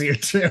 Of course you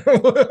too.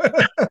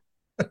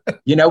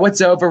 You know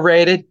what's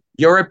overrated?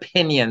 Your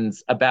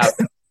opinions about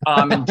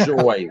almond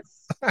joys.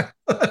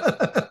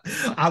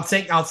 I'll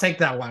take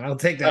that one. I'll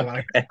take that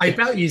one. Okay. I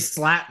felt you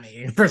slapped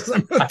me for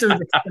some through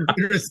the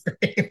computer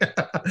screen.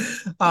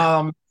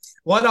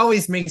 What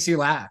always makes you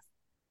laugh?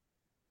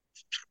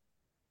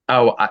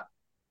 Oh,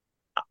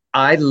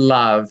 I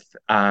love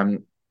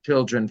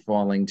children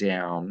falling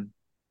down.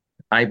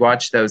 I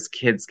watch those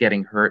kids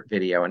getting hurt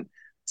video, and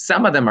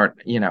some of them are,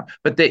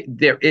 but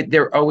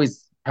they're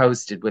always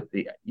posted with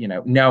the,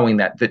 knowing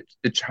that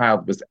the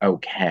child was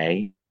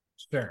okay.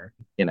 Sure.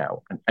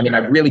 I mean, I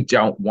really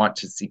don't want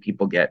to see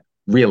people get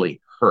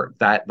really hurt.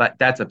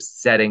 That's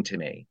upsetting to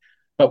me.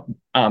 But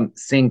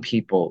seeing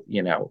people,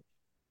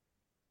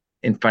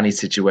 in funny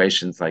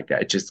situations like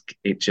that,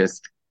 it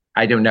just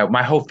I don't know.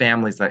 My whole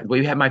family's like,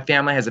 my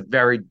family has a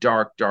very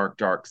dark, dark,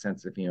 dark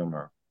sense of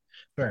humor.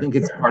 I Sure. think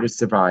it's part of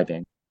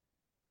surviving.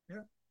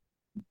 Yeah.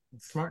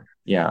 Smart.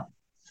 Yeah,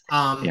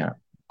 Um, yeah.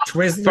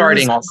 Twizzlers.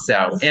 Farting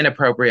also,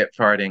 inappropriate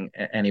farting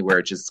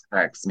anywhere just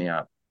cracks me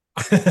up.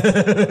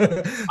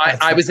 That's I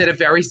funny. was at a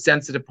very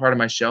sensitive part of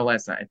my show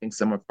last night. I think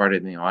someone farted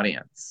in the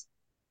audience.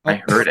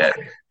 I Oh, heard it,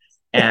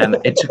 and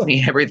it took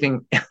me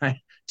everything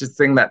to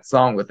sing that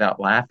song without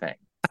laughing.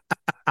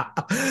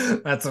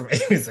 that's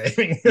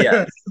amazing.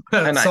 Yes,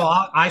 and So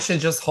I should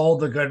just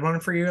hold the good one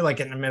for you, like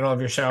in the middle of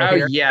your show oh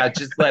here. yeah,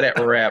 just let it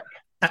rip.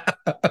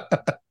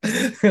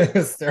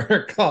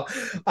 Hysterical.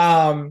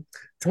 Um,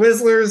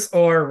 Twizzlers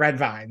or Red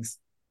Vines?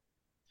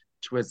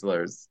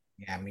 Twizzlers.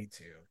 Yeah, me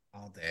too.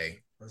 All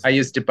day. Those I are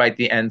used to bite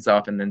the ends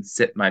off and then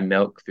sip my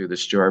milk through the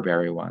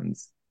strawberry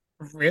ones.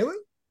 really?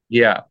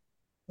 Yeah.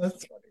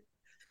 That's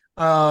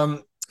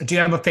funny. Do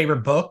you have a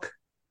favorite book?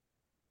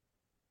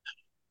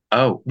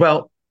 Oh,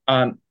 well,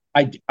 I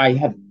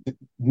have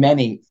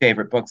many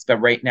favorite books, but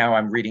right now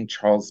I'm reading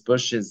Charles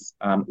Bush's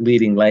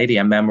Leading Lady,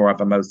 a memoir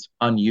of a most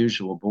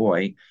unusual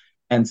boy.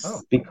 And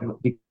Oh,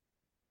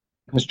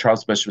 because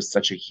Charles Bush was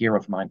such a hero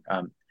of mine,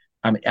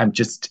 I'm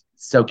just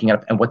soaking it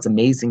up. And what's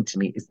amazing to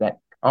me is that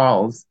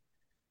Charles,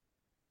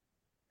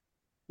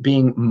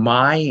 being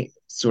my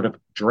sort of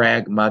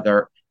drag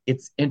mother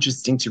it's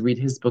interesting to read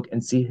his book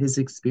and see his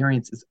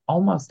experience is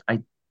almost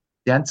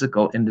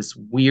identical in this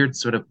weird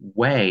sort of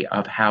way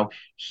of how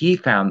he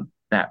found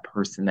that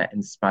person that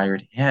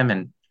inspired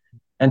him.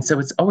 And so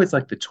it's always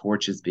like the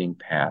torch is being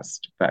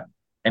passed. But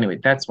anyway,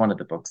 that's one of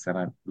the books that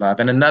I love.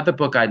 And another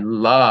book I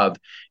love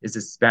is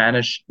a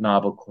Spanish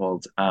novel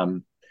called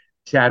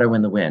Shadow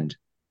in the Wind.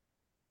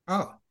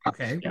 Oh,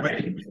 okay. Yeah. What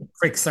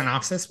quick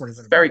synopsis? What is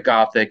it It's about? very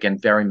gothic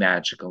and very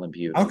magical and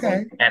beautiful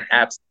Okay. and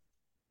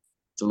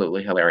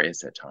absolutely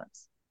hilarious at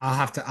times. I'll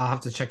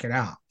have to check it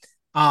out.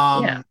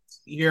 Yeah.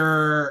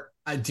 You're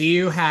do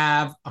you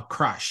have a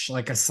crush,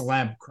 like a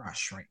celeb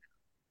crush right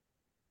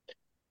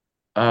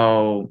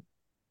Oh,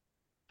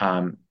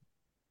 um,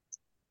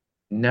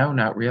 no,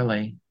 not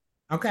really.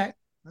 now? Okay,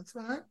 that's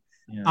fine.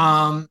 Yeah.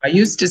 Um, I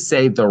used to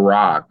say The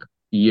Rock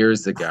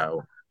years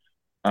ago.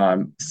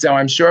 So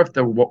I'm sure if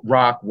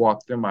Rock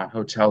walked through my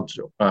hotel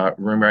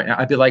room right now,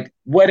 I'd be like,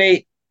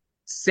 Woody,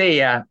 see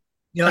ya.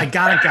 you're like,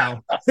 gotta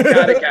go.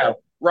 Gotta go.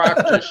 Rock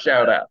just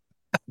showed up.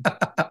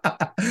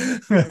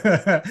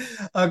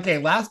 Okay,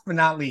 last but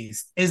not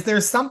least, is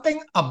there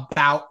something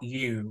about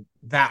you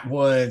that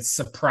would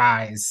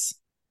surprise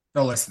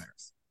the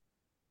listeners?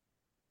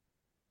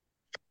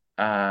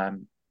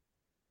 Um,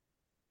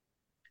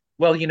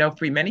 well,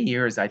 for many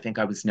years, I think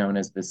I was known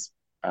as this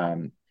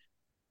um,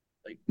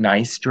 like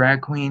nice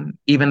drag queen,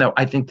 even though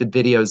I think the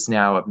videos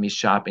now of me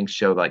shopping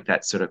show like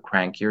that sort of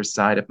crankier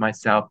side of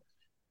myself.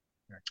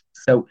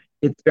 So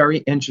it's very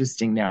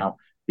interesting now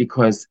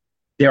because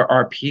there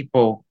are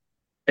people,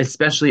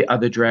 especially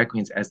other drag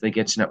queens, as they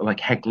get to know, like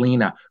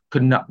Heklina,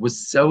 could not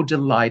was so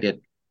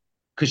delighted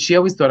because she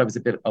always thought I was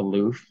a bit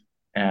aloof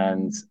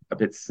and a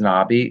bit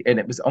snobby, and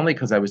it was only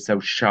because I was so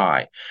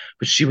shy.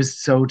 But she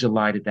was so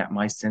delighted that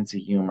my sense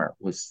of humor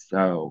was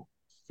so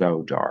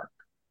dark.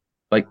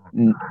 Like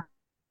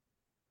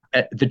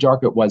the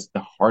darker it was,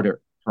 the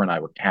harder her and I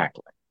were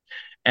tackling.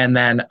 And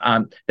then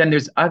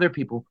there's other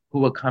people who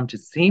will come to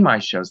see my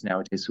shows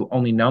nowadays who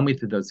only know me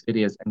through those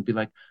videos and be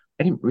like,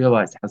 I didn't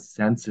realize how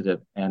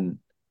sensitive and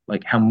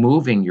like how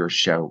moving your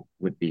show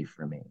would be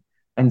for me.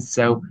 And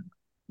so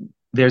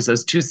there's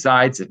those two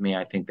sides of me,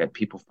 I think, that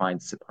people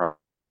find surprising.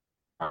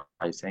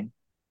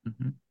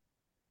 Mm-hmm.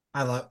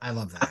 I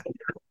love that.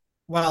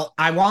 Well,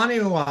 I want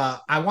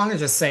to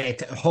just say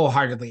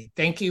wholeheartedly,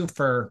 thank you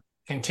for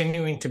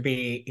continuing to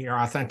be your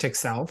authentic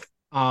self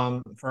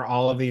for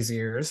all of these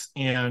years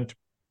and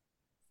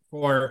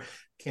for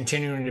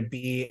continuing to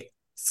be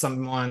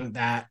someone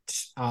that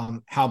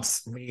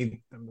helps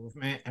lead the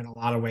movement in a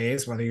lot of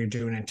ways, whether you're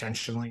doing it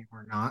intentionally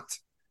or not.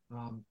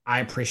 I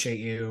appreciate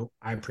you.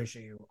 I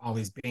appreciate you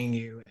always being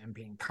you and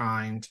being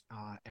kind.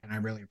 And I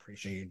really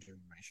appreciate you doing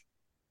my show.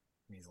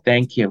 It means a lot.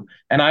 Thank you.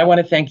 And I want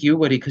to thank you,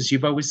 Woody, because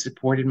you've always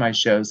supported my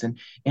shows. And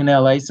in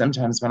LA,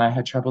 sometimes when I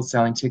had trouble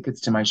selling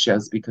tickets to my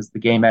shows because the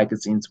gay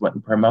magazines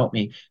wouldn't promote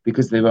me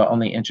because they were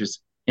only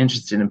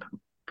interested in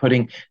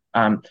putting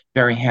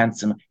very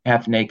handsome,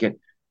 half naked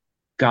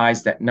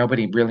guys that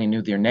nobody really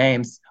knew their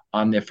names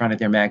on the front of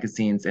their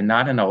magazines and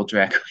not an old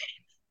drag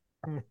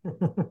queen.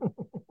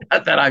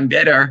 Not that I'm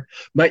bitter,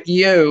 but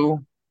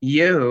you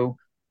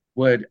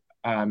would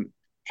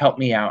help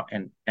me out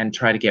and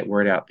try to get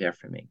word out there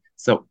for me.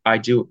 So I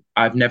do.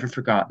 I've never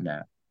forgotten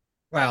that.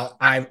 Well,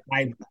 I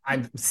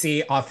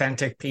see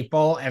authentic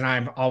people, and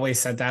I've always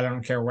said that I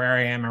don't care where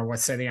I am or what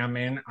city I'm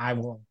in. I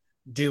will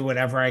do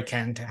whatever I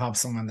can to help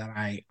someone that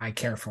I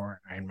care for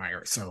and I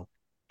admire. So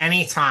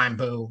anytime,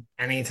 boo,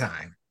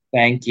 anytime.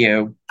 Thank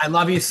you. I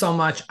love you so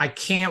much. I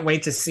can't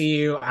wait to see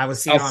you. I will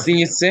see you I'll on. see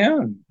you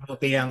soon. I will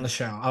be on the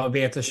show. I will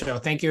be at the show.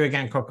 Thank you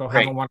again, Coco.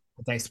 Have a Great.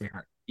 wonderful day,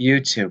 sweetheart.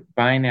 You too.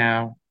 Bye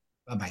now.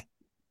 Bye bye.